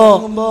ഇറങ്ങുമ്പോ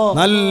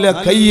നല്ല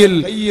കയ്യിൽ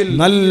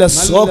നല്ല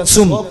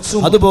സോക്സും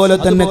അതുപോലെ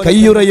തന്നെ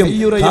കയ്യുറയും,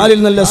 കാലിൽ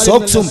നല്ല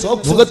സോക്സും,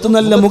 മുഖത്ത്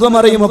നല്ല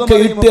മുഖമറയും ഒക്കെ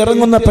ഇട്ട്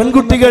ഇറങ്ങുന്ന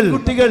പെൺകുട്ടികൾ.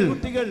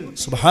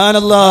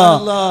 സുബ്ഹാനല്ലാഹ്,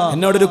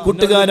 എന്നോടൊരു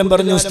കൂട്ടുകാരൻ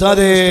പറഞ്ഞു,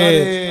 ഉസ്താദേ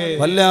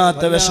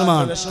വല്ലാത്ത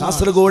വിഷമാണ്.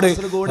 കാസർഗോഡ്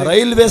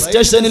റെയിൽവേ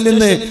സ്റ്റേഷനിൽ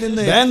നിന്ന്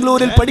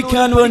ബാംഗ്ലൂരിൽ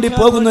പഠിക്കാൻ വേണ്ടി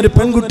പോകുന്ന ഒരു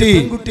പെൺകുട്ടി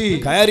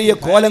കയറിയ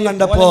കോലം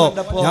കണ്ടപ്പോ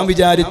ഞാൻ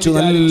വിചാരിച്ചു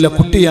നല്ല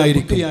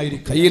കുട്ടിയായിരിക്കും.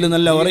 കയ്യിൽ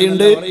നല്ല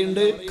ഉറയുണ്ട്,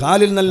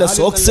 കാലിൽ നല്ല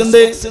സോക്സ്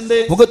ഉണ്ട്,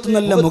 മുഖത്ത്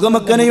നല്ല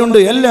മുഖമക്കനയുണ്ട്,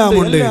 എല്ലാം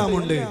ഉണ്ട്.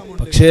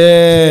 പക്ഷേ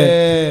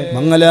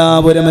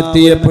മംഗലാപുരം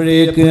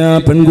എത്തിയപ്പോഴേക്ക് ആ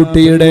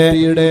പെൺകുട്ടിയുടെ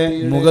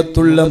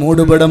മുഖത്തുള്ള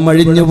മൂടുപടം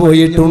അഴിഞ്ഞു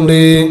പോയിട്ടുണ്ട്.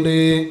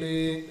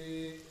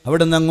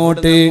 അവിടെ നിന്ന്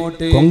അങ്ങോട്ട്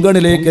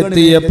കൊങ്കണിലേക്ക്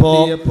എത്തിയപ്പോ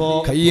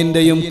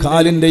കയ്യിന്റെയും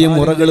കാലിന്റെയും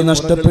ഉറകൾ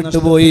നഷ്ടപ്പെട്ടു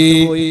പോയി.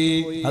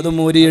 അതും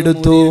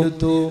ഊരിയെടുത്തു.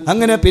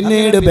 അങ്ങനെ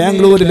പിന്നീട്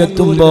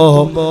ബാംഗ്ലൂരിലെത്തുമ്പോ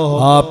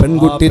ആ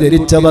പെൺകുട്ടി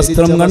ധരിച്ച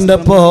വസ്ത്രം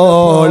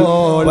കണ്ടപ്പോൾ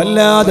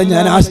വല്ലാതെ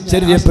ഞാൻ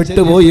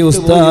ആശ്ചര്യപ്പെട്ടു പോയി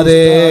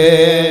ഉസ്താദേ.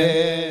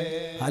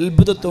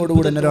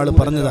 അത്ഭുതത്തോടുകൂടെ ഒരാൾ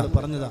പറഞ്ഞതാ.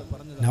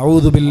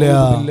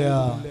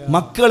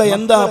 മക്കളെ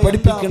എന്താ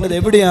പഠിപ്പിക്കേണ്ടത്,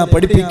 എവിടെയാ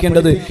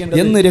പഠിപ്പിക്കേണ്ടത്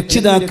എന്ന്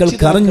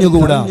രക്ഷിതാക്കൾക്ക്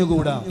അറിഞ്ഞുകൂടാ.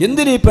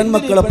 എന്തിനീ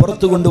പെൺമക്കളെ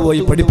പുറത്തു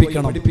കൊണ്ടുപോയി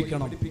പഠിപ്പിക്കണം?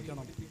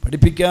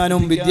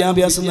 പഠിപ്പിക്കാനും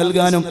വിദ്യാഭ്യാസം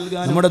നൽകാനും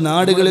നമ്മുടെ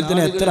നാടുകളിൽ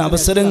തന്നെ എത്ര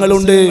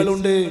അവസരങ്ങളുണ്ട്.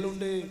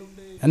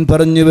 ഞാൻ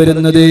പറഞ്ഞു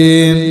വരുന്നത്,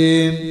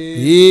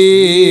 ഈ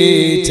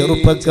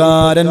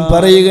ചെറുപ്പക്കാരൻ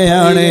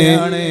പറയുകയാണ്,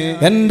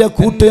 എന്റെ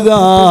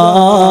കൂട്ടുകാർ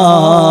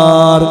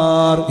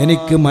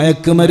എനിക്ക്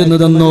മയക്കുമരുന്ന്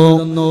തന്നു,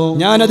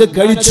 ഞാനത്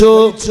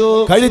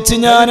കഴിച്ച്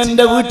ഞാൻ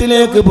എന്റെ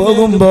വീട്ടിലേക്ക്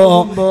പോകുമ്പോ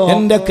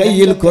എന്റെ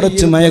കയ്യിൽ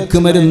കുറച്ച്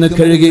മയക്കുമരുന്ന്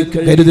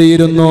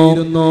കരുതിയിരുന്നു.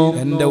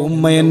 എന്റെ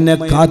ഉമ്മ എന്നെ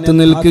കാത്തു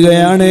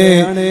നിൽക്കുകയാണ്.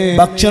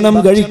 ഭക്ഷണം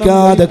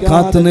കഴിക്കാതെ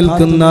കാത്തു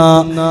നിൽക്കുന്ന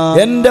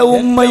എന്റെ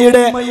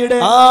ഉമ്മയുടെ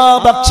ആ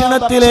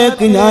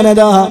ഭക്ഷണത്തിലേക്ക്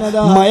ഞാനതാ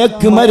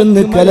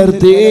മയക്കുമരുന്ന്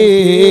കലർത്തി.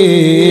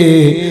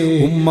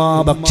 ഉമ്മ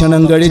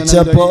ഭക്ഷണം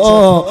കഴിച്ചപ്പോ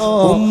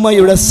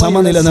ഉമ്മയുടെ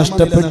സമനില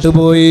നഷ്ടപ്പെട്ടു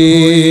പോയി.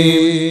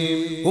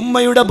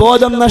 ഉമ്മയുടെ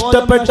ബോധം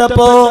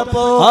നഷ്ടപ്പെട്ടപ്പോ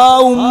ആ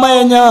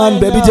ഉമ്മയെ ഞാൻ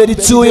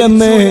വ്യഭിചരിച്ചു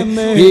എന്ന്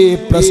ഈ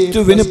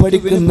 +2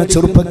 പഠിക്കുന്ന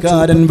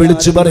ചെറുപ്പക്കാരൻ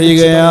വിളിച്ചു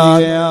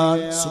പറയുകയാണ്.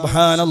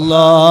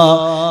 സുബ്ഹാനല്ലാഹ്.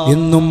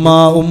 ഇന്നുമ്മ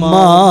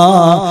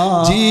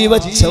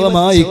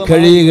ജീവച്ഛവമായി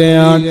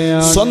കഴിയുകയാണ്.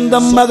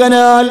 സ്വന്തം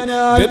മകനാൽ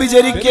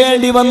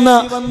വ്യഭിചരിക്കേണ്ടി വന്ന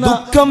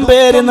ദുഃഖം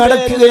പേര്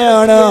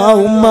നടക്കുകയാണ്. ആ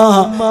ഉമ്മ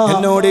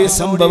എന്നോട് ഈ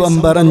സംഭവം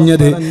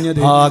പറഞ്ഞത്,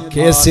 ആ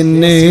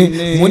കേസിന്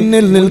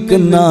മുന്നിൽ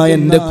നിൽക്കുന്ന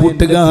എന്റെ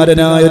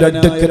കൂട്ടുകാരനായ ഒരു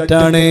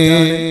അഡ്വക്കറ്റാണ്.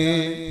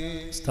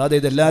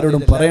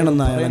 ഇതെല്ലാവരോടും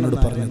പറയണമെന്നാണ് എന്നോട്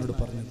പറഞ്ഞത്.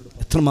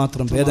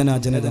 എത്രമാത്രം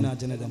വേദനാജനകം.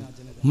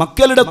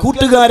 മക്കളുടെ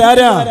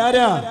കൂട്ടുകാരാരാ?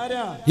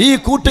 ഈ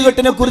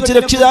കൂട്ടുകെട്ടിനെ കുറിച്ച്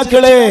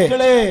രക്ഷിതാക്കളെ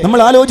നമ്മൾ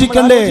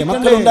ആലോചിക്കണ്ടേ?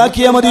 മക്കൾ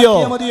ഉണ്ടാക്കിയാൽ മതിയോ?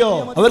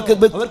 അവർക്ക്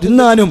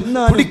തിന്നാനും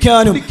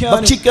കുടിക്കാനും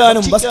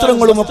ഭക്ഷിക്കാനും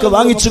വസ്ത്രങ്ങളും ഒക്കെ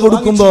വാങ്ങിച്ചു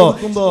കൊടുക്കുമ്പോ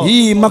ഈ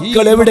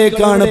മക്കൾ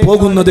എവിടേക്കാണ്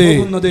പോകുന്നത്?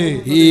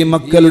 ഈ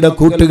മക്കളുടെ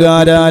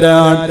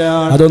കൂട്ടുകാരാരാണ്?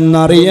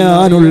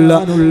 അതൊന്നറിയാനുള്ള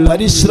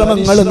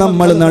പരിശ്രമങ്ങൾ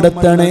നമ്മൾ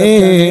നടത്തണേ.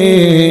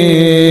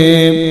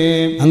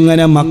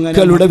 അങ്ങനെ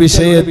മക്കളുടെ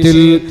വിഷയത്തിൽ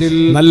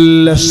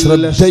നല്ല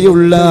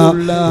ശ്രദ്ധയുള്ള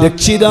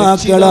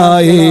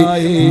രക്ഷിതാക്കളായി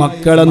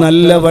മക്കളെ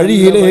നല്ല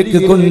വഴിയിലേക്ക്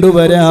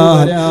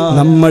കൊണ്ടുവരാൻ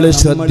നമ്മൾ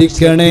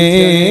ശ്രദ്ധിക്കണേ.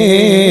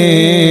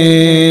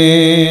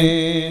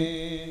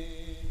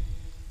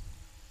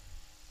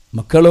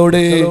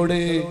 മക്കളോട്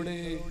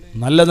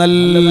നല്ല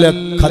നല്ല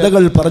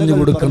കഥകൾ പറഞ്ഞു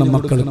കൊടുക്കണം.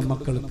 മക്കൾ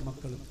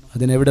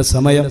അതിനെവിടെ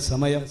സമയം?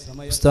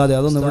 ഉസ്താദേ,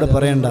 അതൊന്നും ഇവിടെ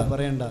പറയണ്ട.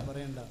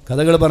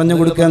 കഥകൾ പറഞ്ഞു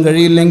കൊടുക്കാൻ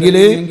കഴിയില്ലെങ്കിൽ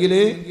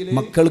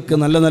മക്കൾക്ക്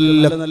നല്ല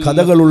നല്ല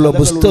കഥകളുള്ള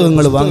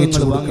പുസ്തകങ്ങൾ വാങ്ങിച്ചു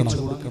കൊടുക്കണം.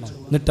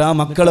 എന്നിട്ട് ആ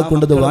മക്കളെ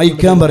കൊണ്ടത്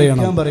വായിക്കാൻ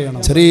പറയണം.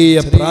 ചെറിയ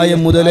പ്രായം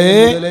മുതലേ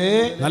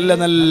നല്ല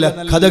നല്ല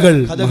കഥകൾ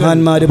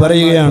മഹാന്മാര്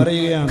പറയുകയാണ്.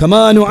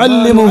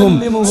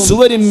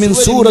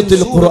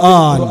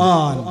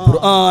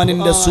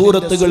 ഖുർആനിന്റെ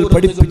സൂറത്തുകൾ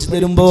പഠിപ്പിച്ചു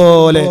തരും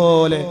പോലെ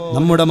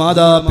നമ്മുടെ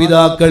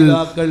മാതാപിതാക്കൾ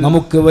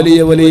നമുക്ക് വലിയ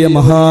വലിയ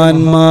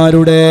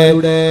മഹാന്മാരുടെ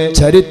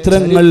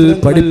ചരിത്രങ്ങൾ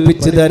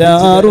പഠിപ്പിച്ചു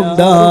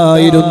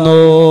തരാറുണ്ടായിരുന്നു.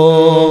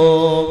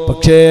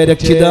 പക്ഷേ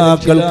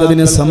രക്ഷിതാക്കൾക്ക്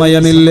അതിന്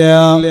സമയമില്ല.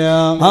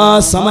 ആ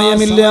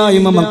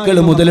സമയമില്ലായ്മ മക്കൾ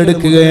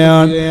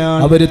മുതലെടുക്കുകയാണ്.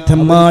 അവര്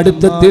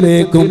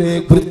തെമ്മാടിത്തത്തിലേക്കും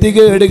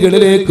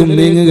വൃത്തികേടുകളിലേക്കും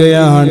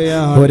നീങ്ങുകയാണ്.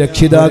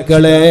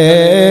 രക്ഷിതാക്കളെ,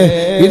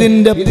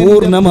 ഇതിന്റെ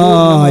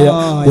പൂർണ്ണമായ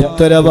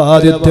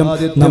ഉത്തരവാദിത്വം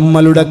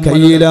നമ്മളുടെ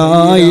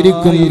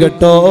കയ്യിലായിരിക്കും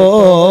കേട്ടോ.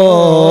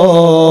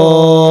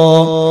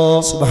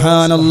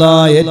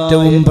 സുബ്ഹാനല്ലാഹ്.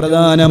 ഏറ്റവും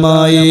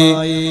പ്രധാനമായി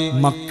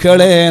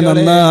മക്കളെ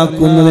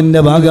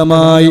നന്നാക്കുന്നതിന്റെ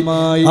ഭാഗമായി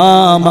ആ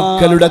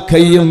മക്കളുടെ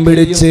കൈയും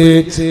പിടിച്ച്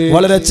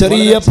വളരെ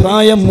ചെറിയ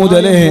പ്രായം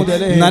മുതലേ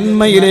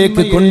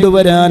നന്മയിലേക്ക്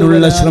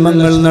കൊണ്ടുവരാനുള്ള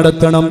ശ്രമങ്ങൾ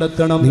നടത്തണം.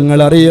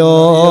 നിങ്ങളറിയോ,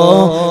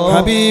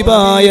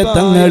 ഹബീബായ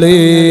തങ്ങളെ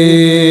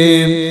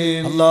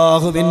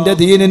അല്ലാഹുവിന്റെ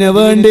ദീനിന്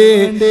വേണ്ടി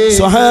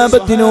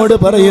സ്വഹാബത്തിനോട്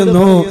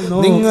പറയുന്നു,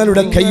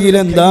 നിങ്ങളുടെ കയ്യിൽ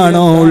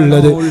എന്താണോ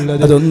ഉള്ളത്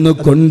അതൊന്ന്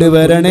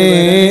കൊണ്ടുവരണേ.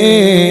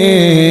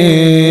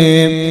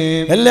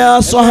 എല്ലാ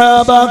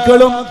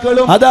സ്വഹാബാക്കളും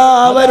അതാ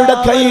അവരുടെ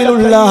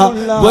കയ്യിലുള്ള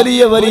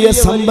വലിയ വലിയ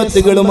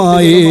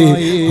സമ്പത്തുകളുമായി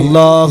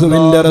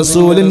അല്ലാഹുവിന്റെ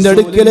റസൂലിന്റെ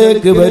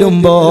അടുക്കലേക്ക്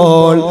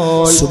വരുമ്പോൾ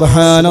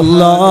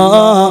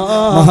സുബ്ഹാനല്ലാഹ്,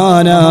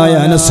 മഹാനായ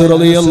അനസ്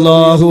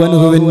റളിയല്ലാഹു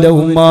അൻഹുവിന്റെ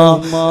ഉമ്മ,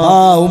 ആ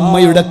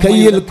ഉമ്മയുടെ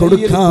കയ്യിൽ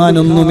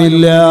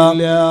കൊടുക്കാനൊന്നുമില്ല.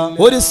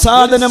 ഒരു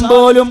സാധനം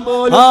പോലും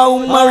ആ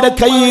ഉമ്മയുടെ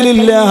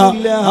കയ്യിലില്ല.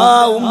 ആ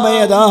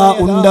ഉമ്മയതാ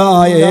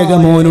ഉണ്ടായ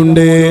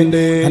ഏകമോനുണ്ട്.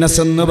 അനസ്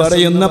എന്ന്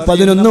പറയുന്ന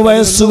 11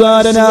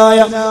 വയസ്സുകാരനായ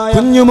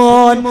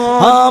കുഞ്ഞുമോൻ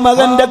ആ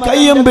മകന്റെ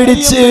കയ്യും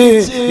പിടിച്ച്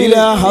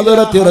ഇലാ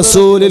ഹദറത്തി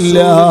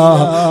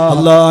റസൂലില്ലാഹ്,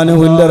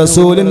 അല്ലാഹുവിന്റെ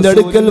റസൂലിന്റെ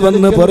അടുക്കൽ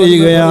വന്ന്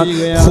പറയുകയാണ്,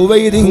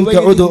 ഹുവൈദിൻ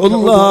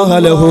കഉദുല്ലാഹ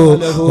ലഹു,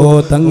 ഓ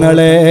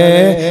തങ്ങളെ,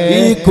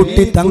 ഈ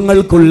കുട്ടി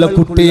തങ്ങൾക്കുള്ള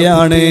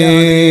കുട്ടിയാണ്,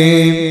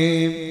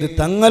 ഇത്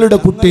തങ്ങളുടെ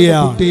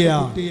കുട്ടിയാണ്.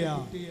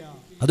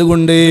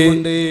 അതുകൊണ്ട്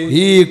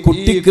ഈ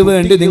കുട്ടിക്ക്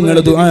വേണ്ടി നിങ്ങൾ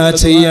ദുആ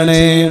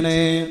ചെയ്യണേ.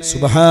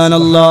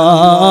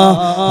 സുബ്ഹാനല്ലാഹ്.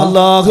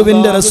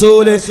 അല്ലാഹുവിന്റെ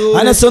റസൂല്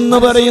അനസ് എന്ന്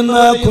പറയുന്ന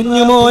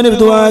കുഞ്ഞുമോന്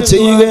ദുആ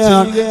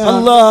ചെയ്യുകയാണ്.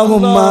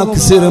 അല്ലാഹുമ്മ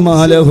അക്സിർ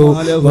മാലഹു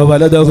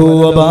വവലദഹു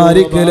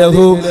വബാരിക്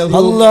ലഹു.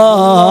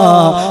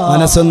 അല്ലാഹ്,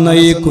 അനസ് എന്ന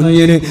ഈ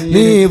കുഞ്ഞിന്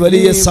നീ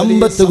വലിയ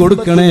സമ്പത്ത്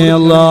കൊടുക്കണേ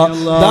അല്ലാഹ്,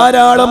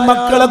 ധാരാളം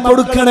മക്കളെ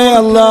കൊടുക്കണേ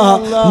അല്ലാഹ്.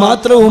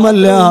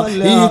 മാത്രവുമല്ല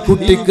ഈ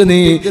കുട്ടിക്ക്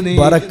നീ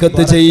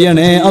ബറക്കത്ത്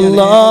ചെയ്യണേ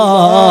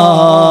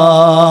അല്ലാഹ്.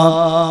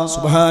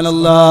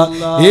 സുബ്ഹാനല്ലാഹ്.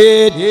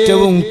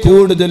 ഏറ്റവും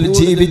കൂടുതൽ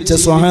ജീവിച്ച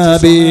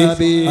സ്വഹാബി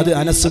അത്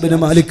അനസ് ഇബ്നു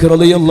മാലിക്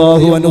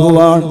റളിയല്ലാഹു അൻഹു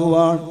ആണ്.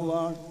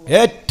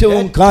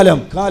 ഏറ്റവും കാലം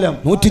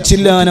 100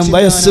 ചില്ലാനം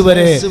വയസ്സ്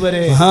വരെ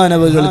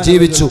മഹാനവകൾ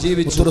ജീവിച്ചു.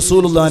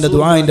 റസൂലുള്ളാഹിന്റെ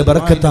ദുആഇന്റെ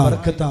ബർക്കത്താണ്.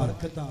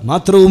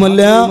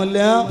 മാത്രവുമല്ല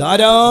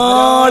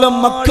ധാരാളം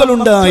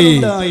മക്കളുണ്ടായി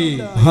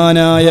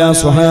മഹാനായ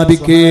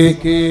സ്വഹാബിക്ക്.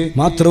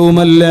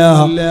 മാത്രവുമല്ല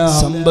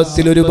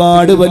സമ്പത്തിൽ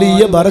ഒരുപാട്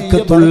വലിയ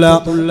ബർക്കത്തുള്ള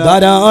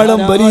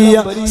ധാരാളം വലിയ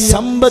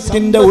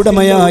സമ്പത്തിന്റെ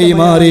ഉടമയായി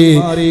മാറി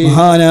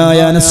മഹാനായ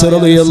അനസ്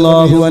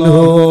റളിയല്ലാഹു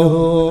അൻഹു.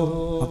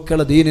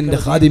 മക്കളെ ദീനിന്റെ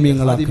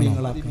ഖാദിമീങ്ങളാക്കണം,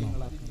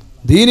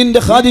 ദീനിന്റെ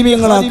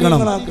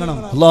ഖാദിമീങ്ങളാക്കണം.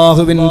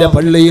 അല്ലാഹുവിന്റെ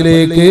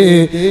പള്ളിയിലേക്ക്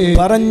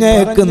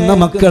പറഞ്ഞേക്കുന്ന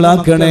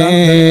മക്കളാക്കണേ.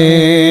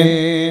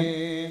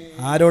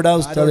 ആരോടാ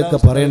ഉസ്താദൊക്കെ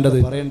പറയേണ്ടത്?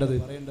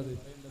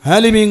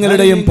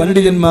 ആലിമീങ്ങളുടെയും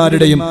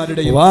പണ്ഡിതന്മാരുടെയും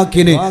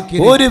വാക്കിന്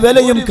ഒരു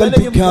വിലയും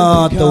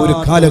കൽപ്പിക്കാത്ത ഒരു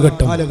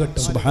കാലഘട്ടം.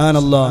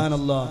 സുബ്ഹാനല്ലാഹ്.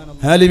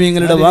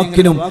 ആലിമീങ്ങളുടെ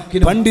വാക്കിനും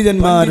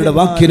പണ്ഡിതന്മാരുടെ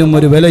വാക്കിനും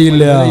ഒരു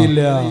വിലയില്ല.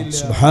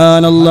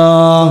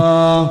 സുബ്ഹാനല്ലാഹ്.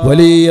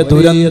 വലിയ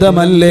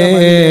ദുരന്തമല്ലേ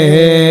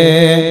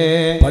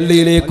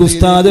പള്ളിയിലേക്ക്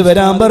ഉസ്താദ്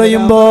വരാൻ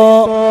പറയുമ്പോ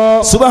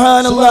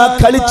സുബ്ഹാനല്ലാഹ്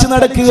കളിച്ചു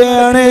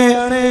നടക്കുകയാണ്.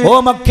 ഓ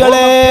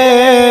മക്കളെ,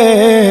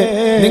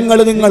 നിങ്ങൾ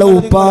നിങ്ങളെ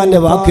ഉപ്പാന്റെ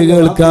വാക്ക്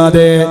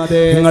കേൾക്കാതെ,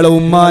 നിങ്ങളെ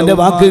ഉമ്മാന്റെ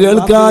വാക്ക്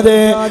കേൾക്കാതെ,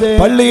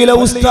 പള്ളിയിലെ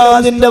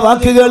ഉസ്താദിന്റെ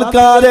വാക്ക്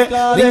കേൾക്കാതെ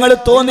നിങ്ങൾ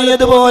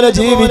തോന്നിയതുപോലെ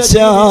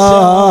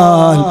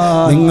ജീവിച്ചാൽ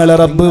നിങ്ങളെ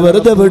റബ്ബ്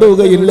വെറുതെ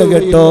വിടുകയില്ല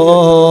കേട്ടോ.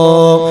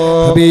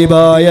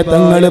 ഹബീബായ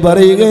തങ്ങൾ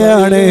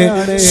പറയുകയാണ്,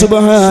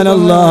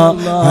 സുബ്ഹാനല്ലാഹ്,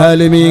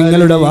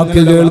 ആലിമീങ്ങളുടെ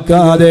വാക്ക്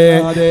കേൾക്കാതെ,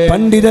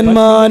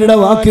 പണ്ഡിതന്മാരുടെ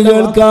വാക്ക്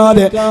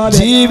കേൾക്കാതെ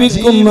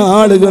ജീവിക്കുന്ന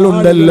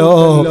ആളുകളുണ്ടല്ലോ,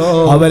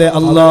 അവരെ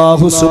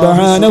അല്ലാഹു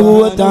സുബ്ഹാനഹു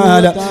വ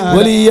തആല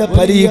വലിയ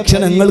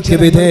പരീക്ഷണങ്ങൾക്ക്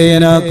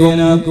വിധേയനാക്കും.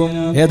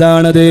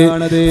 ഏതാണത്?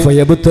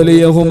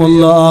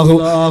 ഫയബ്തലിയഹുമുല്ലാഹു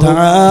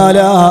തആല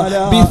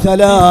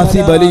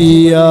ബിസലാസി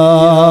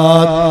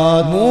ബലിയാത്.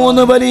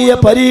 3 വലിയ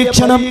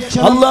പരീക്ഷണം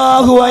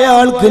അല്ലാഹു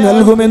അയാൾക്ക്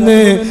നൽകുമെന്ന്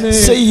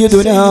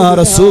സയ്യിദുനാ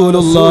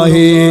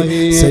റസൂലുള്ളാഹി.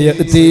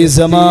 സയഅതി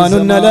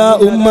സമാനുൻ അലാ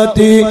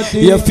ഉമ്മത്തി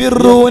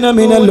യഫിറൂന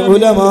മിനൽ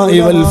ഉലമാഇ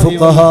വൽ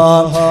ഫുഖഹാ.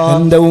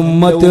 എൻ്റെ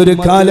ഉമ്മത്ത് ഒരു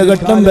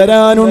കാലഘട്ടം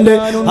വരാനുണ്ട്,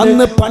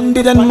 അന്ന്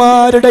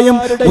പണ്ഡിതന്മാരുടെയും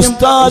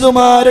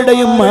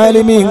ഉസ്താദുമാരുടെയും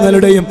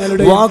ആലിമീങ്ങളുടെയും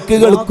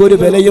വാക്കുകൾക്കൊരു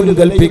വിലയും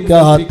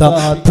കൽപ്പിക്കാത്ത,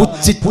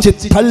 പുച്ഛിച്ച്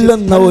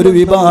തള്ളുന്ന ഒരു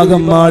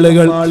വിഭാഗം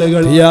ആളുകൾ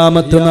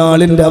ഖിയാമത്ത്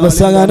നാളിന്റെ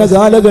അവസാന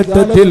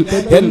കാലഘട്ടത്തിൽ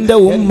എൻ്റെ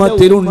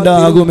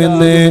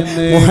ഉമ്മത്തിലുണ്ടാകുമെന്ന്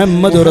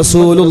മുഹമ്മദ്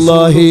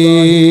റസൂലുള്ളാഹി.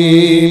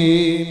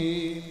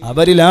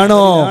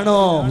 അവരിലാണോ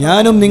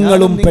ഞാനും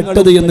നിങ്ങളും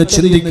പെട്ടത് എന്ന്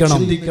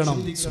ചിന്തിക്കണം.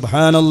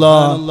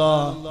 സുബ്ഹാനല്ലാഹ്.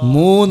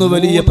 3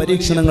 വലിയ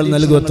പരീക്ഷണങ്ങൾ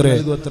നൽകുമത്രേ.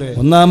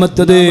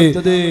 ഒന്നാമത്തേത്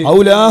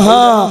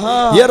ഔലാഹാ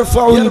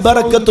യർഫഉൽ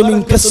ബറകതു മിൻ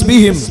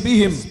കസ്ബിഹിം.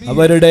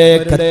 അവരുടെ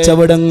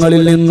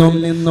കച്ചവടങ്ങളിൽ നിന്നും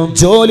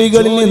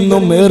ജോലികളിൽ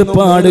നിന്നും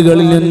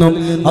ഏർപ്പാടുകളിൽ നിന്നും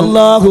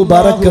അല്ലാഹു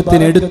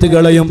ബറക്കത്തിനെ എടുത്തു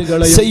കളയും.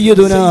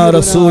 സയ്യിദുനാ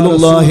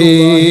റസൂലുള്ളാഹി.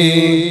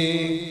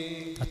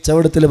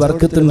 കച്ചവടത്തിൽ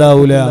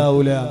ബർക്കത്തുണ്ടാവൂല,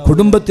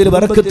 കുടുംബത്തിൽ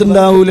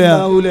ബർക്കത്തുണ്ടാവൂല,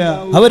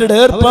 അവരുടെ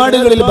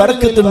ഏർപ്പാടുകളിൽ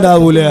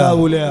ബർക്കത്തുണ്ടാവൂല.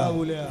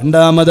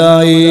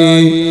 രണ്ടാമതായി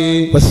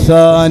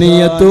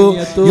വസ്സാനിയതു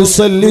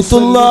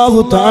യുസല്ലിതുല്ലാഹു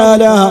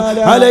തആല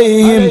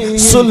അലൈഹിം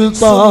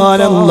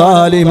സുൽത്താനൻ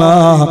ളാലിമാ.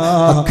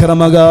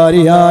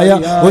 അക്രമകാരിയായ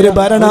ഒരു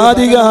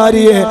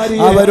ഭരണാധികാരിയെ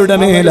അവരുടെ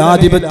മേൽ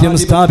ആധിപത്യം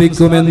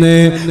സ്ഥാപിക്കുമെന്ന്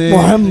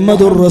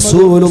മുഹമ്മദുർ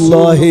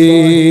റസൂലുള്ളാഹി.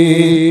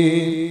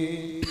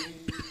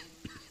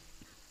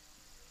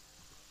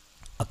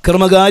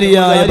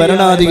 അക്രമകാരിയായ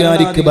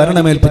ഭരണാധികാരിക്ക്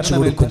ഭരണമേൽപ്പിച്ചു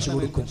കൊടുക്കും.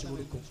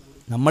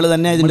 നമ്മൾ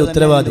തന്നെ ഇതിന്റെ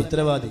ഉത്തരവാദി,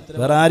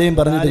 വേറെ ആരെയും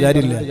പറഞ്ഞിട്ട്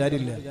കാര്യമില്ല.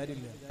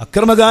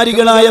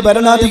 അക്രമകാരികളായ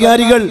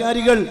ഭരണാധികാരികൾ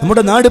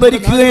നമ്മുടെ നാട്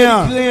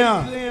ഭരിക്കുകയാണ്.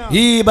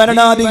 ഈ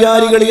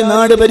ഭരണാധികാരികൾ ഈ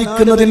നാട്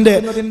ഭരിക്കുന്നതിന്റെ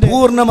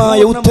പൂർണ്ണമായ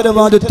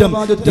ഉത്തരവാദിത്വം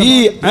ഈ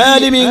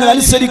ആലിമീങ്ങൾ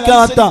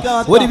അനുസരിക്കാത്ത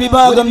ഒരു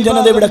വിഭാഗം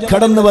ജനത ഇവിടെ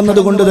കടന്നു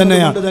വന്നത് കൊണ്ട്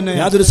തന്നെയാണ്.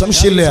 യാതൊരു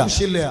സംശയമില്ല.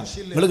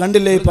 നിങ്ങൾ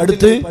കണ്ടില്ലേ, ഇപ്പൊ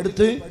അടുത്ത്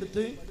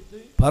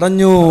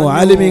പറഞ്ഞു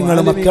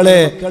ആലിമീങ്ങളെ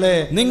മക്കളെ,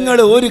 നിങ്ങൾ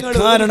ഒരു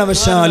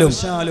കാരണവശാലും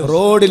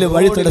റോഡിൽ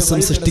വഴിതടസ്സം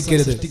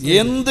സൃഷ്ടിക്കരുത്.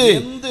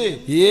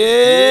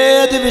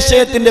 ഏത്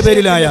വിഷയത്തിന്റെ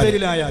പേരിലായാലും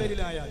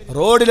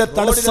റോഡിലെ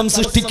തടസ്സം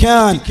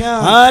സൃഷ്ടിക്കാൻ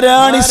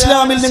ആരാണ്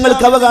ഇസ്ലാമിൽ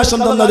നിങ്ങൾക്ക് അവകാശം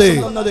തന്നത്?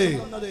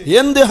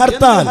 എന്ത്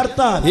ഹർത്താൽ,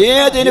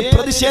 ഏതൊരു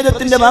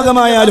പ്രതിഷേധത്തിന്റെ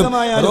ഭാഗമായാലും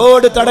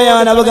റോഡ്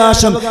തടയാൻ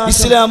അവകാശം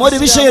ഇസ്ലാം ഒരു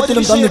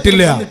വിഷയത്തിലും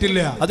തന്നിട്ടില്ല.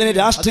 അതിന്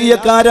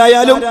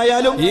രാഷ്ട്രീയക്കാരായാലും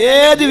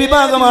ഏത്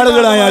വിഭാഗം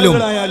ആളുകളായാലും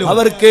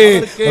അവർക്ക്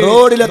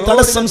റോഡിലെ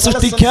തടസ്സം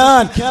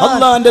സൃഷ്ടിക്കാൻ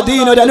അള്ളാന്റെ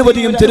ദീൻ ഒരു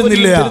അനുമതിയും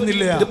തരുന്നില്ല.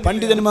 ഇത്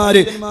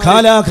പണ്ഡിതന്മാര്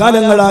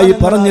കാലാകാലങ്ങളായി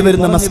പറഞ്ഞു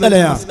വരുന്ന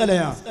മസലയാണ്.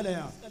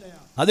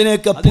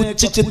 അതിനെയൊക്കെ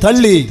പുച്ഛിച്ച്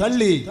തള്ളി.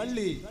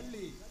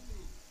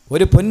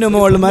 ഒരു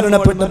പൊന്നുമോൾ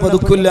മരണപ്പെട്ടപ്പോ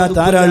ദുഃഖമില്ലാത്ത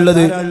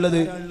ആരാളുള്ളത്?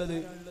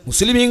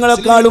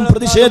 മുസ്ലിമീങ്ങളെക്കാളും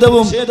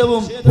പ്രതിഷേധവും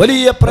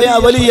വലിയ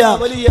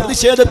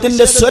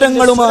പ്രതിഷേധത്തിന്റെ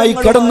സ്വരങ്ങളുമായി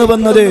കടന്നു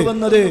വന്നത്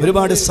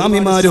ഒരുപാട്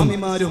സ്വാമിമാരും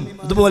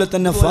അതുപോലെ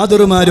തന്നെ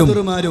ഫാദറുമാരും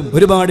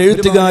ഒരുപാട്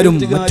എഴുത്തുകാരും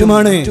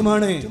മറ്റുമാണ്.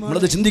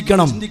 നമ്മളത്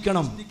ചിന്തിക്കണം.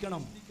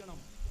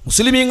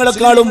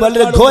 മുസ്ലിമീങ്ങളെക്കാളും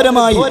വളരെ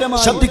ഘോരമായി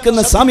ശബ്ദിക്കുന്ന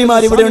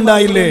സ്വാമിമാർ ഇവിടെ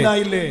ഉണ്ടായില്ലേ?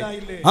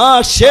 ആ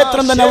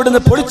ക്ഷേത്രം തന്നെ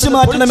അവിടുന്ന് പൊളിച്ചു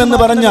മാറ്റണമെന്ന്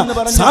പറഞ്ഞ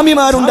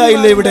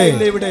സ്വാമിമാരുണ്ടായില്ലേ ഇവിടെ?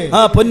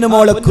 ആ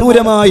പൊന്നുമോളെ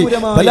ക്രൂരമായി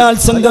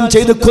ബലാത്സംഗം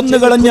ചെയ്ത്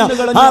കൊന്നുകളഞ്ഞ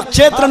ആ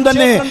ക്ഷേത്രം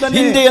തന്നെ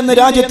ഇന്ത്യ എന്ന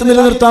രാജ്യത്ത്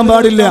നിലനിർത്താൻ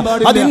പാടില്ല,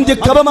 അത്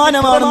ഇന്ത്യക്ക്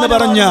അപമാനമാണെന്ന്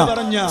പറഞ്ഞ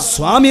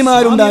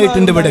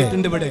സ്വാമിമാരുണ്ടായിട്ടുണ്ട് ഇവിടെ.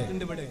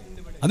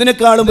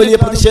 അതിനേക്കാളും വലിയ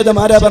പ്രതിഷേധം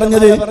ആരാ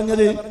പറഞ്ഞത്?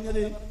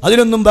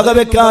 അതിനൊന്നും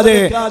വകവെക്കാതെ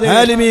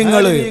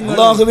ആലിമീങ്ങള്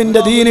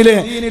അല്ലാഹുവിന്റെ ദീനിലെ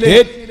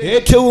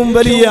ഏറ്റവും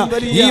വലിയ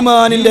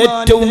ഈമാനിന്റെ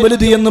ഏറ്റവും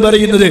വലുത് എന്ന്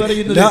പറയുന്നത്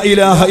ലാ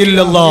ഇലാഹ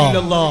ഇല്ലല്ലാഹ്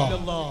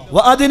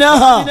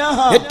വഅദ്നാഹ,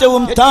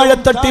 ഏറ്റവും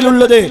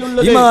താഴെത്തട്ടിലുള്ളത്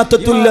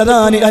ഇമാതത്തുൽ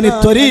അദാനി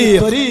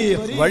അനിത്വരീഖ്,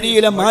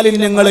 വഴിയിലെ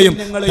മാലിന്യങ്ങളെയും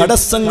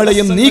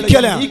തടസ്സങ്ങളെയും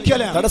നീക്കല,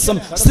 തടസ്സം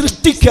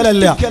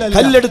സൃഷ്ടിക്കലല്ല,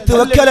 കല്ലെടുത്ത്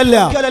വെക്കലല്ല.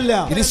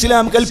 ഇത്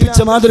ഇസ്ലാം കൽപ്പിച്ച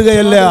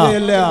മാതൃകയല്ല.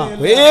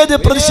 ഏത്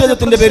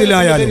പ്രതിഷേധത്തിന്റെ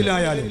പേരിലായാലും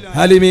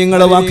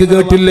ആലിമീങ്ങളെ വാക്ക്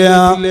കേട്ടില്ല.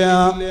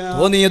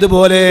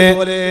 തോന്നിയതുപോലെ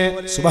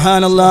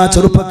സുബ്ഹാനല്ലാഹ്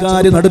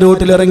ചെറുപ്പക്കാര്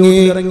നടുറോട്ടിലിറങ്ങി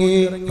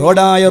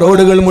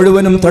റോഡുകൾ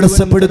മുഴുവനും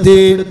തടസ്സപ്പെടുത്തി.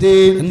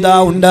 എന്താ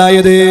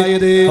ഉണ്ടായത്?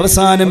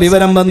 അവസാനം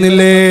വിവരം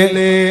വന്നില്ലേ?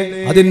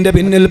 അതിന്റെ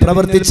പിന്നിൽ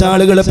പ്രവർത്തിച്ച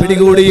ആളുകളെ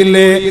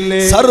പിടികൂടിയില്ലേ?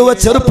 സർവ്വ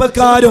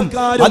ചെറുപ്പക്കാരും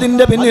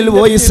അതിന്റെ പിന്നിൽ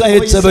വോയിസ്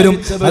അയച്ചവരും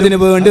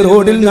അതിനുവേണ്ടി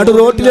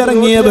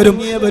നടുറോട്ടിലിറങ്ങിയവരും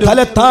തല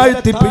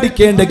താഴ്ത്തി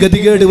പിടിക്കേണ്ട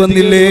ഗതികേട്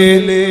വന്നില്ലേ?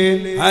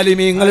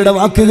 ആലിമീങ്ങളുടെ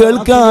വാക്ക്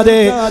കേൾക്കാതെ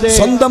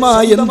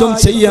സ്വന്തമായി എന്തും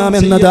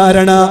ചെയ്യാമെന്ന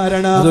ധാരണ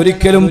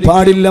അതൊരിക്കലും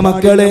പാടില്ല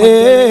മക്കളെ.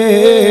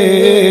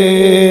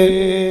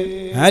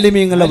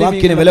 ആലിമീങ്ങളുടെ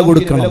വാക്കിന് വില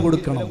കൊടുക്കണം.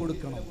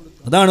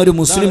 അതാണ് ഒരു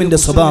മുസ്ലിമിന്റെ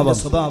സ്വഭാവം.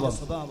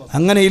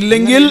 അങ്ങനെ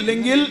ഇല്ലെങ്കിൽ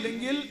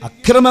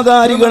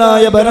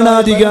അക്രമകാരികളായ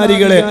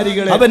ഭരണാധികാരികളെ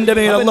അവന്റെ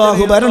മേൽ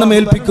അല്ലാഹു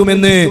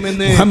ഭരണമേൽപ്പിക്കുമെന്ന്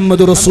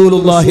മുഹമ്മദ്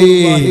റസൂലുള്ളാഹി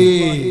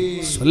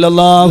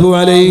സ്വല്ലല്ലാഹു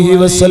അലൈഹി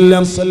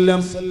വസല്ലം.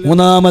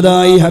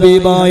 മൂന്നാമതായി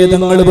ഹബീബായ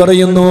തങ്ങൾ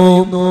പറയുന്നു,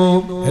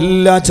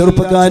 എല്ലാ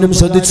ചെറുപ്പക്കാരും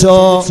ശ്രദ്ധിച്ചോ,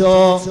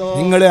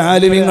 നിങ്ങളെ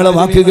ആലിമീങ്ങളെ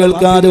വാക്ക്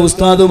കേൾക്കാതെ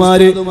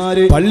ഉസ്താദുമാര്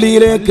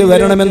പള്ളിയിലേക്ക്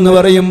വരണമെന്ന്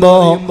പറയുമ്പോ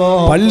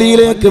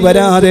പള്ളിയിലേക്ക്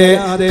വരാതെ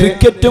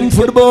ക്രിക്കറ്റും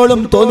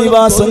ഫുട്ബോളും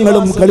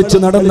തോന്നിവാസങ്ങളും കളിച്ചു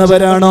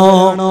നടന്നവരാണോ?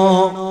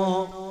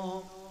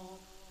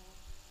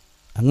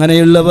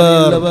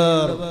 അങ്ങനെയുള്ളവർ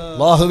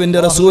അല്ലാഹുവിന്റെ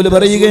റസൂൽ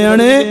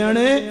പറയുകയാണ്,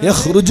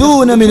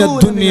 യഖ്റുജൂന മിനദ്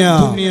ദുനിയാ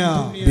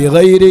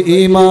ബിഗൈരി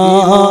ഈമാൻ,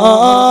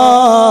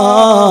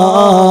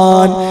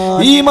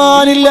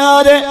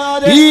 ഈമാനില്ലാതെ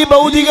ഈ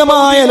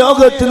ഭൗതികമായ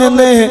ലോകത്ത്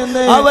നിന്ന്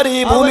അവർ ഈ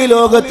ഭൂമി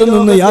ലോകത്ത്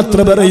നിന്ന് യാത്ര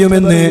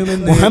പറയുമെന്ന്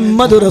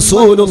മുഹമ്മദ്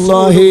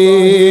റസൂലുള്ളാഹി.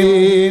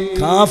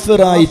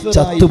 കാഫിറായി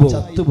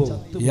ചത്തുപോകും,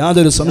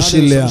 യാതൊരു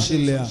സംശയമില്ല.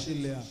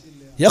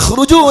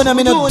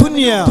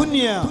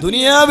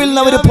 ദുനിയാവിൽ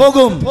അവർ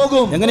പോകും.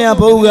 എങ്ങനെയാ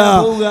പോവുക?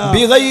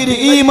 ബിഗൈരി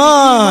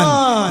ഈമാൻ,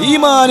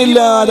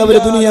 ഈമാനില്ലാതെ അവർ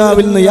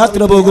ദുനിയാവിൽ നിന്ന്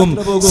യാത്ര പോകും.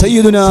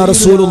 സയ്യിദുനാ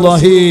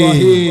റസൂലുള്ളാഹി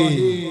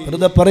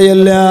വെറുതെ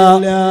പറയല്ല.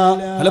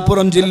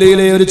 മലപ്പുറം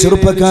ജില്ലയിലെ ഒരു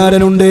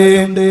ചെറുപ്പക്കാരനുണ്ട്,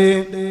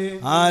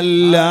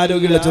 നല്ല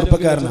ആരോഗ്യമുള്ള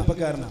ചെറുപ്പക്കാരനാണ്.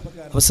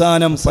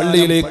 അവസാനം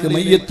പള്ളിയിലേക്ക്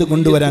മയ്യത്ത്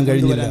കൊണ്ടുവരാൻ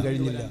കഴിഞ്ഞില്ല.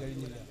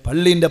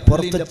 പള്ളിന്റെ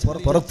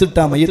പുറത്തിട്ട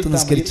മയ്യത്ത്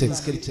നിസ്കരിച്ച്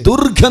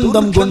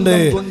ദുർഗന്ധം കൊണ്ട്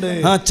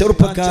ആ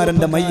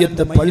ചെറുപ്പക്കാരന്റെ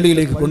മയ്യത്ത്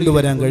പള്ളിയിലേക്ക്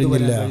കൊണ്ടുവരാൻ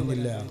കഴിഞ്ഞില്ല.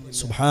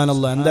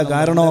 സുബ്ഹാനല്ലാഹ്. എന്താ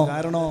കാരണോ?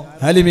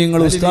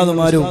 ആലിമീങ്ങളും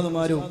ഉസ്താദുമാരും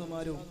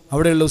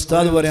അവിടെയുള്ള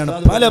ഉസ്താദ് പറയാണ്,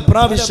 പല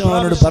പ്രാവശ്യം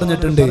അവനോട്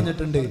പറഞ്ഞിട്ടുണ്ട്,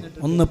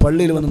 ഒന്ന്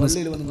പള്ളിയിൽ വന്ന്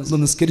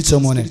നിസ്കരിച്ചോ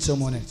മോനെ.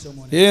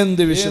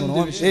 എന്ത് വിഷയം?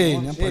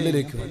 ഞാൻ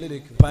പള്ളിയിലേക്ക്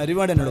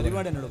പരിപാടി,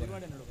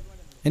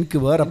 എനിക്ക്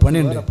വേറെ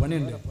പണിയുണ്ട്.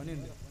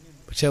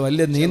 പക്ഷെ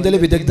വലിയ നീന്തൽ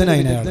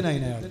വിദഗ്ധനായ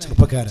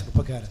ചെറുപ്പക്കാരൻ,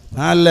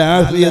 നല്ല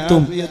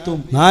ആഫിയത്തും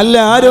നല്ല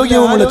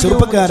ആരോഗ്യവുമുള്ള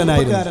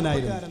ചെറുപ്പക്കാരനായിരുന്നു.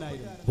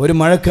 ഒരു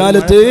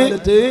മഴക്കാലത്ത്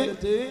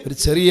ഒരു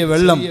ചെറിയ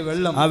വെള്ളം,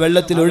 ആ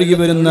വെള്ളത്തിൽ ഒഴുകി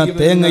വരുന്ന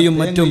തേങ്ങയും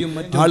മറ്റും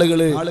ആളുകൾ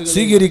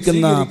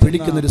സ്വീകരിക്കുന്ന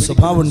പിടിക്കുന്ന ഒരു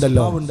സ്വഭാവം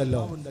ഉണ്ടല്ലോ.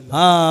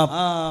 ആ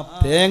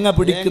തേങ്ങ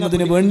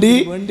പിടിക്കുന്നതിന് വേണ്ടി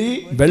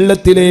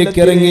വെള്ളത്തിലേക്ക്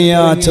ഇറങ്ങിയ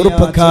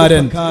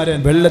ചെറുപ്പക്കാരൻ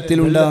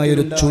വെള്ളത്തിലുണ്ടായ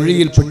ഒരു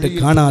ചുഴിയിൽപ്പെട്ട്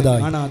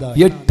കാണാതായി.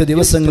 8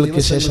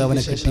 ദിവസങ്ങൾക്ക് ശേഷം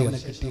അവനെ കിട്ടി.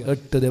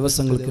 8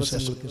 ദിവസങ്ങൾക്ക്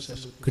ശേഷം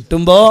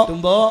കിട്ടുമ്പോ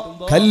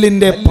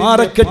കല്ലിന്റെ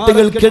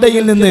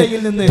പാറക്കെട്ടുകൾക്കിടയിൽ നിന്ന്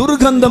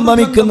ദുർഗന്ധം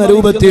വമിക്കുന്ന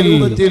രൂപത്തിൽ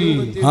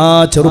ആ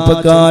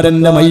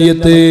ചെറുപ്പക്കാരന്റെ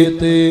മയ്യത്ത്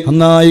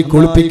നന്നായി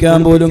കുളിപ്പിക്കാൻ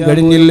പോലും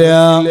കഴിഞ്ഞില്ല.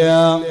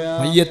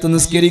 മയ്യത്ത്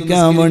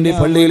നിസ്കരിക്കാൻ വേണ്ടി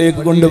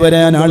പള്ളിയിലേക്ക്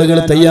കൊണ്ടുവരാൻ ആളുകൾ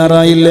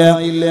തയ്യാറായില്ല.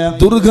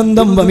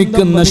 ദുർഗന്ധം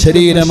വമിക്കുന്ന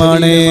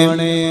ശരീരമാണ്.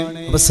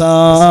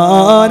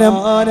 അവസാനം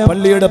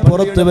പള്ളിയുടെ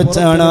പുറത്ത്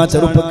വെച്ചാണ് ആ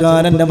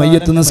ചെറുപ്പക്കാരന്റെ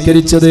മയ്യത്ത്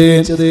നിസ്കരിച്ചത്.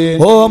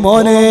 ഓ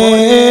മോനെ,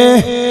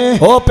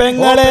 ഓ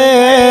പെങ്ങളെ,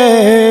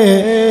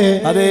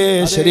 അതേ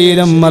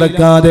ശരീരം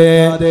മറക്കാതെ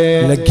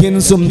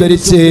ലഖ്യൻസും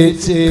ധരിച്ച്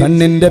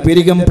കണ്ണിന്റെ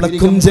പിരികം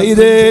പ്ലക്കും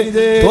ചെയ്ത്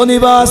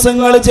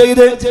തോന്നിവാസങ്ങൾ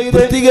ചെയ്ത്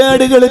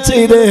വൃത്തികേടുകൾ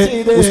ചെയ്ത്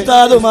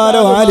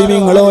ഉസ്താദുമാരോ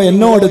ആലിമീങ്ങളോ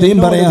എന്നോട് ദീൻ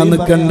പറയാൻ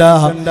നിൽക്കണ്ട.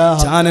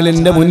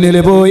 ചാനലിന്റെ മുന്നിൽ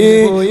പോയി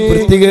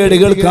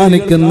വൃത്തികേടുകൾ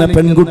കാണിക്കുന്ന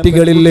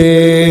പെൺകുട്ടികളില്ലേ,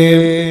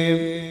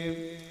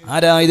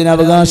 ആരാ ഇതിന്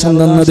അവകാശം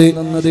തന്നത്?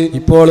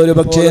 ഇപ്പോൾ ഒരു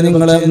പക്ഷേ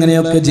നിങ്ങൾ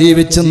അങ്ങനെയൊക്കെ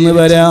ജീവിച്ചെന്ന്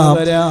വരാം.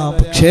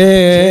 പക്ഷേ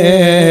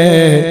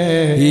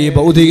ഈ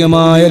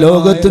ഭൗതികമായ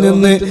ലോകത്ത്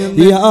നിന്ന്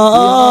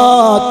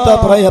യാത്ര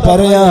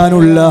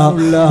പറയാനുള്ള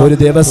ഒരു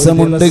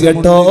ദിവസമുണ്ട്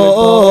കേട്ടോ.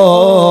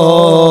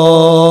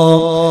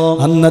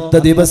 അന്നത്തെ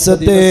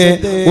ദിവസത്തെ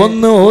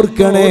ഒന്ന്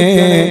ഓർക്കണേ,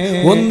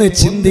 ഒന്ന്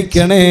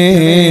ചിന്തിക്കണേ.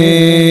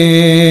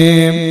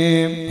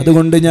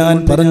 അതുകൊണ്ട് ഞാൻ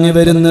പറഞ്ഞു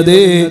വരുന്നത്,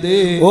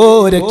 ഓ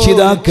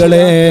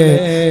രക്ഷിതാക്കളെ,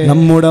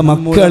 നമ്മുടെ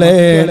മക്കളെ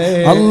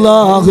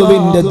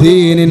അല്ലാഹുവിന്റെ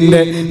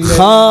ദീനിന്റെ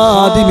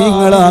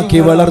ഖാദിമീങ്ങളാക്കി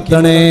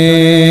വളർത്തണേ.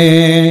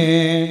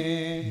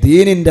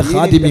 ദീനിന്റെ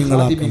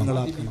ഖാദിമീങ്ങളാക്കണം.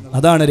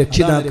 അതാണ്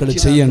രക്ഷിതാക്കൾ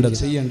ചെയ്യേണ്ടത്.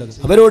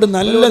 അവരോട്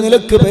നല്ല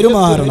നിലക്ക്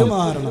പെരുമാറണം.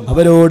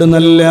 അവരോട്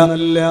നല്ല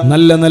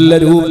നല്ല നല്ല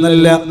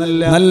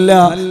നല്ല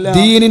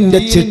ദീനിന്റെ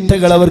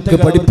ചിട്ടകൾ അവർക്ക്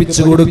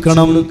പഠിപ്പിച്ചു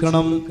കൊടുക്കണം.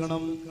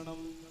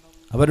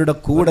 അവരുടെ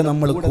കൂടെ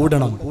നമ്മൾ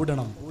കൂടണം.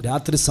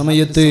 രാത്രി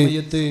സമയത്ത്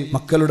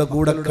മക്കളുടെ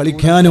കൂടെ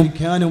കളിക്കാനും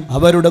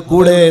അവരുടെ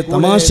കൂടെ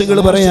തമാശകൾ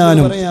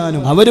പറയാനും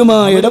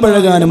അവരുമായി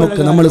ഇടപഴകാനും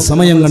ഒക്കെ നമ്മൾ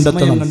സമയം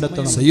കണ്ടെത്തണം.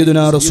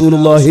 സയ്യിദുനാ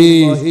റസൂലുള്ളാഹി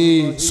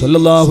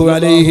സ്വല്ലല്ലാഹു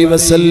അലൈഹി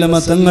വസല്ലമ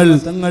തങ്ങൾ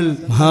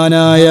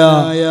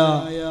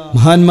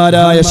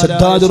മഹാന്മാരായ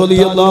ശദ്ദാദ്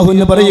റളിയല്ലാഹു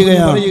അൻഹു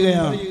പറയുകയാണ്,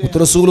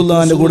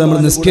 റസൂലുള്ളാഹിന്റെ കൂടെ നമ്മൾ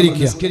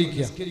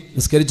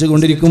നിസ്കരിച്ചു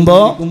കൊണ്ടിരിക്കുമ്പോ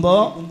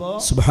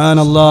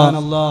സുബ്ഹാനല്ലാഹ്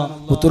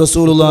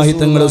റസൂലുള്ളാഹി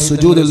തങ്ങൾ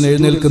സുജൂദിൽ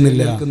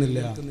എഴുന്നേൽക്കുന്നില്ല.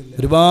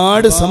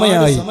 ഒരുപാട്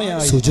സമയമായി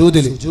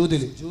സുജൂദിൽ.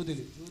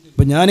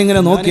 അപ്പൊ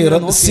ഞാനിങ്ങനെ നോക്കി,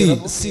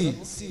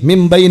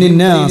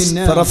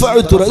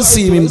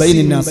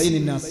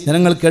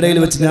 ജനങ്ങൾക്കിടയിൽ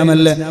വെച്ച് ഞാൻ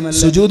നല്ല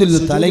സുജൂദിൽ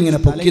തല ഇങ്ങനെ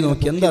പൊക്കി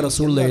നോക്കി, എന്താ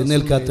റസൂൽ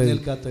എഴുന്നേൽക്കാത്തത്?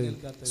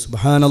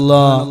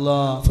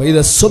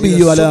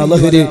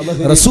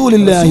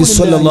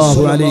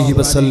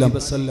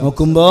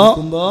 നോക്കുമ്പോ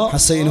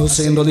ഹസൈൻ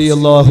ഹുസൈൻ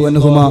റളിയല്ലാഹു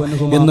അൻഹുമാ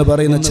എന്ന്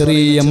പറയുന്ന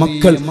ചെറിയ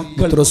മക്കൾ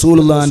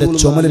റസൂലുള്ളാഹിന്റെ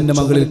ചുമലിന്റെ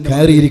മുകളിൽ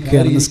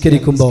കയറിയിരിക്കുകയാണ്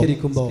നിസ്കരിക്കുമ്പോ.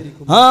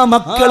 ആ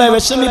മക്കളെ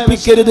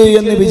വിഷമിപ്പിക്കരുത്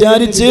എന്ന്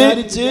വിചാരിച്ച്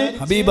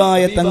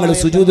ഹബീബായ തങ്ങൾ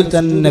സുജൂദിൽ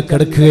തന്നെ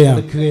കിടക്കുകയാണ്.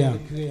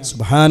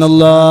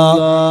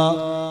 സുബ്ഹാനല്ലാഹ്.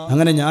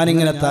 അങ്ങനെ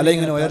ഞാനിങ്ങനെ തല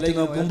ഇങ്ങനെ ഉയർത്തി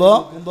നോക്കുമ്പോ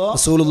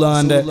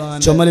റസൂലുള്ളാഹിന്റെ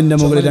ചുമലിന്റെ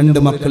മുകളിൽ രണ്ട്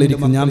മക്കൾ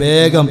ഇരിക്കും. ഞാൻ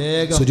വേഗം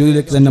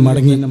സുജൂദിലേക്ക് തന്നെ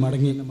മടങ്ങി.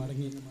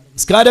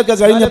 നിസ്കാരമൊക്കെ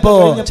കഴിഞ്ഞപ്പോ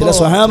ചില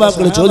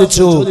സ്വഹാബാക്കൾ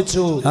ചോദിച്ചു,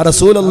 യാ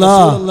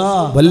റസൂലല്ലാഹ്,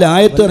 വല്ല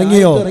ആയത്ത്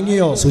ഇറങ്ങിയോ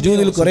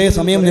സുജൂദിൽ കുറെ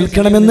സമയം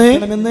നിൽക്കണമെന്ന്?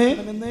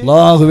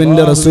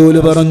 അല്ലാഹുവിന്റെ റസൂൽ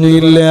പറഞ്ഞു,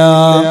 ഇല്ല.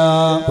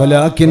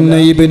 വലാകിന്ന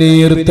ഇബ്നി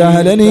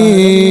ഇർതഹലനി,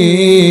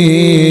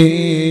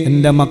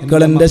 എന്റെ മക്കൾ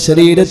എന്റെ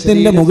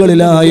ശരീരത്തിന്റെ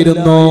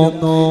മുകളിലായിരുന്നു.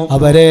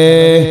 അവരെ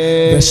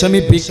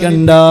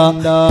വിഷമിപ്പിക്കണ്ട,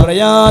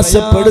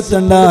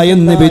 പ്രയാസപ്പെടുത്തണ്ട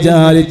എന്ന്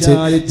വിചാരിച്ച്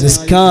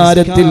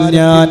നിസ്കാരത്തിൽ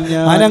ഞാൻ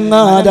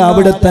അനങ്ങാതെ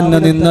അവിടെ തന്നെ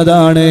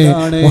നിന്നതാണ്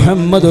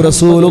മുഹമ്മദ്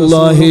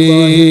റസൂലുള്ളാഹി.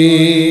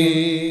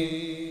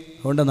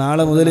 അതുകൊണ്ട്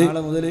നാളെ മുതൽ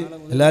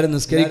എല്ലാരും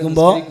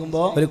നിസ്കരിക്കുമ്പോ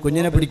ഒരു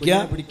കുഞ്ഞിനെ പിടിക്കുക,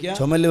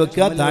 ചുമല്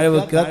വെക്കുക, താഴെ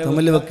വെക്കുക,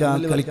 തുമ്മല് വെക്കുക,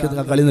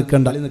 കളി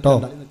നിൽക്കണ്ട കേട്ടോ.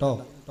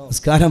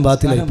 നിസ്കാരം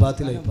ബാത്തിലായി.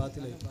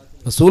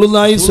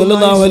 റസൂലുള്ളാഹി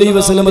സ്വല്ലല്ലാഹു അലൈഹി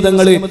വസല്ലം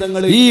തങ്ങൾ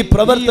ഈ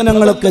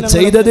പ്രവർത്തനങ്ങളൊക്കെ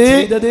ചെയ്തത്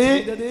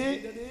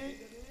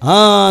ആ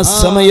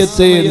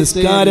സമയത്ത്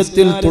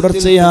നിസ്കാരത്തിൽ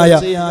തുടർച്ചയായ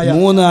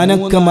 3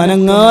 അനക്കം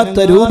അനങ്ങാത്ത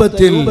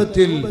രൂപത്തിൽ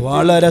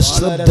വളരെ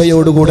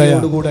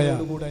ശ്രദ്ധയോടുകൂടെയാണ്.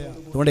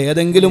 അതുകൊണ്ട്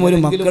ഏതെങ്കിലും ഒരു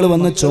മക്കൾ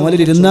വന്ന്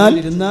ചുമലിലിരുന്നാൽ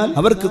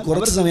അവർക്ക്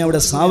കുറച്ച് സമയം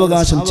അവിടെ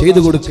സാവകാശം ചെയ്തു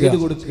കൊടുക്കുക.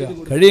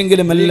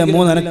 കഴിയെങ്കിലും എല്ലാം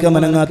 3 അനക്കം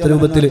അനങ്ങാത്ത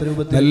രൂപത്തിൽ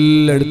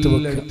എല്ലാം എടുത്തു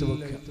വെക്കുക.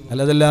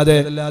 അല്ലാതെ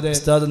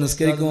ഉസ്താദ്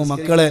നിസ്കരിക്കുമ്പോൾ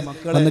മക്കളെ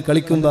വന്ന്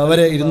കളിക്കുമ്പോൾ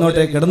അവരെ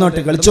ഇരുന്നോട്ടെ,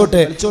 കിടന്നോട്ടെ,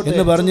 കളിച്ചോട്ടെ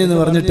എന്ന്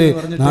പറഞ്ഞിട്ട്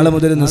നാളെ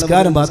മുതൽ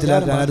നിസ്കാരം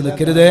ബാത്തിലാക്കാൻ ആരും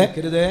നിൽക്കരുതേ.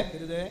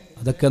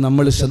 അതൊക്കെ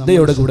നമ്മൾ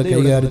ശ്രദ്ധയോടെ കൂടെ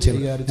കൈകാര്യം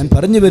ചെയ്യും. ഞാൻ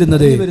പറഞ്ഞു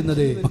വരുന്നത്,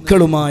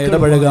 മക്കളുമായി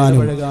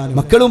ഇടപഴകാനും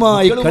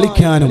മക്കളുമായി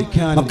കളിക്കാനും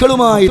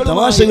മക്കളുമായി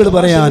തമാശകൾ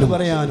പറയാനും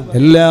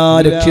എല്ലാ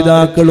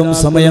രക്ഷിതാക്കളും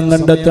സമയം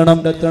കണ്ടെത്തണം.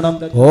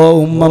 ഓ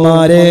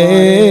ഉമ്മമാരെ,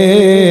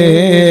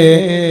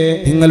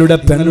 നിങ്ങളുടെ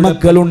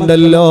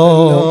പെൺമക്കളുണ്ടല്ലോ,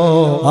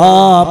 ആ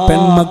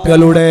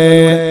പെൺമക്കളുടെ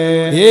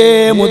എ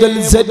മുതൽ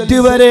സെറ്റ്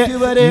വരെ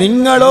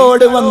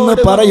നിങ്ങളോട് വന്ന്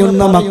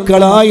പറയുന്ന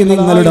മക്കളായി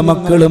നിങ്ങളുടെ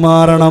മക്കൾ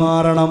മാറണം.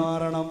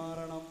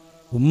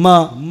 ഉമ്മ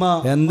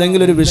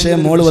എന്തെങ്കിലും ഒരു വിഷയം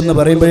മോള് വന്ന്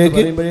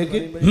പറയുമ്പോഴേക്ക്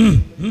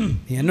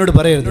എന്നോട്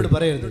പറയരുത്,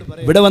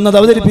 ഇവിടെ വന്നത്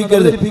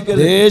അവതരിപ്പിക്കരുത്,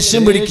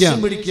 ദേഷ്യം പിടിക്കാം.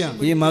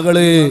 ഈ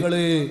മകള്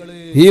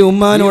ഈ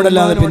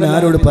ഉമ്മാനോടല്ലാതെ പിന്നെ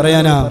ആരോട്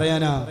പറയാനാ?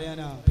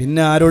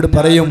 പിന്നെ ആരോട്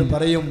പറയും?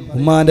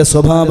 ഉമ്മാന്റെ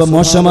സ്വഭാവം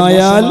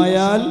മോശമായാൽ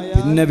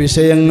പിന്നെ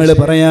വിഷയങ്ങൾ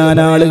പറയാൻ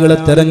ആളുകളെ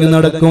തെരഞ്ഞു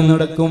നടക്കും.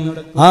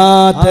 ആ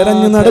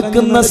തെരഞ്ഞു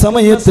നടക്കുന്ന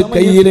സമയത്ത്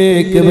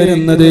കയ്യിലേക്ക്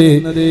വരുന്നത്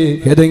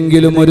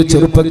ഏതെങ്കിലും ഒരു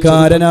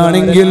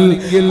ചെറുപ്പക്കാരനാണെങ്കിൽ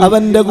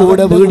അവന്റെ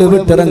കൂടെ വീട്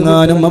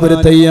വിട്ടിറങ്ങാനും അവർ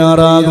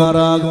തയ്യാറാകും.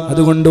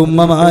 അതുകൊണ്ട്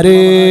ഉമ്മമാരെ,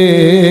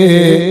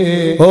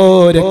 ഓ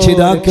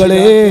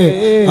രക്ഷിതാക്കളെ,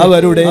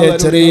 അവരുടെ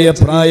ചെറിയ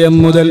പ്രായം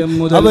മുതൽ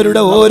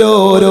അവരുടെ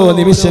ഓരോരോ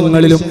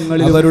നിമിഷങ്ങളിലും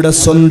അവരുടെ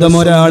സ്വന്തം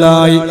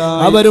ഒരാളായി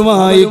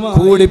അവരുമായി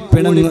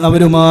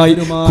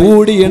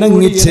കൂടി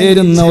ഇണങ്ങിച്ചേരുന്ന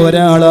ചേരുന്ന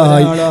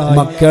ഒരാളായി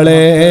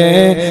മക്കളെ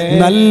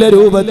നല്ല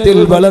രൂപത്തിൽ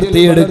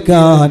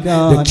വളർത്തിയെടുക്കാൻ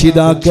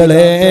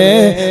രക്ഷിതാക്കളെ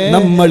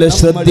നമ്മൾ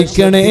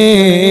ശ്രദ്ധിക്കണേ.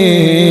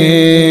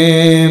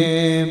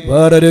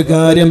 വേറൊരു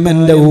കാര്യം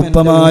എൻ്റെ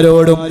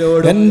ഉപ്പമാരോടും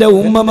എൻ്റെ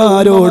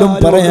ഉമ്മമാരോടും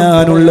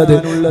പറയാനുള്ളത്,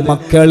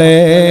 മക്കളെ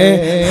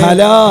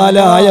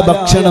ഹലാലായ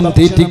ഭക്ഷണം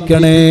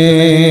തീറ്റിക്കണേ.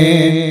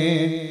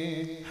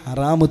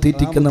 ഹറാമ്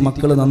തീറ്റിക്കുന്ന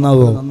മക്കള്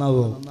നന്നാവോ?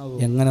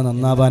 എങ്ങനെ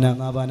നന്നാവാനാ?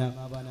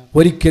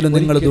 ഒരിക്കലും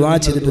നിങ്ങൾ ദുആ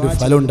ചെയ്തിട്ടൊരു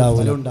ഫലം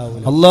ഉണ്ടാവില്ല.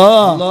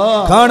 അല്ലാഹ്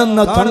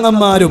കാണുന്ന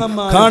തങ്ങന്മാരും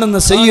കാണുന്ന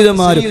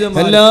സയ്യിദന്മാരും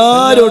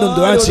എല്ലാരോടും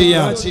ദുആ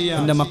ചെയ്യാം,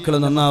 എന്റെ മക്കള്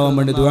നന്നാവാൻ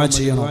വേണ്ടി ദുആ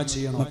ചെയ്യണം.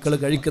 മക്കള്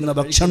കഴിക്കുന്ന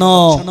ഭക്ഷണോ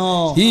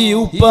ഈ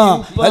ഉപ്പ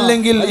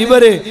അല്ലെങ്കിൽ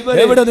ഇവര്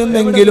എവിടെ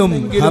നിന്നെങ്കിലും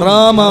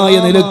ഹറാമായ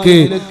നിലക്ക്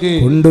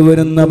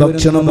കൊണ്ടുവരുന്ന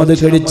ഭക്ഷണം അത്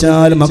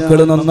കഴിച്ചാൽ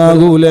മക്കള്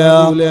നന്നാകൂല.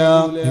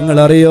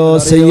 നിങ്ങളറിയോ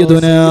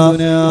സയ്യിദുനാ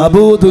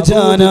അബൂ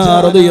ദുജാന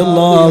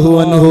റളിയല്ലാഹു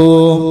അൻഹു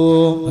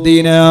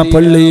മദീന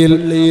പള്ളിയിൽ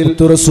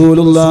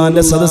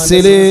റസൂലുള്ളാഹിന്റെ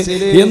സദസ്സിലെ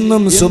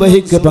എന്നും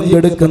സുബഹിക്ക്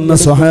പങ്കെടുക്കുന്ന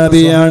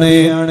സ്വഹാബിയാണ്.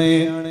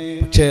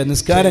 പക്ഷേ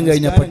നിസ്കാരം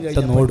കഴിഞ്ഞ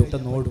പെട്ടെന്ന് ഓടും.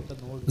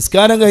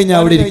 നിസ്കാരം കഴിഞ്ഞ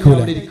അവിടെ ഇരിക്കൂല,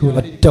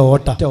 ഒറ്റ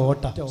ഓട്ട.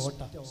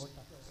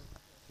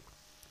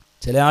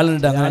 ചില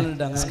ആളുണ്ട് അങ്ങനെ,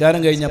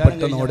 നിസ്കാരം കഴിഞ്ഞ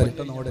പെട്ടെന്ന് ഓടൽ.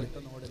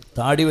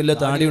 താടി വല്ല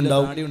താടി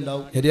ഉണ്ടാവും,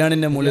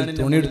 എരിയാണിന്റെ മുകളിൽ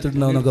തുണി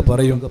എടുത്തിട്ടുണ്ടാവും എന്നൊക്കെ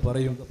പറയും.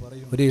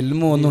 ഒരു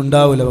ഇൽമു ഒന്നും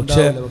ഉണ്ടാവില്ല.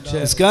 പക്ഷെ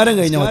നിസ്കാരം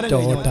കഴിഞ്ഞ ഒറ്റ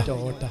ഓട്ട.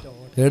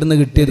 എവിടുന്ന്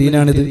കിട്ടിയ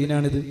ദീനാണിത്?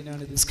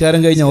 നിസ്കാരം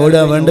കഴിഞ്ഞ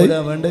ഓടാ വേണ്ട.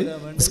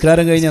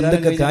 നിസ്കാരം കഴിഞ്ഞ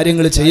എന്തൊക്കെ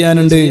കാര്യങ്ങൾ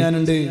ചെയ്യാനുണ്ട്.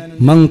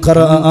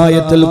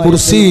 ആയത്തുൽ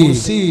കുർസി,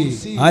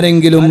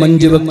 ആരെങ്കിലും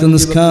 5 വക്ത്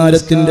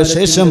നിസ്കാരത്തിന്റെ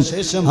ശേഷം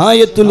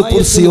ആയത്തുൽ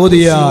കുർസി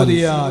ഓതിയാൽ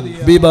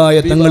ഹബീബായ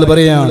തങ്ങൾ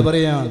പറയാണ്,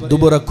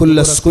 ദുബറ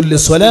കുല്ലി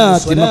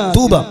സ്വലാത്തി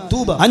മക്തൂബ,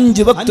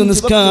 5 വക്ത്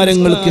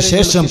നിസ്കാരങ്ങൾക്ക്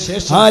ശേഷം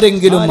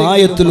ആരെങ്കിലും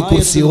ആയത്തുൽ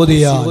കുർസി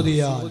ഓതിയാൽ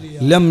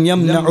ലം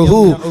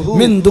യംനഉഹു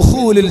മിൻ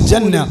ദുഖൂലിൽ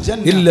ജന്ന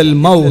ഇല്ലൽ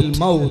മൗത്ത്.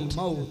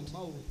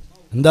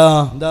 എന്താ?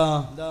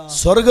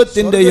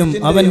 സ്വർഗത്തിന്റെയും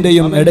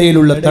അവന്റെയും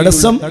ഇടയിലുള്ള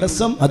തടസ്സം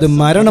അത്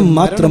മരണം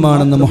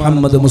മാത്രമാണെന്ന്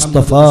മുഹമ്മദ്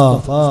മുസ്തഫ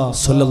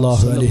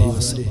സല്ലല്ലാഹു അലൈഹി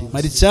വസല്ലം.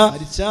 മരിച്ച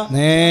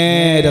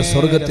നേരെ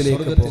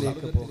സ്വർഗത്തിലേക്ക് പോകാം.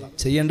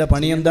 ചെയ്യേണ്ട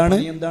പണി എന്താണ്?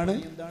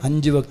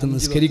 5 വക്ത്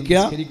നിസ്കരിക്കുക.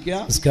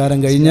 നിസ്കാരം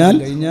കഴിഞ്ഞാൽ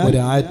ഒരു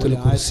ആയത്തുൽ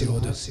കുർസി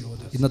ഓതുക.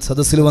 ഇന്നത്തെ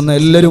സദസ്സിൽ വന്ന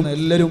എല്ലാവരും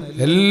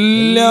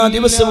എല്ലാ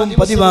ദിവസവും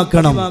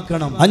പതിവാക്കണം.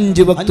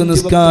 5 വക്ത്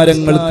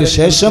നിസ്കാരങ്ങൾക്ക്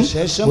ശേഷം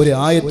ഒരു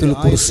ആയത്തുൽ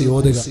കുർസി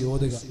ഓതുക.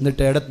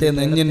 എന്നിട്ട് ഇടത്തെ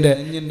നെഞ്ഞിന്റെ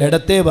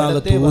ഇടത്തെ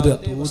ഭാഗത്ത് ഊതുക.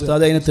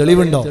 ഉസ്താദ് അതിന്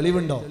തെളിവുണ്ടോ?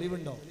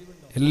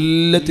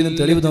 എല്ലാത്തിനും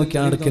തെളിവ്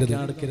നോക്കിയാണ് എടുക്കരുത്.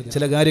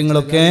 ചില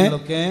കാര്യങ്ങളൊക്കെ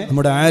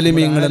നമ്മുടെ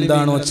ആലിമീങ്ങൾ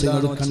എന്താണോ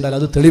ചെയ്യുന്നത് കണ്ടാൽ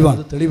അത് തെളിവാണ്.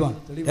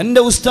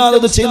 എന്റെ ഉസ്താദ്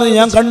അത് ചെയ്യുന്നത്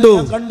ഞാൻ കണ്ടു.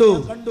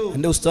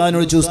 എന്റെ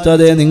ഉസ്താദിനോട് ചോദിച്ചു,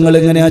 ഉസ്താദെ നിങ്ങൾ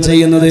എങ്ങനെയാ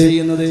ചെയ്യുന്നത്?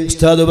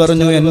 ഉസ്താദ്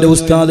പറഞ്ഞു, എന്റെ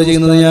ഉസ്താദ്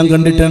ചെയ്യുന്നത് ഞാൻ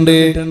കണ്ടിട്ടുണ്ട്.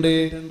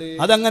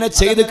 അതങ്ങനെ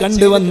ചെയ്ത്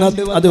കണ്ടുവന്ന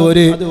അത്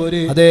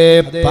അതേ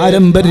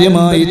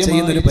പാരമ്പര്യമായി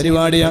ചെയ്യുന്ന ഒരു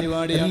പരിപാടിയാണ്.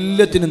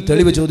 എല്ലാത്തിനും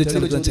തെളിവ്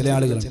ചോദിച്ചെടുക്കുന്ന ചില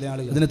ആളുകൾ.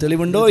 ഇതിന്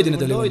തെളിവുണ്ടോ? ഇതിന്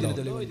തെളിവുണ്ടോ?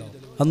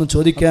 അതൊന്നും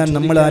ചോദിക്കാൻ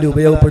നമ്മൾ ആരും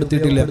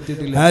ഉപയോഗപ്പെടുത്തിയിട്ടില്ല.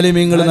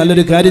 ആലിമീങ്ങൾ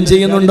നല്ലൊരു കാര്യം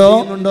ചെയ്യുന്നുണ്ടോ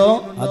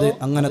അത്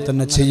അങ്ങനെ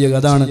തന്നെ ചെയ്യുക.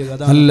 അതാണ്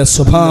നല്ല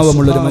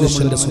സ്വഭാവമുള്ള ഒരു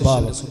മനുഷ്യന്റെ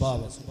സ്വഭാവം.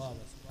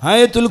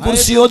 ആയത്തുൽ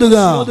കുർസി ഓതുക.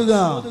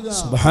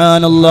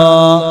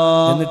 സുബ്ഹാനല്ലാഹ്,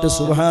 എന്നിട്ട്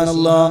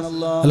സുബ്ഹാനല്ലാഹ്,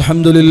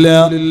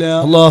 അൽഹംദുലില്ലാഹ്,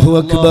 അല്ലാഹു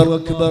അക്ബർ,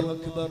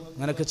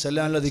 അങ്ങനൊക്കെ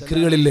ചൊല്ലാനുള്ള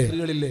ദിക്റുകളില്ലേ,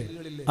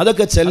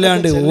 അതൊക്കെ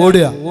ചെല്ലാണ്ട്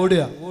ഓടുക.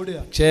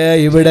 പക്ഷേ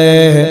ഇവിടെ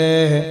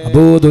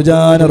അബൂ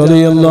ദുജാന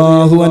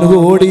റളിയല്ലാഹു അൻഹു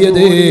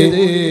ഓടിയത്,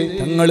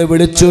 തങ്ങൾ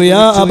വിളിച്ചു,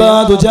 യാ അബാ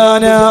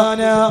ദുജാന,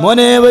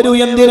 മോനെ വരൂ.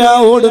 എന്തിനാ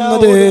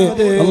ഓടുന്നത്?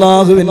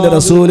 അല്ലാഹുവിന്റെ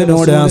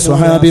റസൂലിനോട് ആ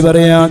സ്വഹാബി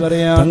പറയാൻ,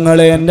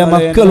 തങ്ങളെ എന്റെ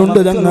മക്കളുണ്ട്,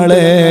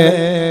 തങ്ങളെ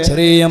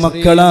ചെറിയ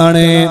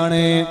മക്കളാണ്.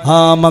 ആ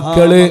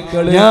മക്കള്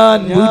ഞാൻ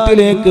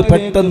വീട്ടിലേക്ക്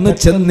പെട്ടെന്ന്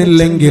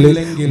ചെന്നില്ലെങ്കിൽ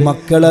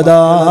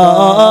മക്കളതാ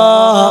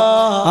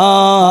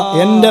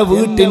എന്റെ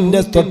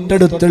വീട്ടിന്റെ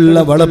തൊട്ടടുത്തുള്ള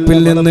വളപ്പിൽ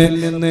നിന്ന്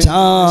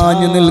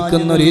ചാഞ്ഞു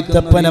നിൽക്കുന്ന ഒരു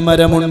ഈത്തപ്പന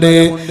മരമുണ്ട്.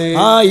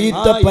 ആ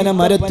ഈത്തപ്പന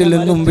മരത്തിൽ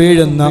നിന്നും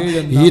വീഴുന്ന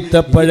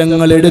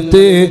ഈത്തപ്പഴങ്ങൾ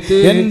എടുത്ത്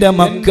എന്റെ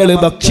മക്കള്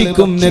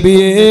ഭക്ഷിക്കും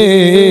നബിയേ.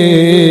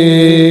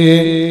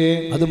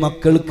 അത്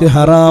മക്കൾക്ക്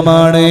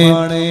ഹറാമാണ്.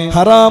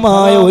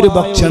 ഹറാമായ ഒരു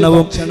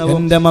ഭക്ഷണവും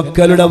എന്റെ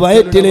മക്കളുടെ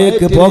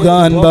വയറ്റിലേക്ക്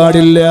പോകാൻ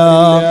പാടില്ല.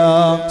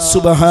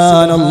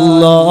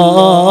 സുബ്ഹാനല്ലാഹ്.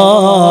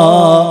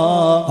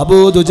 അബൂ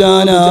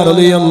ദുജാന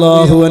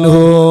റളിയല്ലാഹു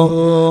അൻഹു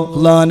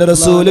അല്ലാഹുവിന്റെ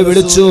റസൂൽ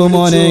വിളിച്ചു,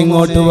 മോനെ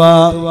ഇങ്ങോട്ട് വാ.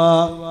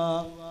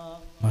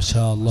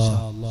 മാഷാ അല്ലാഹ്,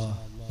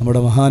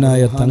 നമ്മുടെ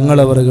മഹാനായ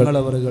തങ്ങളവറുകൾ,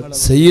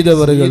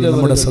 സയ്യിദവറുകൾ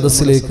നമ്മുടെ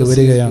സദസ്സിലേക്ക്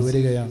വരികയാണ്.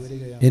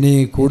 ഇനി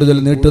കൂടുതൽ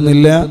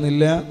നീട്ടുന്നില്ല.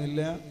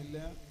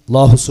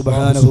 അല്ലാഹു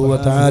സുബ്ഹാനഹു വ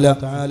തആല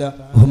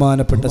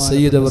ബഹുമാനപ്പെട്ട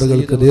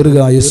സയ്യിദവറുകൾക്ക്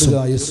ദീർഘായുസ്സും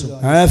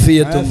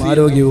ആഫിയത്തും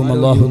ആരോഗ്യവും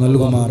അല്ലാഹു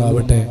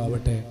നൽകുമാറാവട്ടെ.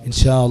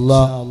 ഇൻഷാ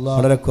അല്ലാഹ്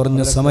വളരെ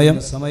കുറഞ്ഞ സമയം,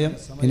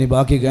 ഇനി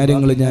ബാക്കി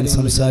കാര്യങ്ങൾ ഞാൻ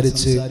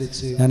സംസാരിച്ച്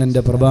ഞാൻ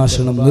എൻ്റെ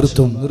പ്രഭാഷണം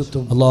നിർത്തും.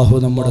 അല്ലാഹു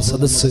നമ്മുടെ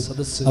സദസ്സ്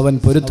അവൻ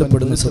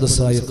പൊരുത്തപ്പെടുന്ന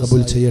സദസ്സായി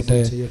ഖബൂൽ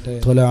ചെയ്യട്ടെ.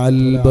 ത്വലഅൽ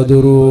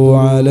ബദ്റു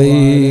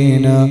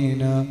അലൈനാ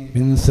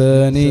മിൻ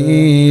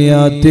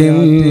സനിയാത്തിൽ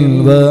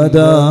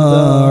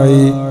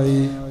വദാഇ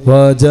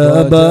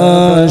വജബ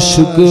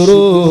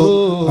ശുക്രു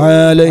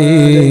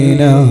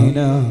علينا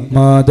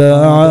ما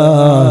دعا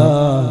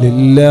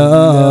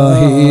لله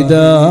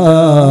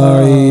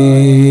داعي.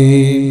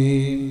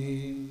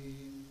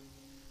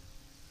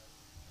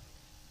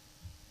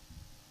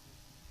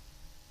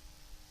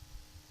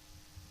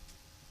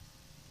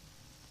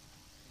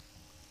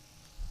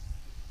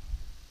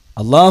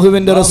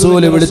 അല്ലാഹുവിന്റെ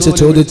റസൂൽ വിളിച്ച്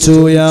ചോദിച്ചു,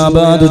 യാ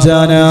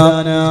ബാദുജാന,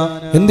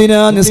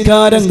 എന്തിനാ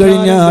നിസ്കാരം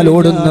കഴിഞ്ഞാൽ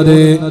ഓടുന്നത്?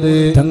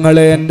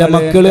 തങ്ങളെ, എന്റെ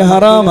മക്കള്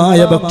ഹറാമായ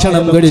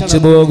ഭക്ഷണം കഴിച്ചു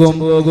പോകും.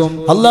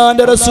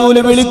 അല്ലാഹുവിന്റെ റസൂൽ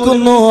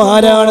വിളിക്കുന്നു,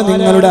 ആരാണ്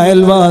നിങ്ങളുടെ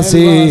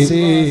അയൽവാസി?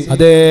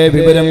 അതേ,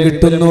 വിവരം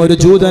കിട്ടുന്നു, ഒരു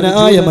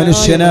ജൂതനായ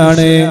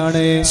മനുഷ്യനാണ്.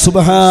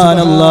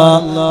 സുബ്ഹാനല്ലാഹ്.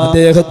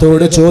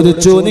 അദ്ദേഹത്തോട്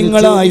ചോദിച്ചു,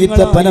 നിങ്ങൾ ആ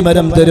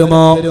ഈത്തപ്പനമരം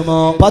തരുമോ?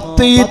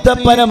 10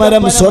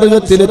 ഈത്തപ്പനമരം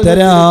സ്വർഗത്തിൽ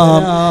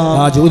തരാം.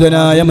 ആ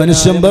ജൂതനായ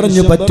മനുഷ്യൻ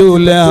പറഞ്ഞു, പറ്റൂല,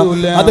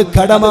 അത്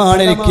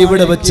കടമാണ്, എനിക്ക്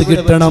ഇവിടെ വെച്ച്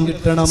കിട്ടണം.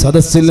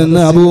 സദസ്സിൽ നിന്ന്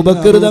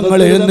അബൂബക്കർ തങ്ങൾ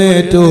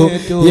എഴുന്നേറ്റു,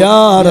 യാ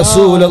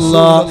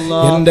റസൂലല്ലാഹ്,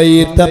 എന്റെ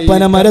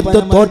ഈത്തപ്പന മരത്തെ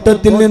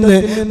തോട്ടത്തിൽ നിന്ന്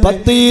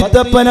 10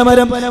 ഈത്തപ്പന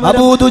മരം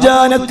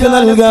അബൂദുജാനക്ക്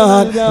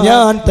നൽകാൻ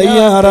ഞാൻ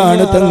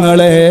തയ്യാറാണ്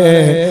തങ്ങളെ.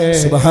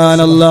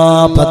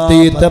 സുബ്ഹാനല്ലാഹ്. 10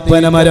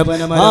 ഈത്തപ്പന മരം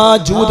ആ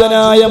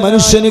ജൂതനായ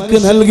മനുഷ്യനിക്ക്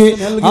നൽകി.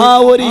 ആ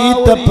ഒരു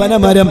ഈത്തപ്പന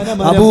മരം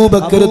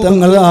അബൂബക്കർ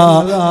തങ്ങൾ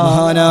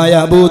മഹാനായ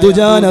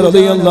അബൂദുജാന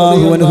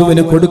റളിയല്ലാഹു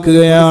അൻഹുവിന്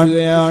കൊടുക്കുകയാണ്.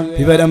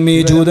 വിവരം ഈ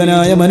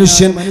ജൂതനായ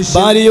മനുഷ്യൻ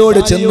ഭാര്യയോട്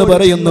ചെന്ന്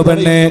പറയുന്നു,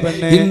 പെണ്ണെ,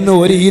 ഇന്ന്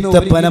ഒരു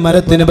ഈത്തപ്പന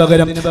മരത്തിന്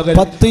പകരം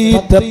 10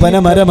 ഈത്തപ്പന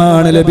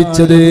മരമാണ്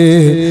ലഭിച്ചത്.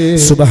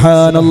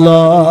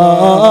 സുബ്ഹാനല്ലാഹ്.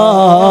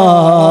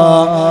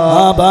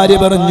 ആ ഭാര്യ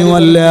പറഞ്ഞു,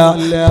 അല്ല,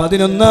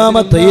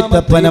 11ാമത്തെ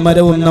ഈത്തപ്പന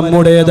മരവും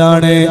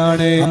നമ്മുടേതാണ്.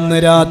 അന്ന്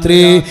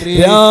രാത്രി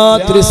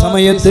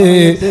സമയത്ത്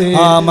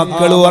ആ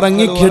മക്കൾ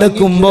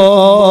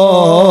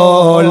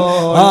ഉറങ്ങിക്കിടക്കുമ്പോൾ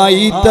ആ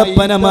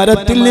ഈത്തപ്പന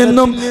മരത്തിൽ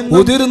നിന്നും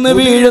ഉതിർന്നു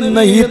വീഴുന്ന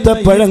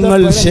ഈത്തപ്പഴങ്ങൾ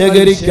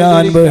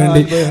ശേഖരിക്കാൻ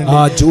വേണ്ടി ആ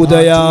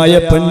ജൂതയായ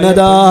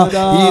പെണ്ണതാ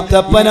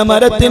ഈത്തപ്പന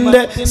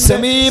മരത്തിന്റെ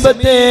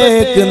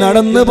സമീപത്തേക്ക്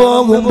നടന്നു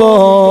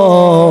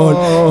പോകുമ്പോൾ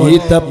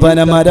ഈത്തപ്പന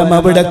മരം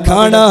അവിടെ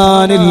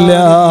കാണാനില്ല.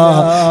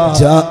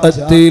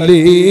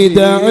 ജാഅത്തിലി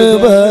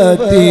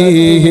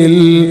ദഅവതിഹിൽ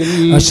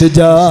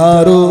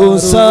അശ്ജാറു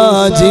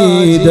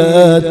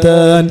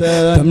സാജിദതൻ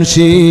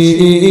തംശി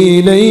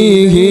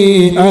ഇലൈഹി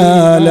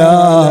അലാ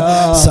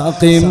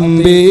സഖിം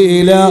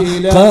ബിലാ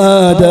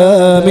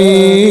ഖദമി.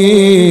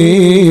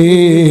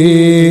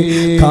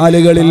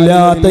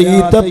 കാലുകളില്ലാത്ത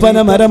ഈത്തപ്പന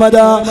മരമത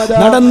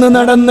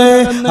നടന്ന്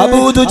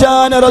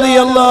അബൂദുജാന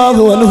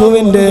റളിയല്ലാഹു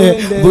അൻഹുവിന്റെ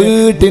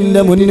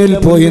വീട്ടിന്റെ മുന്നിൽ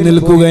പോയി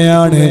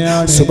നിൽക്കുകയാണ്.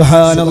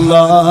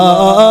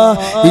 സുബ്ഹാനല്ലാഹ്.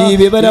 ഈ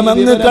വിവരം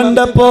അങ്ങ്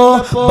കണ്ടപ്പോ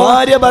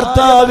ഭാര്യ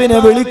ഭർത്താവിനെ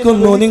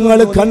വിളിക്കുന്നു, നിങ്ങൾ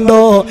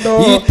കണ്ടോ?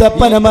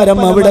 ഈത്തപ്പന മരം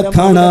അവിടെ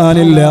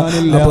കാണാനില്ല.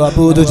 അപ്പൊ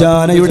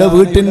അബൂദുജാനയുടെ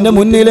വീട്ടിന്റെ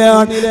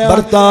മുന്നിലാണ്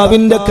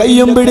ഭർത്താവിന്റെ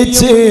കയ്യും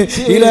പിടിച്ച്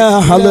ഇലാ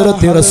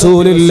ഹളറത്തി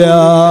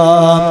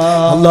റസൂലില്ലാഹ്,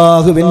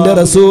 അല്ലാഹുവിന്റെ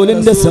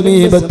റസൂലിന്റെ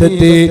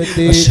സമീപത്തെത്തി.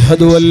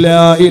 അശ്ഹദു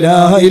അല്ലാ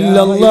ഇലാഹ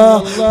ഇല്ലല്ലാഹ്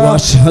വ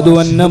അശ്ഹദു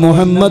അന്ന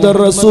മുഹമ്മദർ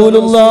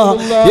റസൂലുള്ളാഹ്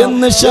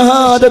എന്ന്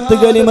ഷഹാദത്ത്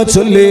കലിമ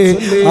ചൊല്ലി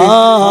ആ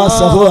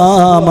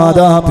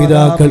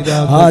മാതാപിതാക്കൾ,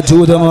 ആ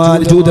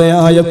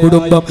ജൂതയായ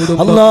കുടുംബം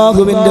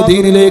അല്ലാഹുവിന്റെ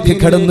ദീനിലേക്ക്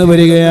കടന്നു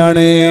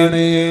വരികയാണ്.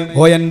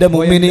 ഓ എന്റെ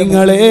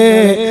മുഅ്മിനീങ്ങളെ,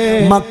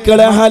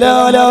 മക്കളെ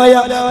ഹലാലായ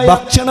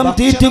ഭക്ഷണം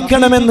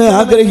തീറ്റിക്കണമെന്ന്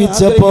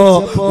ആഗ്രഹിച്ചപ്പോ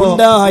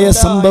ഉണ്ടായ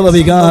സംഭവ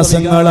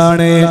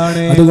വികാസങ്ങളാണ്.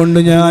 അതുകൊണ്ട്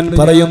ഞാൻ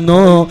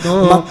പറയുന്നു,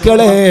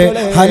 മക്കളെ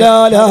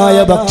ഹലാലായ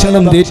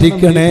ഭക്ഷണം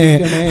തീറ്റിക്കണേ,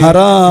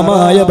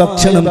 ഹറാമായ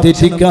ഭക്ഷണം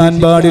തീറ്റിക്കാൻ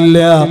പാടില്ല.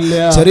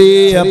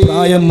 ചെറിയ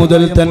പ്രായം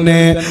മുതൽ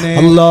തന്നെ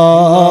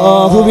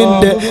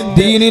അല്ലാഹുവിന്റെ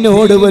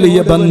ദീനിനോട് വലിയ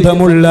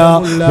ബന്ധമുള്ള,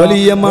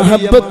 വലിയ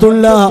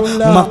മഹബ്ബത്തുള്ള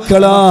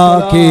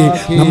മക്കളാക്കി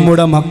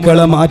നമ്മുടെ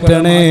മക്കളെ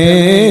മാറ്റണേ.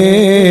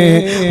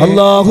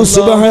 അല്ലാഹു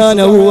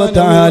സുബ്ഹാനഹു വ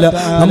തആല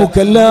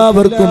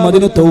നമുക്കെല്ലാവർക്കും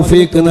അതിന്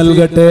തൗഫീഖ്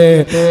നൽകട്ടെ.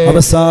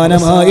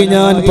 അവസാനമായി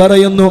ഞാൻ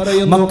പറയുന്നു,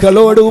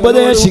 മക്കളോട്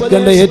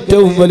ഉപദേശിക്കേണ്ട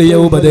ഏറ്റവും വലിയ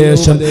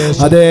ഉപദേശം,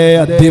 അതേ,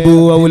 അദ്ദിബു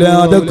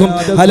ഔലാദക്കും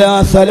അലാ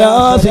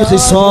സലാസി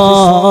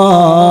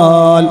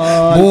ഖിസാൽ.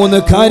 3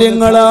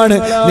 കാര്യങ്ങളാണ്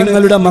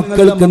നിങ്ങളുടെ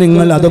മക്കൾക്ക്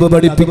നിങ്ങൾ അദബ്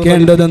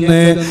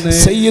പഠിപ്പിക്കേണ്ടതെന്ന്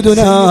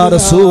സയ്യിദുനാ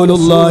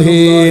റസൂലുള്ളാഹി.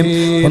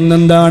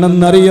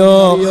 ഒന്നെന്താണെന്നറിയോ?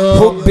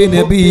 ഹുബ്ബി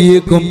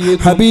നബിയിക്കും,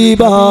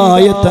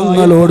 ഹബീബായ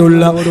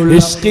തങ്ങളോടുള്ള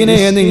ഇഷ്കിനെ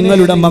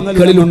നിങ്ങളുടെ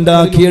മക്കളിൽ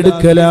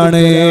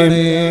ഉണ്ടാക്കിയെടുക്കലാണ്.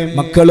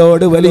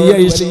 മക്കളോട് വലിയ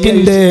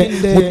ഇഷ്കിന്റെ,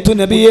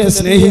 മുത്തുനബിയെ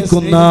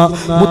സ്നേഹിക്കുന്ന,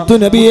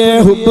 മുത്തുനബിയെ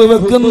ഹുബ്ബ്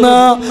വെക്കുന്ന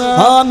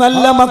ആ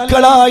നല്ല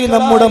മക്കളായി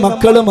നമ്മുടെ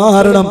മക്കൾ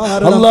മാറണം.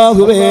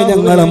 അല്ലാഹുവേ,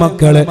 ഞങ്ങളെ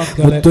മക്കളെ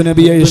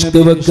മുത്തുനബിയെ ഇഷ്ക്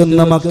വെക്കുന്ന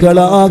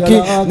മക്കളാക്കി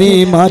നീ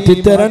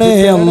മാറ്റിത്തരണേ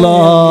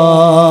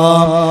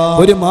അല്ലാഹ്.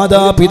 ഒരു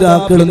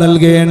മാതാപിതാക്കൾ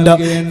നൽകേണ്ട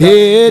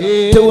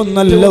ഏറ്റവും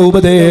നല്ല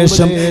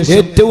ഉപദേശം,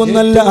 ഏറ്റവും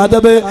നല്ല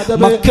അദബ്,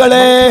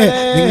 മക്കളെ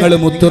നിങ്ങൾ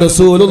മുത്തു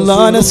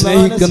റസൂലുള്ളാഹിനെ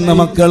സ്നേഹിക്കുന്ന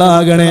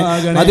മക്കളാകണേ.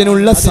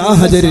 അതിനുള്ള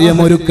സാഹചര്യം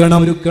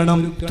ഒരുക്കണം.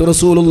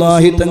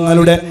 റസൂലുള്ളാഹി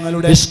തങ്ങളുടെ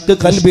ഇഷ്ക്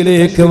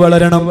ഖൽബിലേക്ക്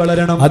വളരണം.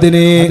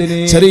 അതിനെ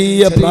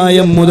ചെറിയ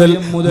പ്രായം മുതൽ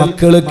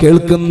മക്കൾ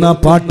കേൾക്കുന്ന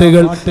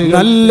പാട്ടുകൾ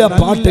നല്ല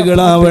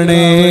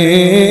പാട്ടുകളാവണേ.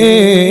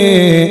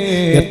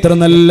 എത്ര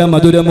നല്ല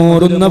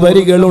മധുരമോറുന്ന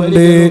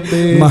വരികളുണ്ട്.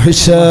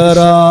 മഹ്ശറ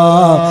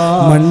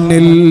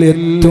മണ്ണിൽ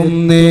എത്തും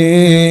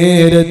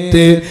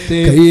നേരത്തെ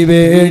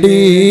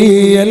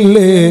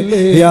കൈവേടിയല്ലേ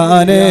യാ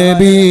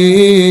നബി,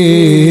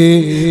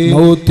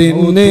 മൗത്തിൻ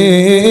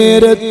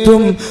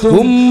നേരത്തും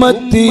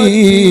ഉമ്മത്തി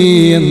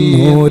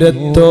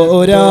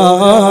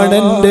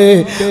എന്നൂരത്തോരാണെന്റെ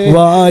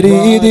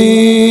വാരിദി.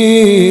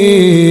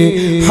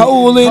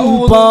 ഹൗലിൻ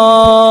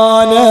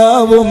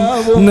പാനവും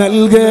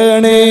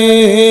നൽകണേ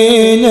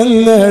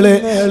ഞങ്ങളെ,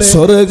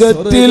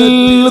 സ്വർഗത്തിൽ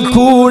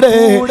കൂടെ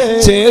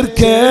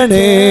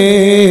ചേർക്കണേ.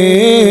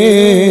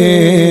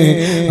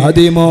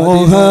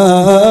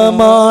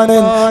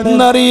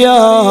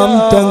 അതിമോഹമാണെന്നറിയാം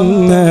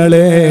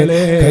തങ്ങളെ,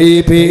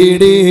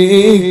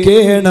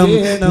 കൈപിടിക്കണം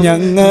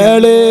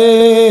ഞങ്ങളെ.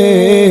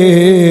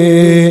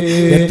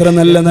 എത്ര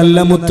നല്ല നല്ല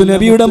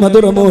മുത്തുനബിയുടെ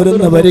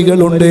മധുരമോരുന്ന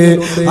വരികളുണ്ട്.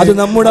 അത്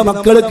നമ്മുടെ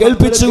മക്കൾ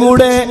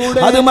കേൾപ്പിച്ചുകൂടെ?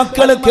 അത്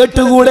മക്കൾ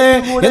കേട്ടുകൂടെ?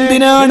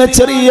 എന്തിനാണ്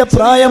ചെറിയ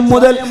പ്രായം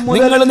മുതൽ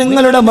നിങ്ങൾ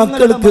നിങ്ങളുടെ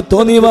മക്കൾക്ക്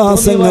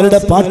തോന്നിവാസങ്ങളുടെ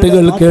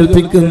പാട്ടുകൾ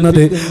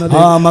കേൾപ്പിക്കുന്നത്?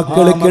 ആ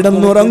മക്കൾ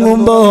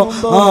കിടന്നുറങ്ങുമ്പോ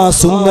ആ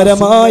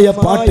സുന്ദരമായ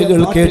പാട്ടുകൾ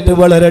കേട്ട്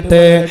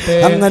വളരട്ടെ.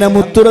 അങ്ങനെ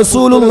മുത്തു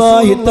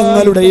റസൂലുള്ളാഹി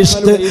തങ്ങളുടെ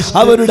ഇഷ്ക്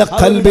അവരുടെ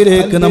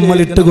ഖൽബിലേക്ക് നമ്മൾ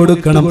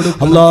ഇട്ടുകൊടുക്കണം.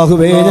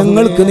 അല്ലാഹുവേ,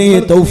 ഞങ്ങൾക്ക് നീ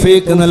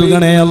തൗഫീഖ്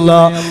നൽകണേ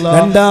അല്ലാ.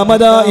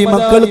 രണ്ടാമതായി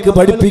മക്കൾക്ക്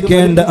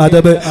പഠിപ്പിക്കേണ്ട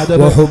അദബ്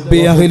വഹുബ്ബി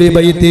അഹ്ലി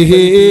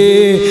ബൈതിഹി.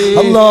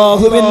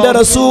 അല്ലാഹുവിന്റെ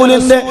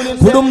റസൂലിന്റെ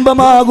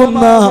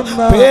കുടുംബമാകുന്ന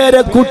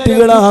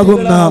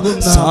പേരക്കുട്ടികളാകുന്ന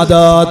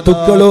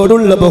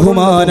സാദാത്തുക്കളോടുള്ള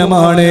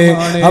ബഹുമാനമാണ്,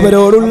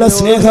 അവരോടുള്ള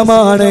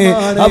സ്നേഹമാണ്,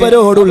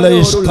 അവരോടുള്ള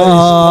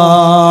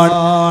ഇഷ്കാണ്.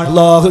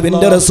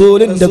 അല്ലാഹുവിന്റെ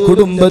റസൂലിന്റെ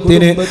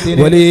കുടുംബത്തിന്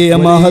വലിയ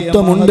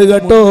മഹത്വമുണ്ട്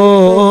കേട്ടോ.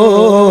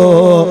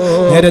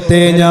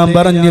 നേരത്തെ ഞാൻ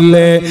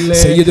പറഞ്ഞില്ലേ,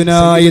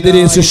 സയ്യിദുനാ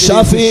ഇദ്രീസ്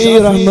ശാഫി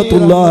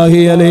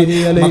റഹ്മത്തുള്ളാഹി അലൈഹി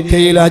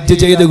മക്കയിൽ ഹജ്ജ്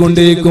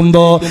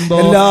ചെയ്തുകൊണ്ടിരിക്കുമ്പോ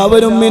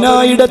എല്ലാവരും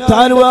മിനായുടെ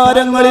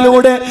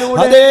താഴ്വാരങ്ങളിലൂടെ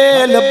അതേ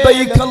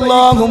ലബ്ബൈക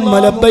അല്ലാഹുമ്മ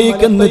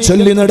ലബ്ബൈക എന്ന്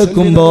ചൊല്ലി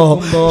നടക്കുമ്പോ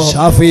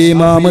ശാഫി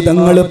ഇമാം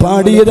തങ്ങൾ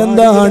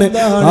പാടിയതെന്താണ്?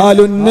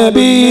 ആലുൻ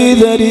നബി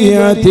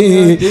ദരിയതി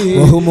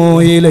വഹുമു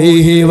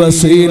ഇലൈഹി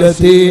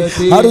വസീലതി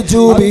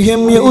അർജു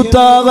ബിഹിം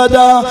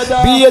യുതാഗദാ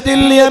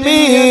ബിയദിൽ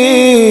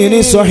യമീനി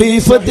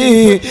സ്വഹീഫതി.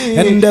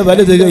 എന്റെ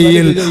വലത്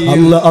കൈയിൽ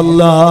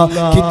അല്ലാഹ്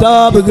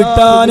കിതാബ്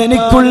കിട്ടാൻ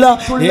എനിക്കുള്ള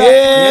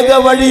ഏക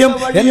വഴിയും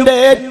എന്റെ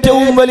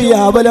ഏറ്റവും വലിയ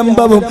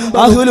അവലംബവും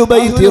അഹ്ലു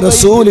ബൈത്തി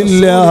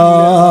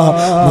റസൂലില്ലാഹ്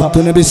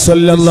മുത്തുനബി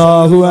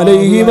സ്വല്ലല്ലാഹു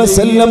അലൈഹി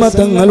വസല്ലമ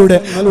തങ്ങളുടെ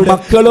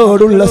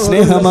മക്കളോടുള്ള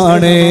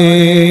സ്നേഹമാണ്.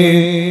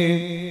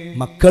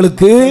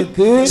 മക്കൾക്ക്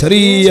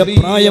ചെറിയ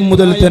പ്രായം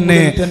മുതൽ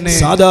തന്നെ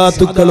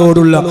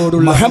സാദാത്തുക്കളോടുള്ള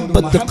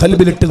മഹബ്ബത്ത്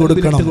ഖൽബിലിട്ട്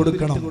കൊടുക്കണം.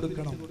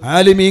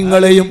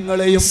 ആലിമീങ്ങളെയും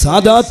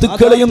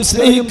സാദാത്തുക്കളെയും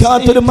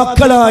സ്നേഹിക്കാത്തൊരു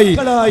മക്കളായി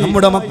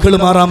നമ്മുടെ മക്കൾ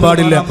മാറാൻ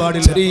പാടില്ല.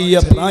 ചെറിയ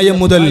പ്രായം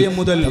മുതൽ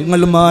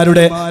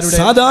തങ്ങൾമാരുടെ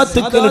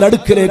സാദാത്തുക്കളുടെ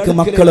അടുക്കലേക്ക്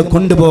മക്കളെ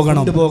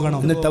കൊണ്ടുപോകണം.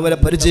 എന്നിട്ട് അവരെ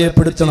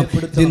പരിചയപ്പെടുത്തണം.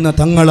 ഇന്ന്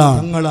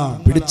തങ്ങളാണ്,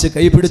 പിടിച്ച്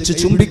കൈപിടിച്ച്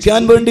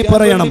ചുംബിക്കാൻ വേണ്ടി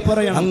പറയണം.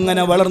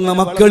 അങ്ങനെ വളർന്ന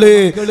മക്കള്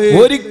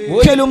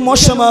ഒരിക്കലും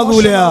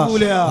മോശമാകൂല.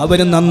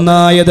 അവര്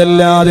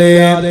നന്നായതല്ലാതെ,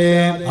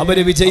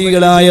 അവര്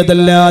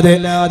വിജയികളായതല്ലാതെ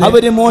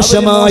അവര്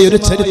മോശമായ ഒരു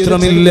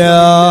ചരിത്രമില്ല.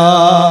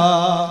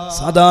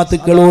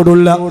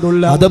 സാദാത്തുക്കളോടുള്ള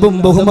അദബും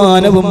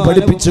ബഹുമാനവും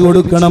പഠിപ്പിച്ചു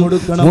കൊടുക്കണം.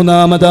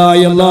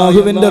 മൂന്നാമതായി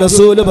അല്ലാഹുവിന്റെ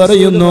റസൂല്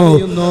പറയുന്നു,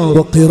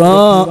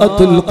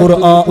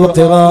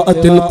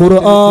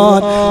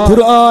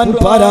 ഖുർആൻ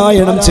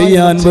പാരായണം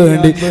ചെയ്യാൻ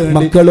വേണ്ടി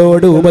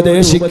മക്കളോട്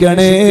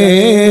ഉപദേശിക്കണേ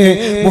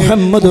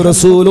മുഹമ്മദ്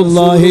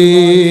റസൂലുള്ളാഹി.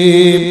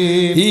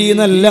 ഈ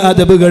നല്ല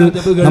അദബുകൾ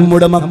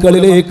നമ്മുടെ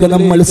മക്കളിലേക്ക്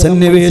നമ്മൾ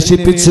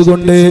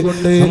സന്നിവേശിപ്പിച്ചുകൊണ്ട്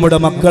നമ്മുടെ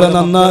മക്കളെ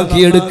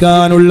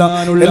നന്നാക്കിയെടുക്കാനുള്ള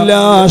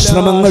എല്ലാ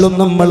ശ്രമങ്ങളും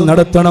നമ്മൾ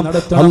നടത്തണം.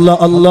 അല്ലാ,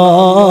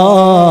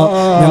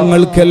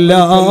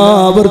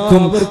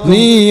 ഞങ്ങൾക്കെല്ലാവർക്കും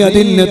നീ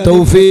അതിന്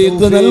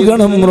തൗഫീഖ്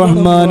നൽകണം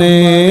റഹ്മാനേ.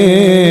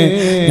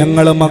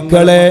 ഞങ്ങളെ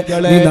മക്കളെ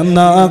നീ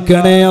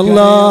നന്നാക്കണേ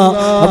അല്ലാ.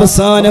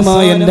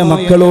 അവസാനമായി എന്റെ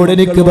മക്കളോട്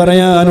എനിക്ക്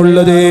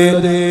പറയാനുള്ളത്,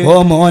 ഓ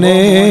മോനെ,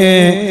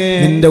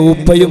 നിന്റെ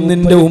ഉപ്പയും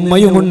നിന്റെ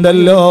ഉമ്മയും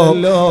ഉണ്ടല്ലോ,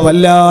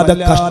 വല്ലാതെ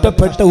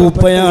കഷ്ടപ്പെട്ട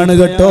ഉപ്പയാണ്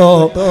കേട്ടോ,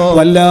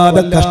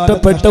 വല്ലാതെ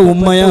കഷ്ടപ്പെട്ട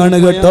ഉമ്മയാണ്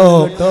കേട്ടോ.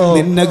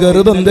 നിന്നെ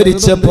ഗർഭം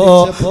ധരിച്ചപ്പോ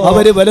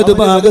അവര്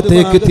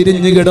വലതുഭാഗത്തേക്ക്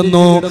തിരിഞ്ഞു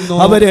കിടന്നു,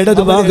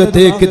 അവരിടതു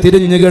ഭാഗത്തേക്ക്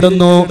തിരിഞ്ഞു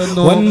കിടന്നു.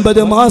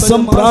 9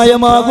 മാസം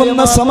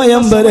പ്രായമാകുന്ന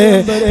സമയം വരെ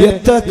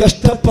എത്ര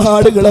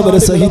കഷ്ടപ്പാടുകൾ അവർ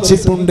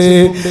സഹിച്ചിട്ടുണ്ട്.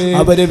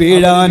 അവര്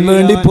വീഴാൻ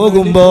വേണ്ടി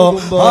പോകുമ്പോ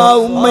ആ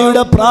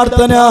ഉമ്മയുടെ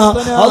പ്രാർത്ഥന,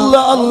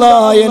 അല്ലാ അല്ലാ,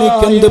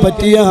 എനിക്കെന്ത്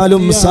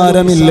പറ്റിയാലും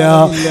സാരമില്ല,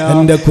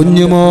 എന്റെ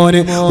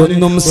കുഞ്ഞുമോന്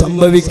ഒന്നും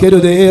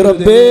സംഭവിക്കരുതേ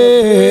റബ്ബേ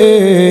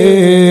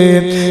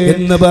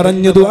എന്ന്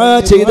പറഞ്ഞു ദുആ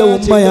ചെയ്ത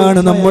ഉമ്മയാണ്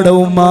നമ്മുടെ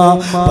ഉമ്മ.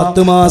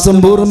 10 മാസം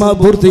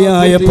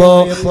പൂർത്തിയായപ്പോ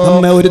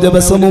നമ്മെ ഒരു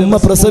ദിവസം ഉമ്മ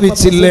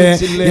പ്രസവിച്ചില്ലേ?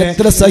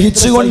 എത്ര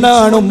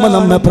സഹിച്ചുകൊണ്ടാണ് ഉമ്മ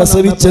നമ്മെ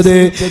പ്രസവിച്ചത്?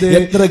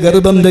 എത്ര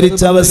ഗർഭം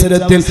ധരിച്ച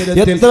അവസരത്തിൽ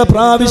എത്ര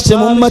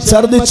പ്രാവശ്യം ഉമ്മ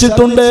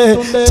ഛർദിച്ചിട്ടുണ്ട്.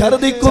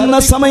 ഛർദിക്കുന്ന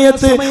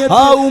സമയത്ത്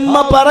ആ ഉമ്മ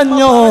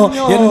പറഞ്ഞോ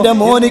എന്റെ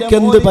മോനിക്ക്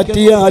എന്ത്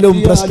പറ്റിയാലും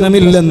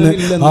പ്രശ്നമില്ലെന്ന്?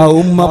 ആ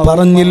ഉമ്മ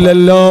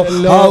പറഞ്ഞില്ലല്ലോ.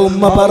 ആ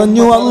ഉമ്മ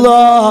പറഞ്ഞു അല്ലാ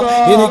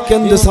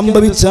എനിക്കെന്ത്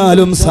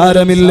സംഭവിച്ചാലും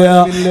സാരമില്ല,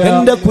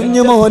 എന്റെ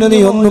കുഞ്ഞുമോന് നീ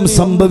ഒന്നും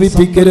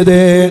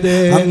സംഭവിപ്പിക്കരുതേ.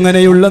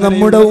 അങ്ങനെയുള്ള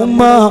നമ്മുടെ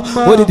ഉമ്മ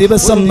ഒരു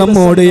ദിവസം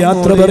നമ്മോട്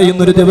യാത്ര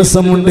പറയുന്നൊരു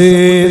ദിവസമുണ്ട്.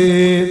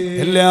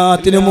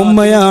 എല്ലാത്തിനും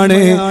ഉമ്മയാണ്.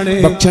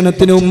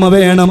 ഭക്ഷണത്തിന് ഉമ്മ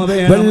വേണം,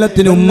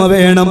 വെള്ളത്തിന് ഉമ്മ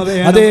വേണം,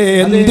 അതേ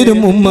എന്തിനും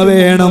ഉമ്മ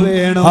വേണം.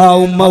 ആ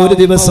ഉമ്മ ഒരു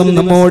ദിവസം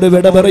നമ്മോട്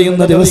വിട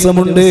പറയുന്ന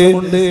ദിവസമുണ്ട്.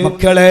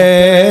 മക്കളെ,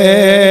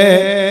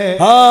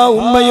 ആ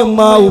ഉമ്മയും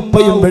ആ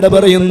ഉപ്പയും വിട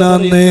പറയുന്ന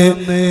അന്ന്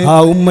ആ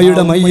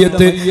ഉമ്മയുടെ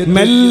മയ്യത്ത്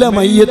മെല്ലെ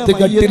മയ്യത്ത്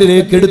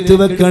കട്ടിലേക്ക് എടുത്തു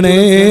വെക്കണേ.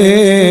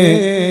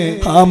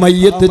 ആ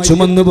മയ്യത്ത്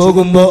ചുമന്നു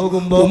പോകുമ്പോ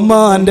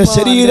ഉമ്മാന്റെ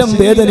ശരീരം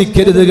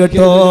വേദനിക്കരുത്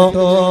കേട്ടോ.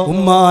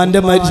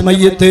 ഉമ്മാന്റെ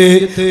മയ്യത്ത്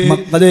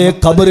അതേ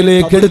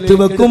ഖബറിലേക്ക് എടുത്തു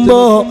വെക്കുമ്പോ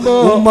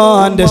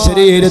ഉമ്മാന്റെ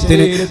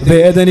ശരീരത്തിന്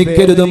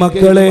വേദനിക്കരുത്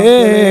മക്കളെ.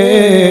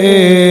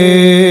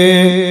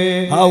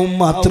 ആ ഉമ്മ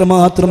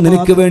അത്രമാത്രം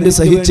നിനക്ക് വേണ്ടി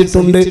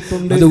സഹിച്ചിട്ടുണ്ട്.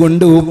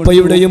 അതുകൊണ്ട്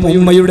ഉപ്പയുടെയും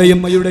ഉമ്മയുടെയും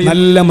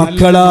നല്ല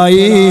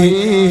മക്കളായി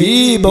ഈ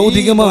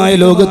ഭൗതികമായ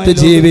ലോകത്ത്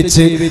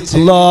ജീവിച്ച്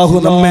അല്ലാഹു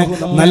നമ്മെ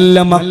നല്ല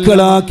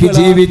മക്കളാക്കി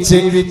ജീവിച്ച്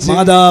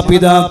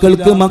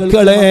മാതാപിതാക്കൾക്ക്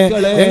മക്കളെ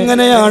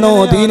എങ്ങനെയാണോ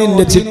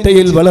ദീനിന്റെ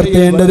ചിട്ടയിൽ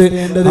വളർത്തേണ്ടത്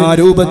ആ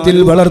രൂപത്തിൽ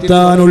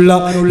വളർത്താനുള്ള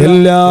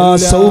എല്ലാ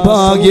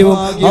സൗഭാഗ്യവും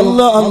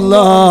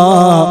അല്ലാ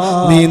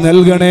നീ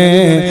നൽകണേ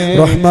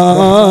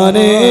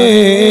റഹ്മാനേ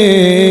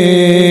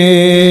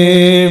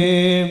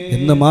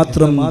എന്ന്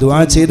മാത്രം ദുആ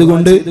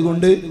ചെയ്തുകൊണ്ട്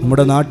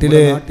നമ്മുടെ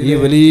നാട്ടിലെ ഈ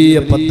വലിയ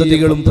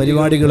പദ്ധതികളും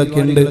പരിപാടികളൊക്കെ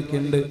ഉണ്ട്.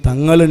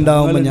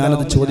 തങ്ങളുണ്ടാവുമ്പോൾ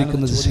ഞാനത്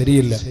ചോദിക്കുന്നത്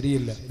ശരിയില്ല.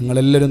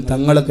 നിങ്ങളെല്ലാവരും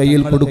തങ്ങളെ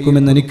കയ്യിൽ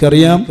കൊടുക്കുമെന്ന്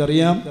എനിക്കറിയാം.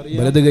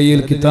 വലത്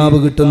കയ്യിൽ കിതാബ്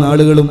കിട്ടുന്ന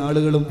ആളുകളും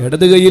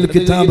ഇടത് കയ്യിൽ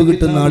കിതാബ്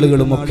കിട്ടുന്ന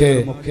ആളുകളും ഒക്കെ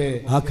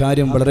ആ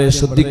കാര്യം വളരെ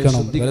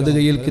ശ്രദ്ധിക്കണം. വലത്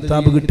കയ്യിൽ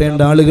കിതാബ്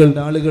കിട്ടേണ്ട ആളുകൾ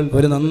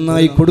അവർ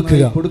നന്നായി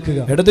കൊടുക്കുക,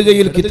 ഇടത്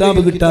കയ്യിൽ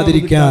കിതാബ്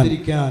കിട്ടാതിരിക്കാൻ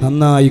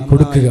നന്നായി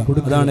കൊടുക്കുക.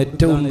 അതാണ്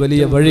ഏറ്റവും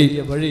വലിയ വഴി.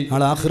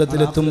 നാളെ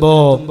ആഖിറത്തിലെത്തുമ്പോ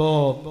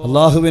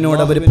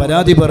അള്ളാഹുവിനോട് അവർ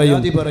പരാതി പറയും,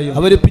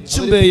 അവര്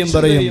പിച്ചുമ്പേയും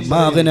പറയും,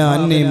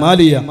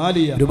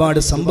 ഒരുപാട്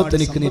സമ്പത്ത്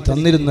എനിക്ക് നീ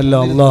തന്നിരുന്നല്ലോ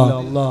അല്ലാ,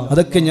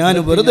 അതൊക്കെ ഞാൻ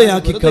വെറുതെ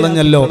ആക്കി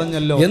കളഞ്ഞല്ലോ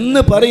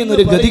എന്ന് പറയുന്ന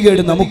ഒരു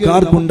ഗതികേട് നമുക്ക്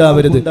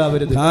ആർക്കുണ്ടാവരുത്.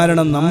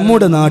 കാരണം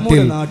നമ്മുടെ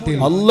നാട്ടിൽ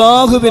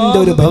അള്ളാഹുവിന്റെ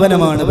ഒരു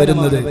ഭവനമാണ്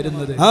വരുന്നത്.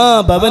 ആ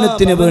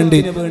ഭവനത്തിന്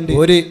വേണ്ടി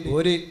ഒരു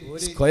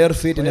സ്ക്വയർ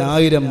ഫീറ്റിന്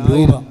 1000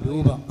 രൂപ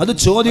അത്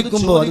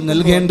ചോദിക്കുമ്പോൾ അത്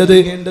നൽകേണ്ടത്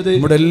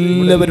നമ്മുടെ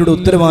എല്ലാവരുടെ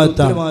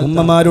ഉത്തരവാദിത്തമാണ്.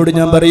 ഉമ്മമാരോട്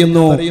ഞാൻ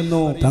പറയുന്നു,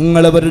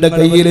 തങ്ങളവരുടെ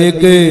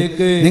കയ്യിലേക്ക്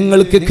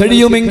നിങ്ങൾക്ക്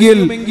കഴിയുമെങ്കിൽ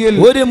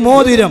ഒരു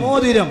മോതിരം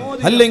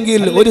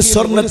അല്ലെങ്കിൽ ഒരു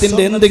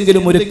സ്വർണത്തിന്റെ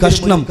എന്തെങ്കിലും ഒരു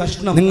കഷ്ണം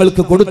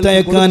നിങ്ങൾക്ക്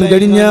കൊടുത്തയക്കാൻ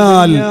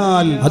കഴിഞ്ഞാൽ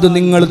അത്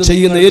നിങ്ങൾ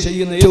ചെയ്യുന്ന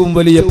ഏറ്റവും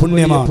വലിയ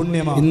പുണ്യമാണ്.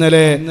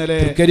 ഇന്നലെ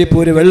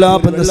തൃക്കരിപ്പൂര്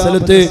വെള്ളാപ്പ് എന്ന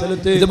സ്ഥലത്ത്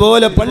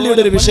ഇതുപോലെ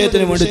പള്ളിയുടെ ഒരു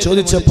വിഷയത്തിന് വേണ്ടി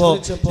ചോദിച്ചപ്പോ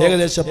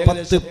ഏകദേശം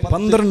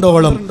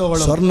 10-12ഓളം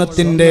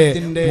സ്വർണത്തിന്റെ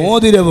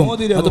മോതിരവും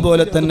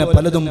അതുപോലെ തന്നെ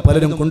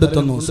പലരും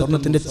കൊണ്ടുതന്നു.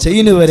 സ്വർണത്തിന്റെ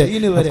ചെയിന് വരെ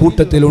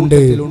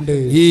കൂട്ടത്തിലുണ്ട്.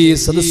 ഈ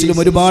സദസ്സിലും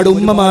ഒരുപാട്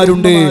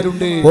ഉമ്മമാരുണ്ട്.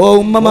 ഓ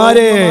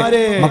ഉമ്മമാരെ,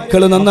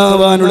 മക്കൾ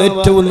നന്നാവാനുള്ള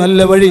ഏറ്റവും നല്ല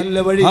വഴി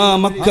ആ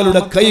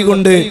മക്കളുടെ കൈ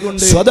കൊണ്ട്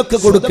സ്വതക്ക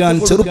കൊടുക്കാൻ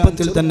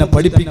ചെറുപ്പത്തിൽ തന്നെ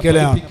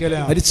പഠിപ്പിക്കലാണ്.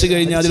 മരിച്ചു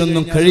കഴിഞ്ഞാൽ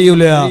അതിലൊന്നും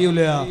കഴിയൂല.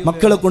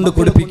 മക്കളെ കൊണ്ട്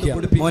കൊടുപ്പിക്കുക.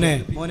 മോനെ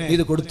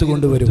ഇത്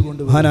കൊടുത്തുകൊണ്ടുവരും.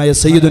 മഹാനായ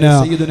സയ്യിദുനാ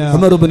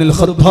ഉമർ ഇബ്നുൽ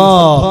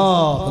ഖത്താബ്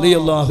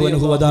റളിയല്ലാഹു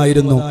അൻഹു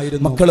അതായിരുന്നു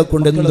മക്കളെ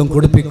കൊണ്ട് എന്തും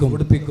കൊടുപ്പിക്കും.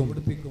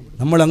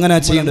 നമ്മൾ അങ്ങനെ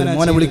ചെയ്യേണ്ടത്.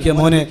 മോനെ വിളിക്കുക,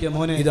 മോനെ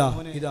ഇതാ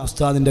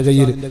ഉസ്താദിന്റെ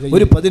കയ്യിൽ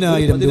ഒരു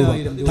 10,000 രൂപ,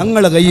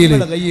 തങ്ങളുടെ കയ്യിൽ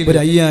ഒരു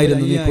 5,000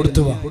 നീ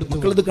കൊടുത്തു വാ.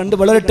 മക്കൾ ഇത് കണ്ട്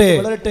വളരട്ടെ.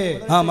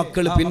 ആ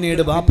മക്കൾ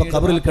പിന്നീട് ബാപ്പ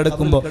ഖബറിൽ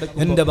കിടക്കുമ്പോ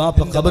എന്റെ ബാപ്പ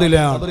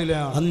ഖബറിലാണ്,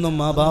 അന്നും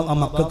ആ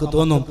മക്കൾക്ക്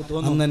തോന്നും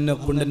അന്ന് എന്നെ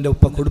കൊണ്ട് എന്റെ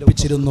ഉപ്പ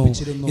കൊടുപ്പിച്ചിരുന്നു,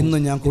 ഇന്ന്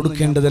ഞാൻ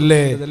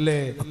കൊടുക്കേണ്ടതല്ലേ.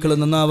 മക്കൾ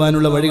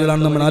നന്നാവാനുള്ള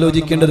വഴികളാണ് നമ്മൾ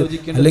ആലോചിക്കേണ്ടത്.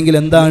 അല്ലെങ്കിൽ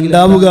എന്താ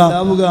ഉണ്ടാവുക?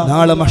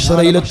 നാളെ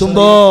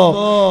മഹ്ശറയിലെത്തുമ്പോ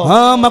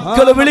ആ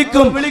മക്കൾ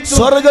വിളിക്കും,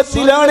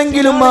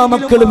 സ്വർഗത്തിലാണെങ്കിലും ആ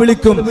മക്കൾ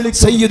വിളിക്കും,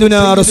 സയ്യിദുനാ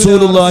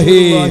റസൂലുള്ളാഹി,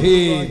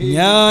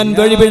 ഞാൻ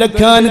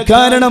വഴിപിഴക്കാൻ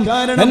കാരണം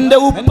എന്റെ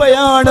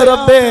ഉപ്പയാണ്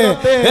റബ്ബേ,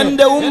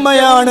 എന്റെ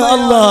ഉമ്മയാണ്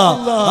അല്ലാഹ്.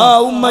 ആ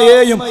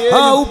ഉമ്മയെയും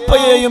ആ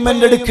ഉപ്പയെയും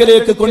എന്റെ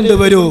അടുക്കലേക്ക്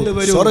കൊണ്ടുവരൂ.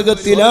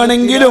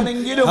 സ്വർഗത്തിലാണെങ്കിലും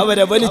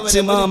അവരെ വലിച്ച്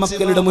ആ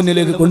മക്കളുടെ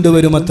മുന്നിലേക്ക്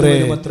കൊണ്ടുവരും അത്രേ.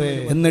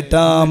 എന്നിട്ട്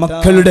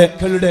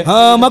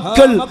ആ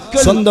മക്കൾ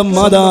സ്വന്തം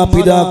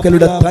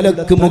മാതാപിതാക്കളുടെ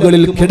തലക്ക്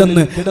മുകളിൽ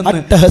കിടന്ന്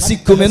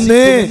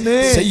അട്ടഹസിക്കുമെന്ന്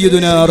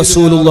സയ്യിദുനാ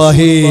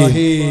റസൂലുള്ളാഹി.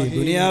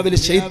 ദുനിയാവിൽ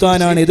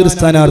ശൈത്താനാണ് എതിർ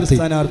സ്ഥാനാർത്ഥി.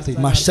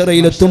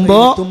 മഹ്ശറയിലെത്തുമ്പോ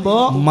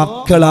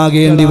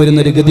മക്കളാകേണ്ടി വരുന്ന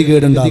ഒരു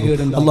ഗതികേടുണ്ടാകും.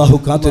 അള്ളാഹു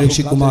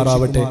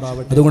കാത്തുരക്ഷിക്കുമാറാവട്ടെ.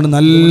 അതുകൊണ്ട്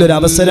നല്ലൊരു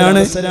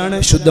അവസരമാണ്.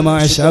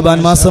 ശുദ്ധമായ ശഅബാൻ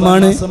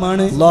മാസമാണ്.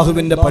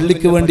 അള്ളാഹുവിന്റെ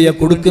പള്ളിക്ക് വേണ്ടിയാ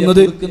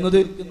കൊടുക്കുന്നത്.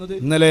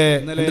 ഇന്നലെ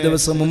 2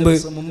 ദിവസം മുമ്പ്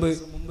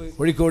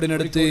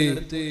കോഴിക്കോടിനടുത്ത്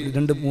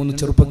 2-3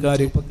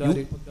 ചെറുപ്പക്കാര്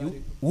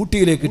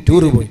ഊട്ടിയിലേക്ക്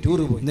ടൂർ പോയി.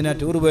 എന്തിനാ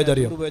ടൂർ പോയത്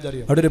അറിയോ?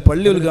 അവിടെ ഒരു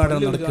പള്ളി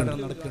ഉദ്ഘാടനം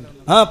നടക്കുന്നുണ്ട്.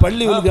 ആ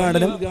പള്ളി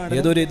ഉദ്ഘാടനം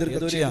ഏതൊരു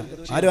എതിർകക്ഷിയാണ്,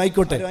 ആരും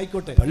ആയിക്കോട്ടെ,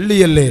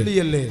 പള്ളിയല്ലേ,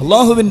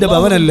 അള്ളാഹുവിന്റെ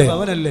ഭവനല്ലേ.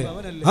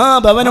 ആ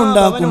ഭവനം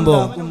ഉണ്ടാക്കുമ്പോ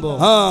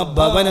ആ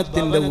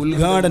ഭവനത്തിന്റെ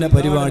ഉദ്ഘാടന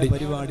പരിപാടി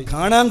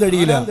കാണാൻ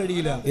കഴിയില്ല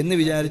എന്ന്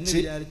വിചാരിച്ച്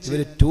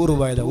ഇവര് ടൂർ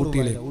പോയതാ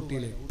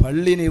ഊട്ടിയിലേക്ക്.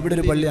 പള്ളിന് ഇവിടെ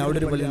ഒരു പള്ളി അവിടെ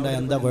ഒരു പള്ളി ഉണ്ടായ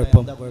എന്താ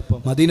കുഴപ്പം?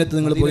 മദീനത്ത്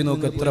നിങ്ങൾ പോയി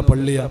നോക്ക്, എത്ര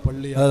പള്ളിയാ,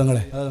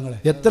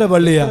 എത്ര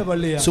പള്ളിയാ.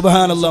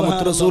 സുബ്ഹാനല്ലാഹ്,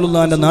 മുത്ത്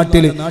റസൂലുള്ളാഹിന്റെ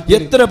നാട്ടില്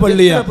എത്ര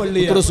പള്ളിയാ.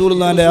 മുത്ത്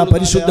റസൂലുള്ളാഹിന്റെ ആ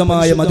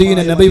പരിശുദ്ധമായ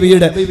മദീന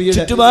നബവിയുടെ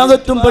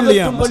ചുറ്റുഭാഗത്തും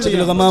പള്ളിയാണ്.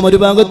 മസ്ജിദുൽ ഹമാം ഒരു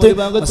ഭാഗത്ത്,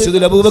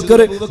 മസ്ജിദുൽ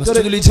അബൂബക്കർ,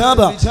 മസ്ജിദുൽ ഇജാബ,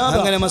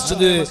 അങ്ങനെ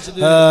മസ്ജിദ്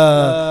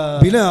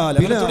ബിലാൽ,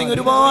 അങ്ങനെ തുടങ്ങി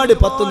ഒരുപാട്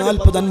 10,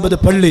 40,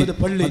 50 പള്ളി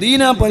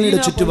മദീന പള്ളിയുടെ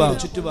ചുറ്റുഭാഗം.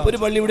 ഒരു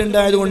പള്ളി ഇവിടെ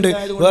ഉണ്ടായതുകൊണ്ട്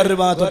വേറൊരു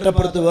ഭാഗത്ത്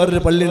തൊട്ടപ്പുറത്ത്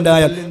വേറൊരു പള്ളി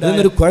ഉണ്ടായാൽ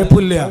അതിനൊരു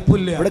കുഴപ്പമില്ല.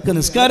 ഇവിടൊക്കെ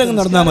നിസ്കാരം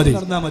നടന്നാൽ മതി.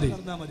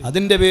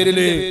 അതിന്റെ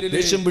പേരില്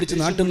ദേഷ്യം പിടിച്ച്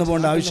നാട്ടിൽ നിന്ന്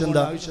പോകേണ്ട ആവശ്യം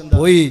എന്താ?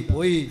 പോയി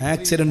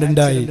ആക്സിഡന്റ്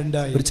ഉണ്ടായി,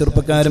 ഒരു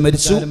ചെറുപ്പക്കാരൻ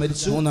മരിച്ചു,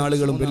 3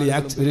 ആളുകളും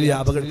വലിയ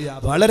അപകടം,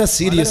 വളരെ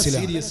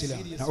സീരിയസിലാണ്.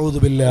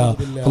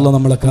 അല്ലാഹു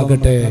നമ്മളെ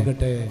കാക്കട്ടെ.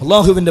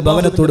 അള്ളാഹുവിന്റെ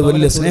ഭവനത്തോട്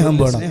വലിയ സ്നേഹം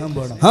വേണം.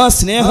 ആ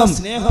സ്നേഹം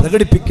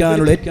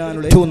പ്രകടിപ്പിക്കാനുള്ള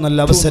ഏറ്റവും നല്ല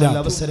അവസരം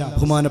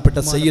ബഹുമാനപ്പെട്ട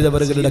സയ്യിദ്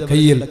അവറുകളുടെ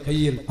കയ്യിൽ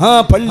ആ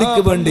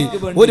പള്ളിക്ക് വേണ്ടി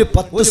ഒരു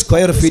 10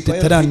 സ്ക്വയർ ഫീറ്റ്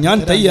തരാൻ ഞാൻ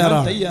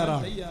തയ്യാറാണ്.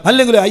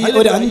 അല്ലെങ്കിൽ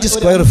ഒരു 5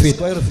 സ്ക്വയർ ഫീറ്റ്,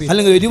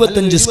 അല്ലെങ്കിൽ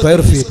 25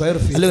 സ്ക്വയർ ഫീറ്റ്,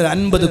 അല്ലെങ്കിൽ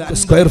 50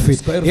 സ്ക്വയർ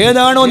ഫീറ്റ്,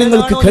 ഏതാണോ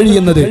നിങ്ങൾക്ക്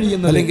കഴിയുന്നത്.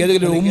 അല്ലെങ്കിൽ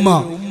ഏതെങ്കിലും ഉമ്മ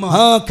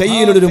ആ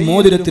കയ്യിലുള്ള ഒരു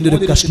മോതിരത്തിന്റെ ഒരു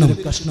കഷ്ണം,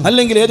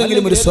 അല്ലെങ്കിൽ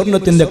ഏതെങ്കിലും ഒരു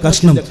സ്വർണത്തിന്റെ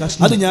കഷ്ണം,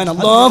 അത് ഞാൻ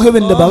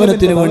അള്ളാഹുവിന്റെ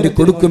ഭവനത്തിന് വേണ്ടി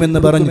കൊടുക്കുമെന്ന്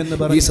പറഞ്ഞ്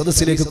ഈ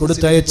സദസ്സിലേക്ക്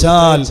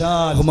കൊടുത്തയച്ചാൽ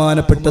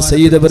ബഹുമാനപ്പെട്ട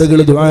സയ്യിദ്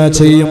അവറുകൾ ദുആ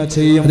ചെയ്യും.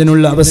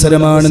 അതിനുള്ള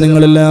അവസരമാണ്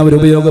നിങ്ങൾ എല്ലാവരും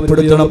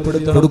ഉപയോഗപ്പെടുത്തണം.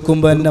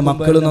 കൊടുക്കുമ്പോ എന്റെ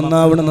മക്കൾ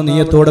നന്നാവണമെന്ന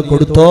നിയ്യത്തോടെ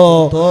കൊടുത്തോ.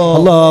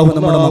 അള്ളാഹു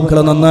നമ്മുടെ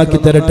മക്കളെ നന്നാക്കി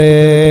തരട്ടെ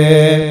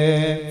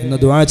എന്ന്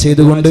ദുആ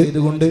ചെയ്തുകൊണ്ട്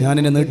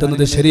ഞാനിനെ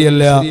നീട്ടുന്നത്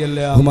ശരിയല്ല.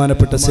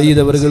 ബഹുമാനപ്പെട്ട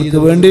സയ്യിദ് അവറുകൾക്ക്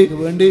വേണ്ടി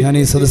ഞാൻ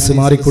ഈ സദസ്സ്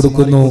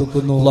മാറിക്കൊടുക്കുന്നു.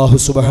 അല്ലാഹു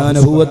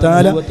സുബ്ഹാനഹു വ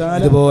തആല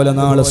ഇതുപോലെ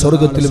നാളെ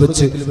സ്വർഗ്ഗത്തിൽ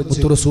വെച്ച്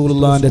മുത്ത്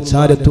റസൂലുള്ളാഹിന്റെ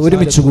ചാരത്ത്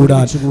ഒരുമിച്ച്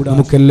കൂടാൻ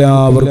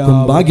നമുക്കെല്ലാവർക്കും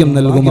ഭാഗ്യം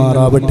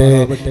നൽകുമാറാവട്ടെ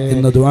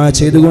എന്ന് ദുആ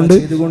ചെയ്തുകൊണ്ട്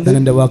ഞാൻ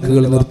എൻ്റെ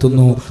വാക്കുകൾ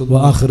നിർത്തുന്നു.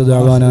 വആഖിറു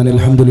ദഅവാനാ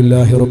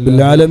അൽഹംദുലില്ലാഹി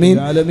റബ്ബിൽ ആലമീൻ.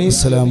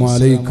 അസ്സലാമു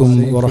അലൈക്കും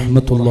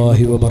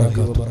വറഹ്മത്തുള്ളാഹി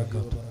വബറകാതുഹു.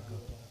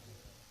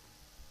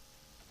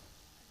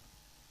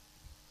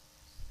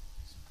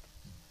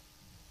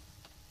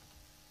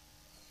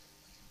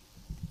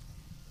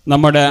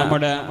 നമ്മുടെ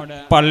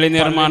പള്ളി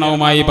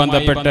നിർമ്മാണവുമായി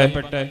ബന്ധപ്പെട്ട്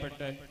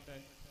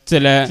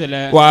ചില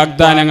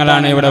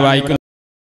വാഗ്ദാനങ്ങളാണ് ഇവിടെ വായിക്കുന്നത്.